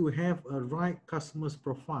need to have a right customer's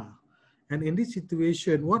profile. And in this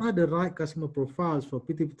situation, what are the right customer profiles for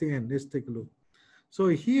PTPTN? Let's take a look. So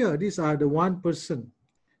here, these are the one person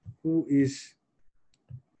who is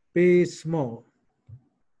pay small.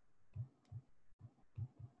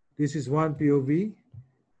 This is one POV,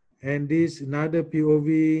 and this another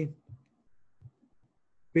POV,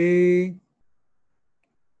 pay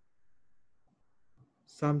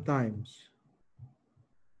sometimes.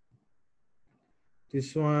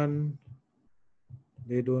 This one,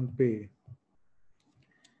 they don't pay.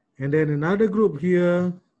 And then another group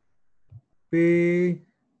here, pay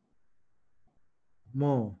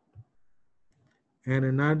more. And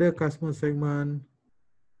another customer segment,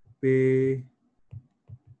 pay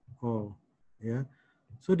all. Yeah.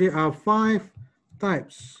 So there are 5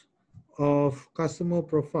 types of customer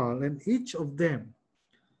profile, and each of them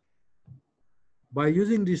by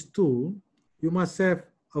using this tool, you must have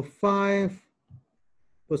a 5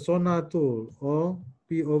 persona tool or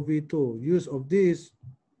POV tool. Use of this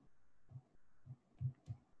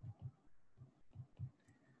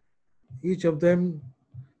each of them,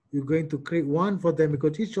 you're going to create one for them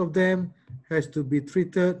because each of them has to be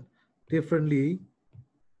treated differently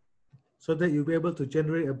so that you'll be able to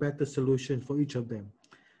generate a better solution for each of them.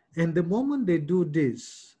 And the moment they do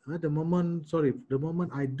this, the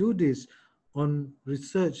moment I do this on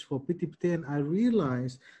research for PTPTN, I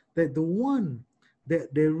realize that the one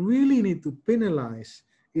that they really need to penalize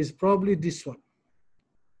is probably this one,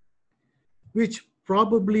 which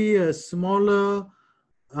probably a smaller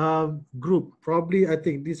group, probably I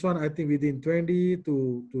think this one, I think within 20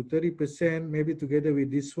 to 30%, maybe together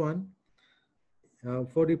with this one,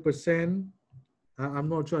 40%. I'm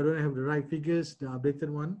not sure, I don't have the right figures, the updated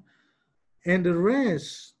one. And the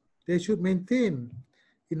rest, they should maintain.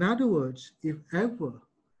 In other words, if ever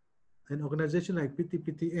an organization like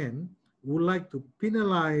PTPTN would like to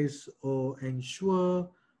penalize or ensure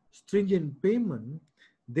stringent payment,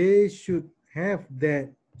 they should have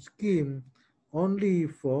that scheme only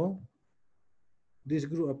for this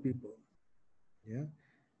group of people. Yeah,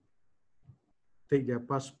 take their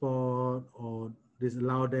passport or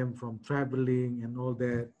disallow them from traveling and all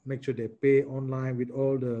that. Make sure they pay online with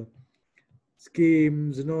all the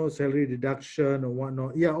schemes, you know, salary deduction or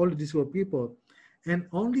whatnot. Yeah, all these group of people. And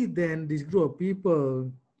only then this group of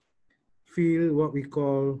people feel what we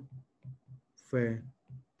call fair.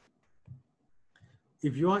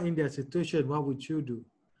 If you are in that situation, what would you do?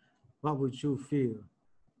 What would you feel?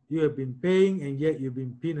 You have been paying and yet you've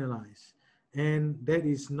been penalized. And that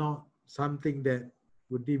is not something that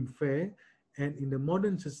would deem fair. And in the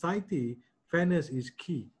modern society, fairness is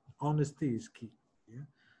key. Honesty is key. Yeah?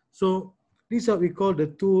 So these are what we call the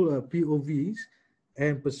tool POVs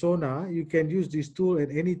and persona. You can use this tool at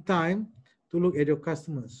any time to look at your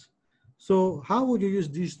customers. So how would you use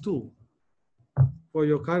this tool? For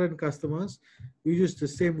your current customers, you use the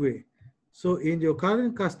same way. So in your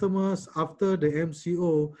current customers, after the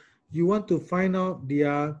MCO, you want to find out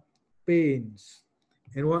their pains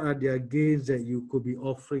and what are their gains that you could be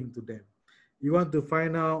offering to them. You want to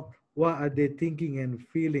find out what are they thinking and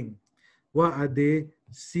feeling, what are they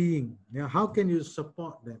seeing. Now, how can you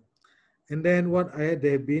support them? And then what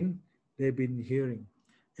they've been hearing.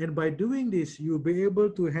 And by doing this, you'll be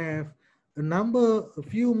able to have a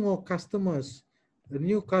few more customers,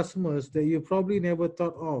 new customers that you probably never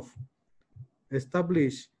thought of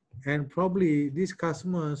establish, and probably these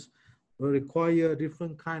customers will require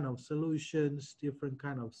different kind of solutions, different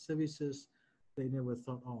kind of services they never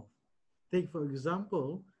thought of. Take for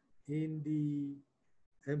example, in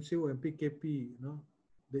the MCO and PKP, you know,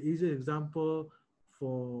 the easiest example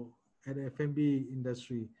for an F&B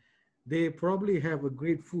industry, they probably have a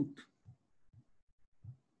great food.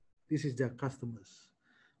 This is their customers.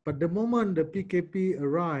 But the moment the PKP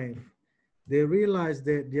arrive, they realize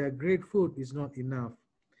that their great food is not enough.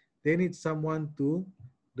 They need someone to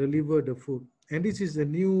deliver the food. And this is a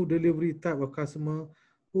new delivery type of customer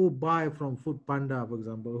who buy from Food Panda, for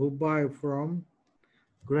example, who buy from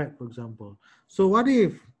Grab, for example. So what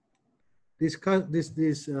if this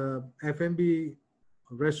F&B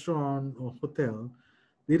restaurant or hotel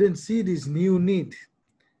didn't see this new need?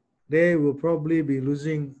 They will probably be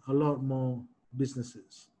losing a lot more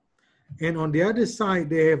businesses. And on the other side,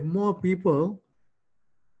 they have more people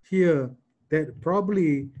here that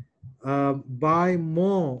probably buy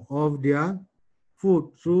more of their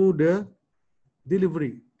food through the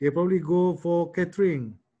delivery. They probably go for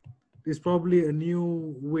catering. It's probably a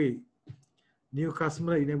new way, new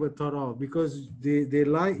customer you never thought of, because they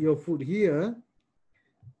like your food here.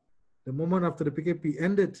 The moment after the PKP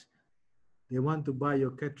ended, they want to buy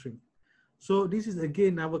your catering. So this is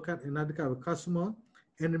again another kind of customer.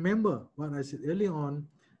 And remember what I said earlier on,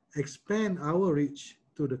 expand our reach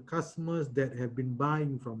to the customers that have been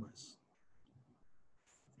buying from us.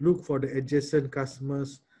 Look for the adjacent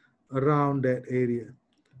customers around that area.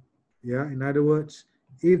 Yeah, in other words,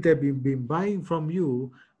 if they've been buying from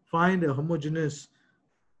you, find a homogeneous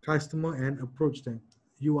customer and approach them.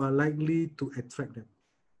 You are likely to attract them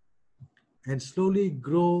and slowly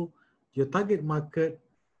grow your target market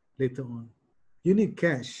later on. You need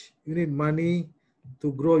cash, you need money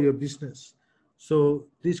to grow your business. So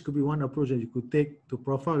this could be one approach that you could take to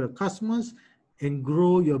profile your customers and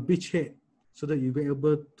grow your beachhead so that you'll be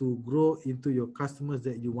able to grow into your customers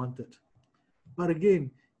that you wanted. But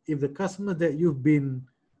again, if the customer that you've been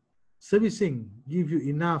servicing give you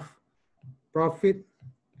enough profit,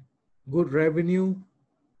 good revenue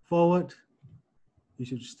forward, you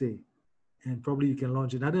should stay. And probably you can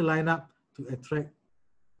launch another lineup to attract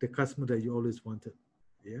the customer that you always wanted.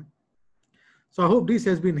 Yeah. So I hope this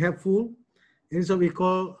has been helpful. This is what we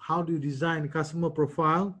call how do you design customer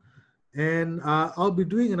profile. And I'll be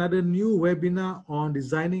doing another new webinar on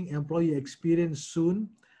designing employee experience soon.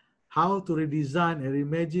 How to redesign and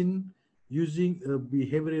reimagine using a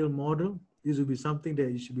behavioral model. This will be something that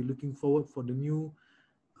you should be looking forward for the new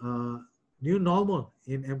normal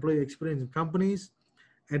in employee experience in companies.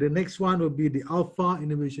 And the next one will be the Alpha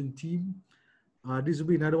Innovation Team. This will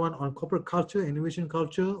be another one on corporate culture, innovation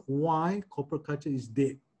culture, why corporate culture is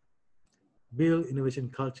dead. Build innovation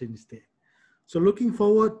culture instead. So looking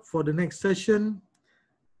forward for the next session.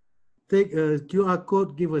 Take a QR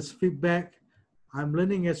code, give us feedback. I'm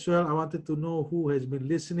learning as well. I wanted to know who has been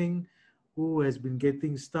listening, who has been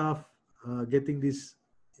getting stuff, getting this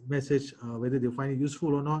message, whether they find it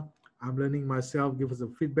useful or not. I'm learning myself. Give us a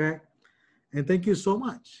feedback. And thank you so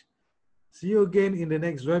much. See you again in the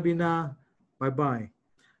next webinar. Bye-bye.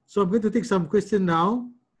 So I'm going to take some questions now.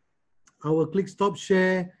 I will click stop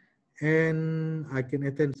share and I can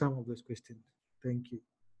attend some of those questions. Thank you.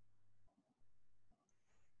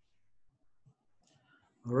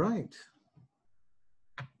 All right.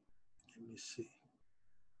 Let me see.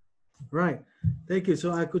 Right. Thank you.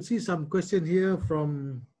 So I could see some question here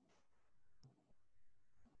from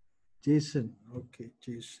Jason. Okay,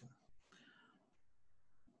 Jason.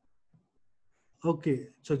 Okay,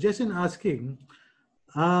 so Jason asking,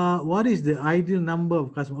 what is the ideal number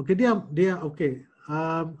of customers? Okay, they are okay.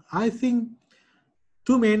 I think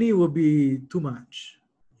too many would be too much.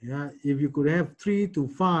 Yeah, if you could have 3 to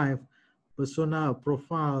 5 persona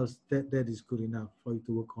profiles, that is good enough for you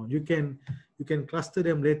to work on. You can cluster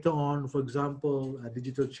them later on. For example, a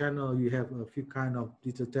digital channel, you have a few kind of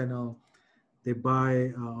digital channel. They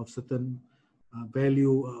buy of certain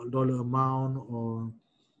value, dollar amount, or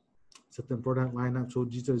certain product lineup. So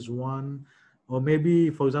digital is one. Or maybe,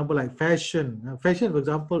 for example, like fashion. Fashion, for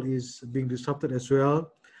example, is being disrupted as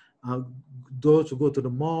well. Those who go to the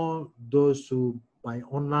mall, those who buy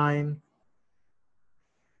online,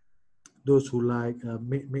 those who like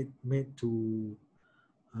made to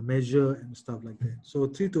measure and stuff like that. So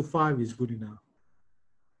 3 to 5 is good enough.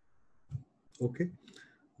 Okay.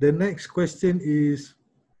 The next question is,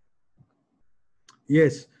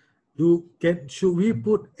 yes, should we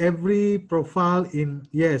put every profile in?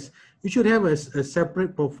 Yes, you should have a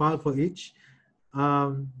separate profile for each.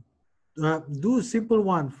 Do a simple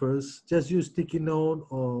one first. Just use sticky note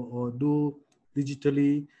or do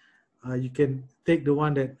digitally. You can take the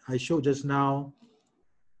one that I showed just now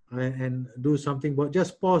and do something, but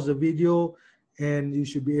just pause the video and you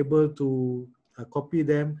should be able to copy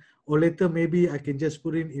them. Or later, maybe I can just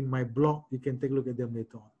put in my blog. You can take a look at them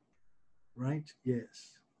later on. Right?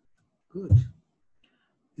 Yes. Good.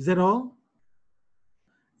 Is that all?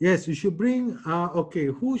 Yes, you should bring, okay,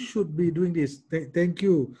 who should be doing this? Thank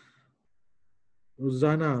you,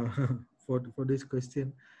 Rosanna, for this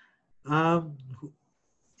question.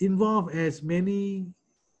 Involve as many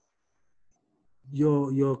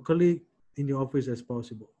your colleague in your office as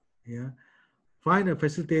possible. Yeah. Find a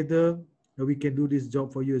facilitator that we can do this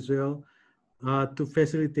job for you as well to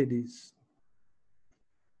facilitate this.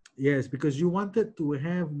 Yes, because you wanted to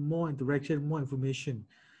have more interaction, more information.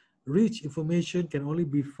 Rich information can only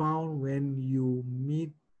be found when you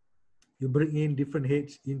bring in different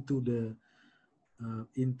heads into the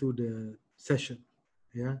session.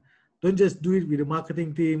 Yeah, don't just do it with the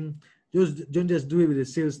marketing team. Don't just do it with the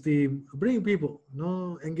sales team. Bring people.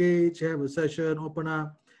 No, engage, have a session, open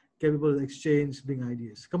up, get people to exchange, bring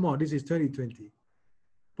ideas. Come on, this is 2020.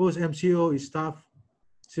 Post MCO is tough,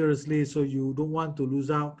 seriously. So you don't want to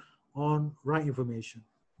lose out on right information.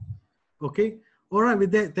 Okay. All right,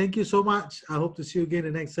 with that, thank you so much. I hope to see you again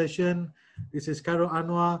in the next session. This is Khairul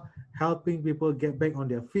Anwar. Helping people get back on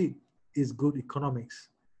their feet is good economics.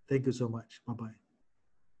 Thank you so much. Bye-bye.